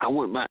 I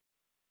want my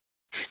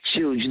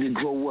children to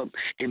grow up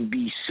and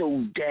be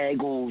so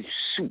daggone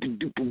super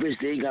duper rich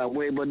they ain't got to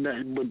worry about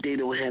nothing, but they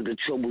don't have the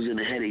troubles and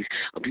the headaches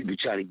of people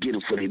trying to get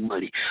them for their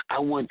money. I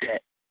want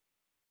that.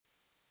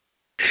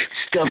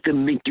 Stuff that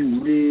make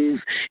you live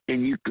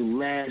and you can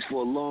last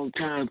for a long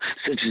time,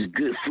 such as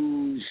good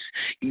foods,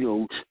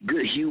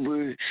 good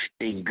humor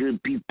and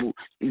good people.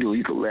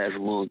 You can last a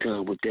long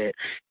time with that.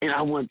 And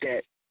I want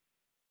that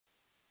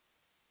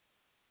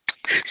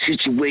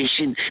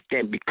situation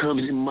that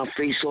becomes in my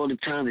face all the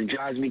time and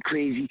drives me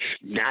crazy,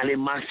 not in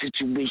my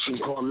situation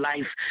called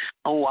life.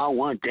 Oh, I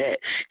want that.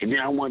 And then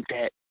I want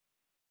that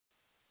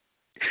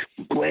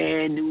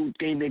brand new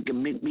thing that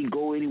can make me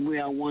go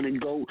anywhere I want to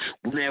go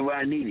whenever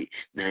I need it.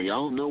 Now,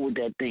 y'all don't know what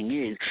that thing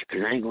is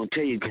because I ain't going to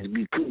tell you because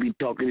we could be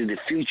talking in the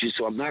future,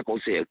 so I'm not going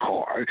to say a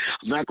car.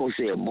 I'm not going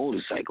to say a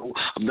motorcycle.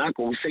 I'm not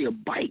going to say a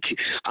bike.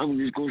 I'm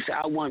just going to say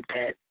I want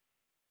that.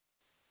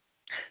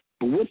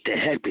 But what the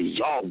heck do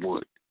y'all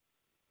want?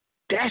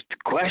 That's the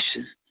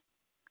question.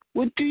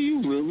 What do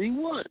you really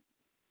want?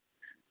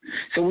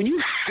 So when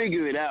you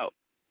figure it out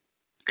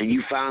and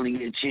you finally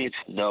get a chance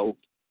to know,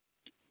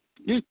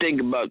 just think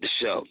about the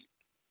show.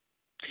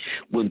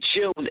 When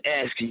CHiLL was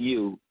asking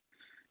you,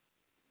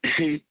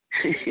 and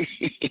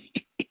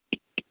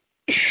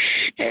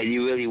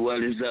you really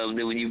wanted something,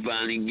 then when you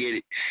finally get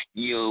it,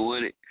 you don't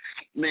want it.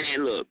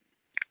 Man, look,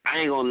 I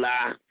ain't gonna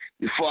lie.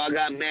 Before I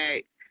got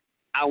married,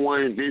 I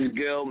wanted this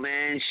girl,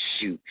 man.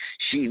 Shoot,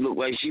 she looked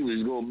like she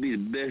was gonna be the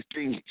best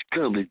thing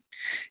coming.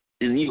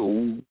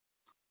 And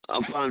I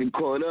finally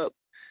caught up,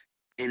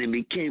 and it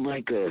became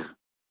like a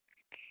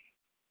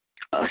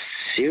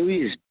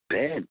serious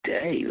bad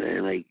day,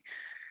 man. Like,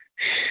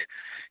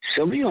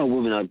 some of y'all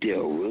women out there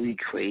are really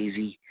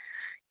crazy.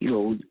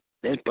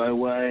 That's probably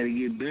why I had to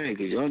get married,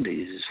 because y'all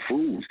niggas is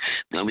fools.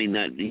 I mean,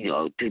 not,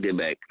 take that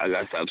back. I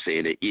gotta stop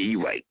saying that. Yeah,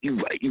 you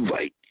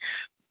right.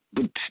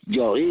 But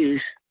y'all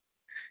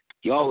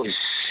is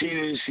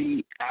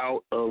seriously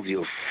out of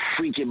your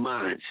freaking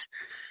minds.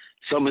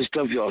 Some of the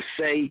stuff y'all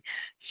say,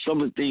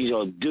 some of the things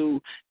y'all do,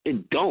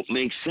 it don't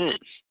make sense.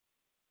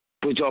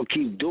 But y'all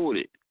keep doing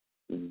it.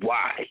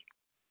 Why?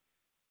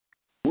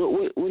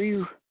 What are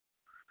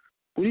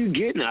you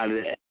getting out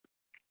of that?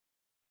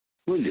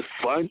 Was it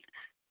fun?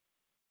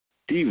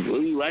 Do you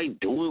really like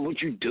doing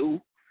what you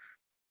do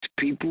to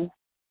people?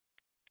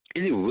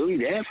 Is it really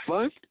that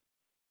fun?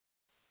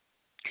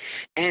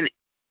 And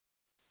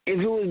if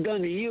it was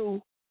done to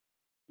you,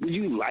 would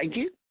you like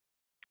it?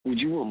 Would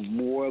you want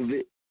more of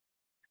it?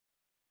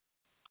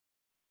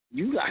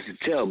 You got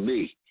to tell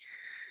me.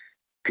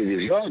 Because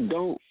if y'all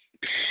don't,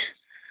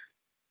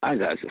 I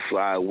got to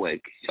fly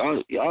away.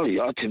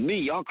 Y'all, to me,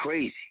 y'all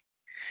crazy.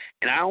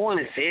 And I don't want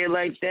to say it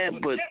like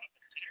that, but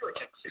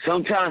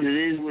sometimes it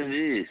is what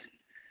it is.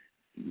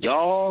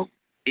 Y'all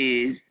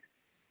is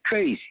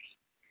crazy.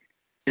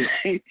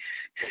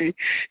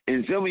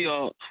 And some of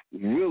y'all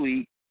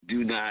really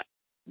do not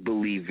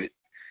believe it.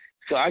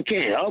 So I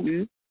can't help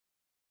you.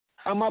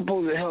 How am I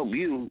supposed to help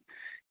you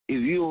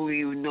if you don't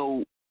even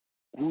know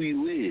who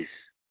you is?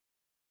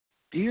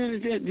 Do you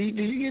understand? Did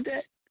you get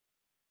that?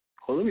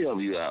 Oh, let me help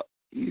you out.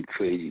 You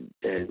crazy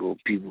daggone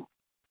people.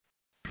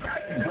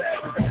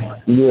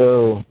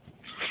 Yo.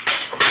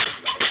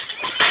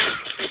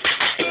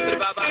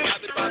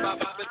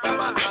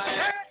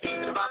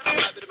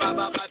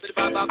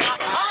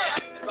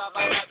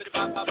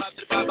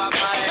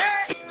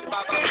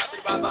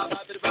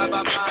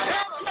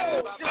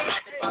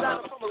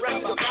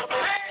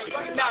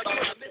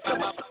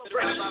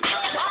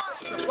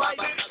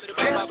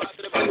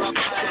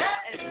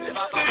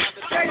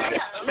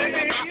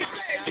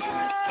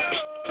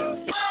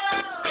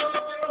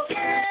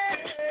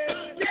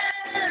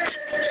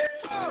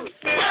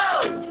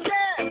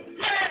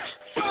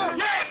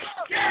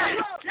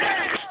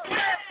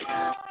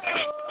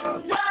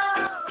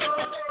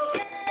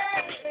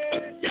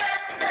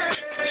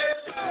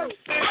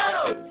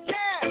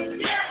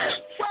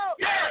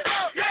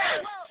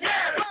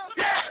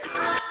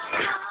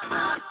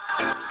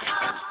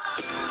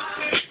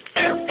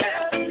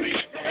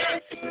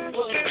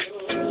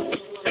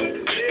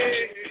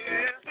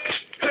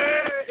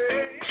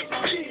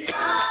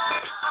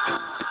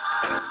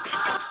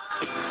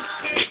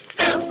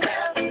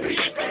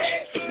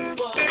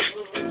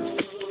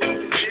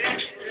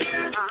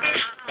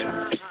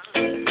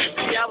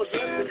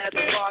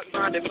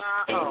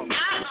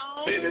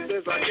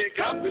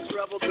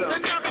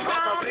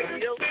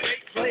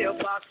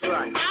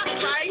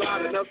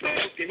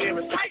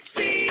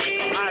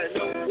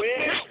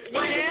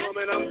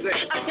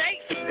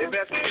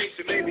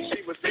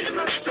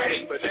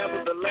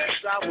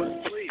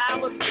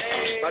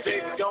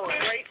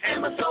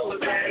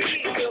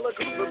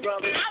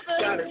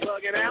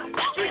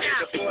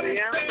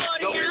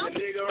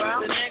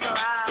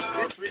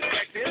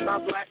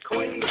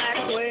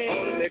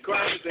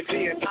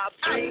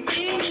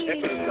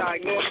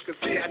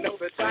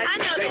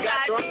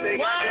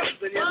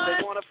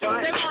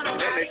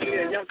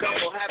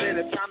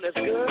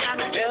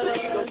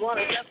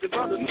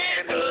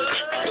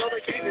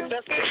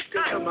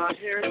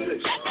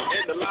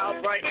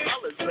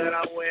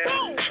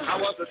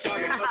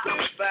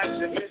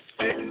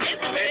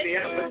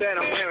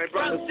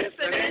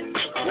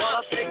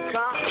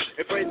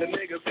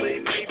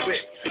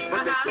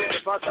 When they say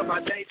the part of my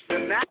nature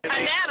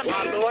anatomy.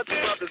 My lord, the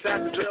brothers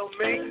have to drill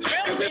me.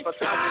 And if I try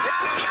to hit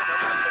the man,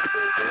 I'm not the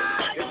fool.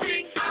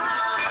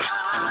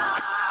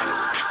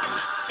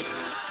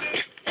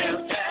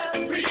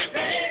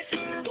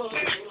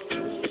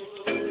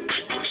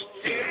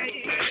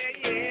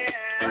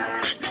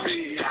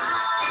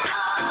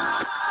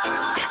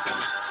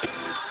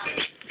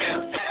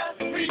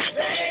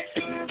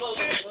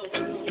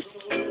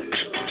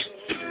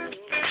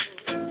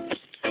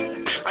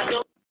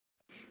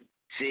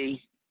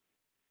 See?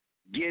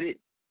 Get it?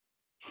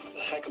 How the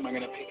heck am I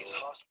going to pay his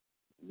hospital?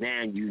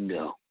 Now you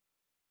know.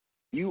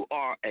 You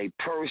are a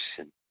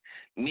person,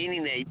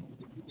 meaning that you're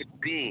a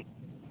being.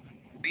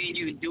 Being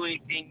you can do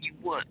anything you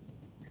want.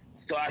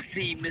 So I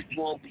see Mr.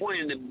 On Point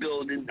in the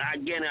building.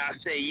 Again, I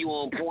say you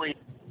on point.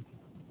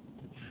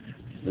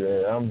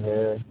 Yeah, I'm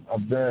here.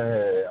 I've been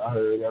here. I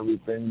heard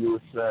everything you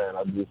were saying.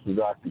 I just was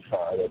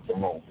occupied at the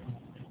moment.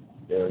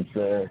 You know what I'm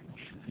saying?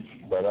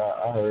 But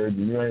I heard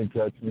you. You ain't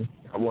touch me.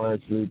 I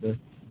wasn't sleeping.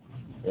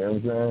 You know what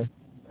I'm saying?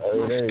 I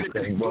heard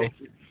everything, bro.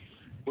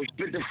 Well,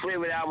 spit the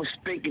flavor that I was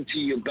speaking to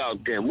you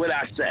about then. What'd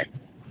I say?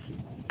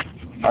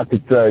 I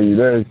could tell you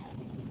this.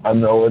 I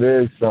know it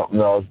is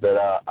something else that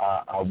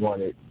I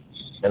wanted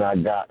and I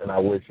got and I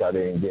wish I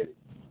didn't get it.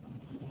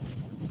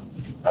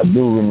 I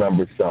do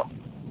remember something.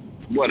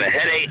 What, a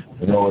headache?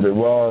 You know what it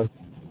was?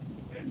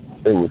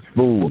 It was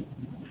food.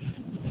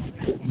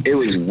 It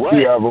was what?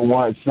 You ever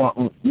want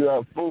something? You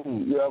have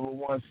food. You ever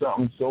want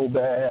something so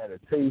bad, had a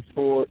taste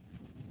for it?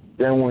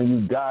 Then when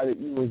you got it,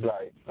 you was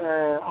like,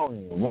 man, I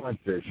don't even want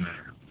this now.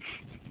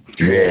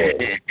 Yeah,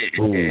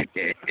 food.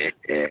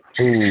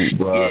 Food,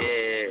 bro.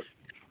 Yeah.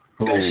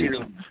 Especially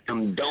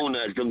them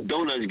donuts. Them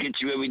donuts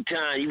get you every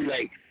time. You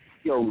like,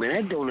 yo,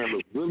 man, that donut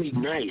look really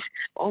nice.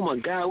 Oh, my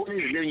God, what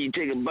is it? Then you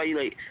take a bite, you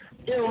like,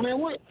 yo, man,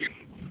 what?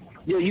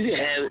 Yo, you can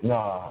have it.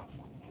 Nah,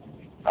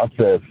 I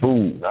said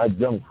food, not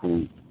junk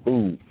food.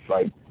 Food,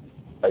 like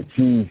a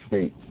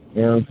cheesesteak.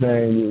 You know what I'm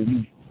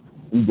saying?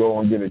 You go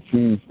and get a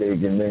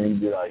cheesesteak, and then you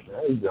be like,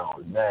 hey,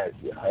 John,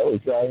 nasty. I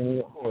wish I didn't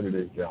even order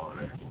this,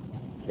 John.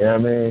 You know what I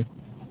mean?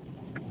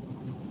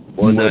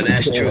 Well, no,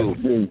 that's true.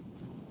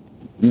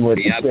 You went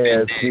to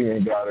KFC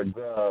and got a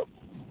grub,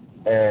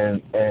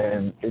 and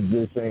it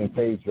just ain't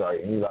taste right.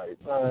 And you're like,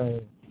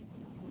 man,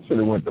 should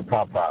have went to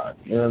Popeye.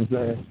 You know what I'm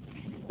saying?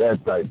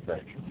 That type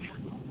thing.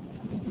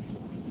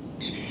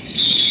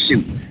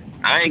 Shoot,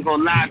 I ain't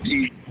gonna lie to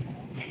you.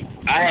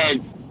 I had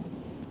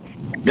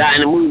got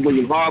in the mood for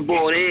some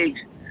hard-boiled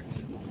eggs,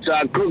 so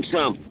I cooked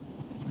some.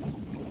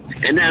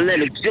 And then I let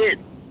it sit,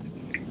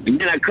 and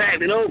then I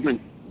cracked it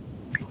open.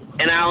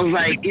 And I was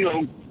like, you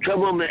know,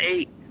 couple of them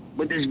ate.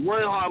 But this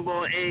one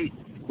hard-boiled egg,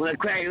 when I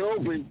cracked it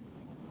open,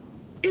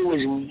 it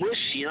was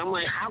mushy. And I'm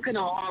like, how can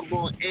a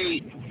hard-boiled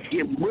egg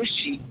get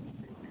mushy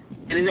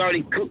and it's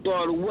already cooked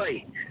all the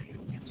way?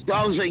 So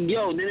I was like,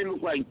 yo, then it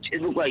looked like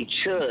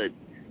chud.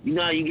 You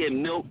know how you get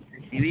milk,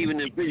 you leave it in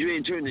the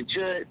refrigerator, turn to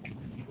chud?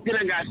 Then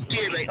I got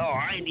scared, like, oh,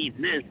 I ain't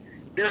eating this.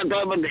 Then I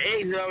thought about the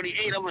eggs I already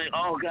ate. I'm like,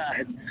 oh,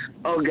 God.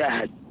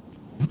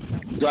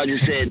 So I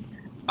just said,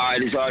 all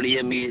right, it's already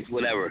in me, it's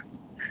whatever.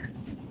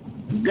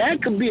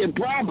 That could be a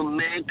problem,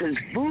 man, because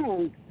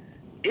food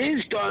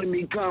is starting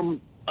to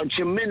become a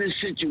tremendous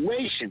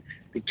situation.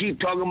 They keep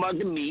talking about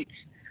the meats.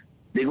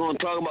 They're going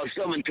to talk about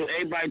something until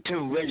everybody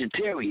turns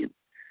vegetarian.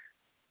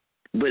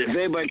 But if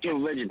everybody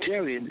turns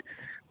vegetarian,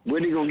 where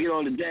they going to get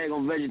all the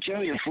daggone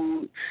vegetarian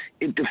food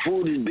if the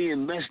food is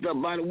being messed up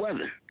by the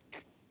weather?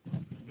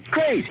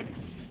 Crazy.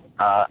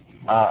 I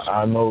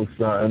know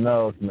something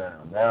else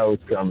now. Now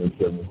it's coming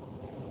to me.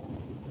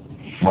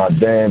 My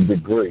damn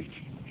degree.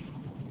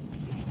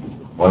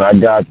 When I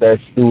got that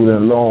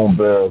student loan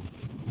bill,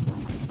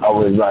 I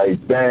was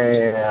like,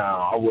 damn,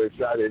 I wish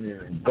I didn't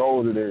even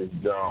go to this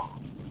job.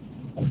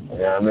 You know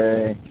what I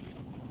mean?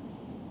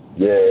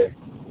 Yeah.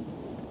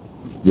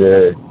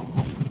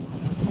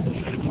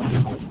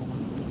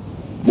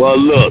 Well,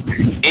 look,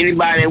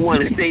 anybody that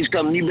want to say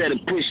something, you better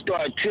push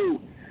start too.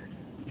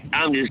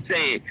 I'm just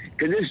saying,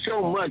 because there's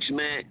so much,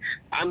 man.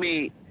 I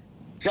mean,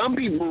 some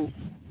people,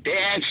 they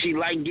actually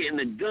like getting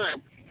the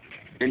gun,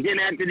 and then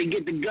after they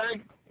get the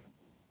gun,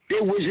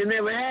 they wish they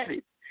never had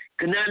it.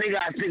 Because now they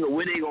got to figure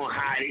where they going to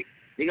hide it.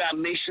 They got to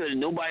make sure that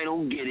nobody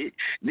don't get it.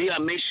 They got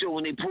to make sure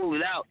when they pull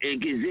it out, it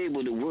gets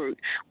able to work.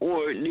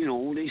 Or, you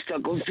know, they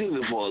stuck on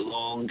silver for a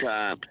long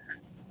time.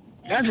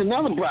 That's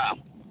another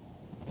problem.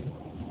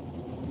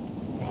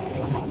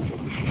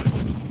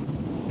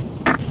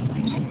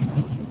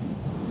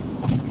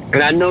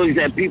 And I noticed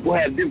that people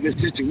have different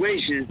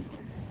situations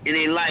in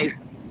their life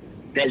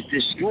that's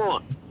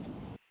destroying.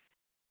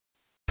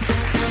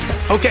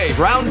 Okay,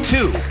 round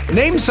two.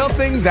 Name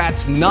something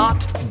that's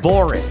not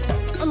boring.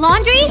 A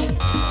laundry?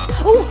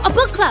 Ooh, a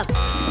book club.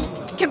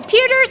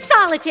 Computer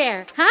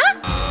solitaire, huh?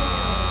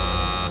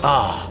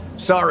 Ah,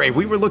 sorry,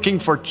 we were looking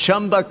for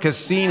Chumba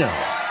Casino.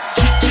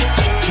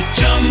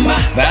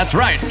 That's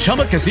right.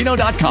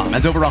 ChumbaCasino.com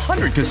has over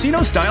 100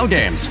 casino-style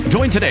games.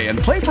 Join today and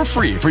play for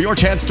free for your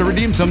chance to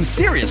redeem some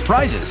serious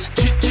prizes.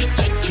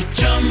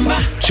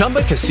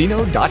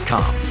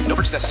 ChumbaCasino.com. No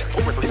purchase necessary.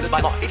 Void where prohibited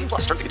by law. 18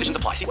 plus terms and conditions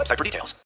apply. See website for details.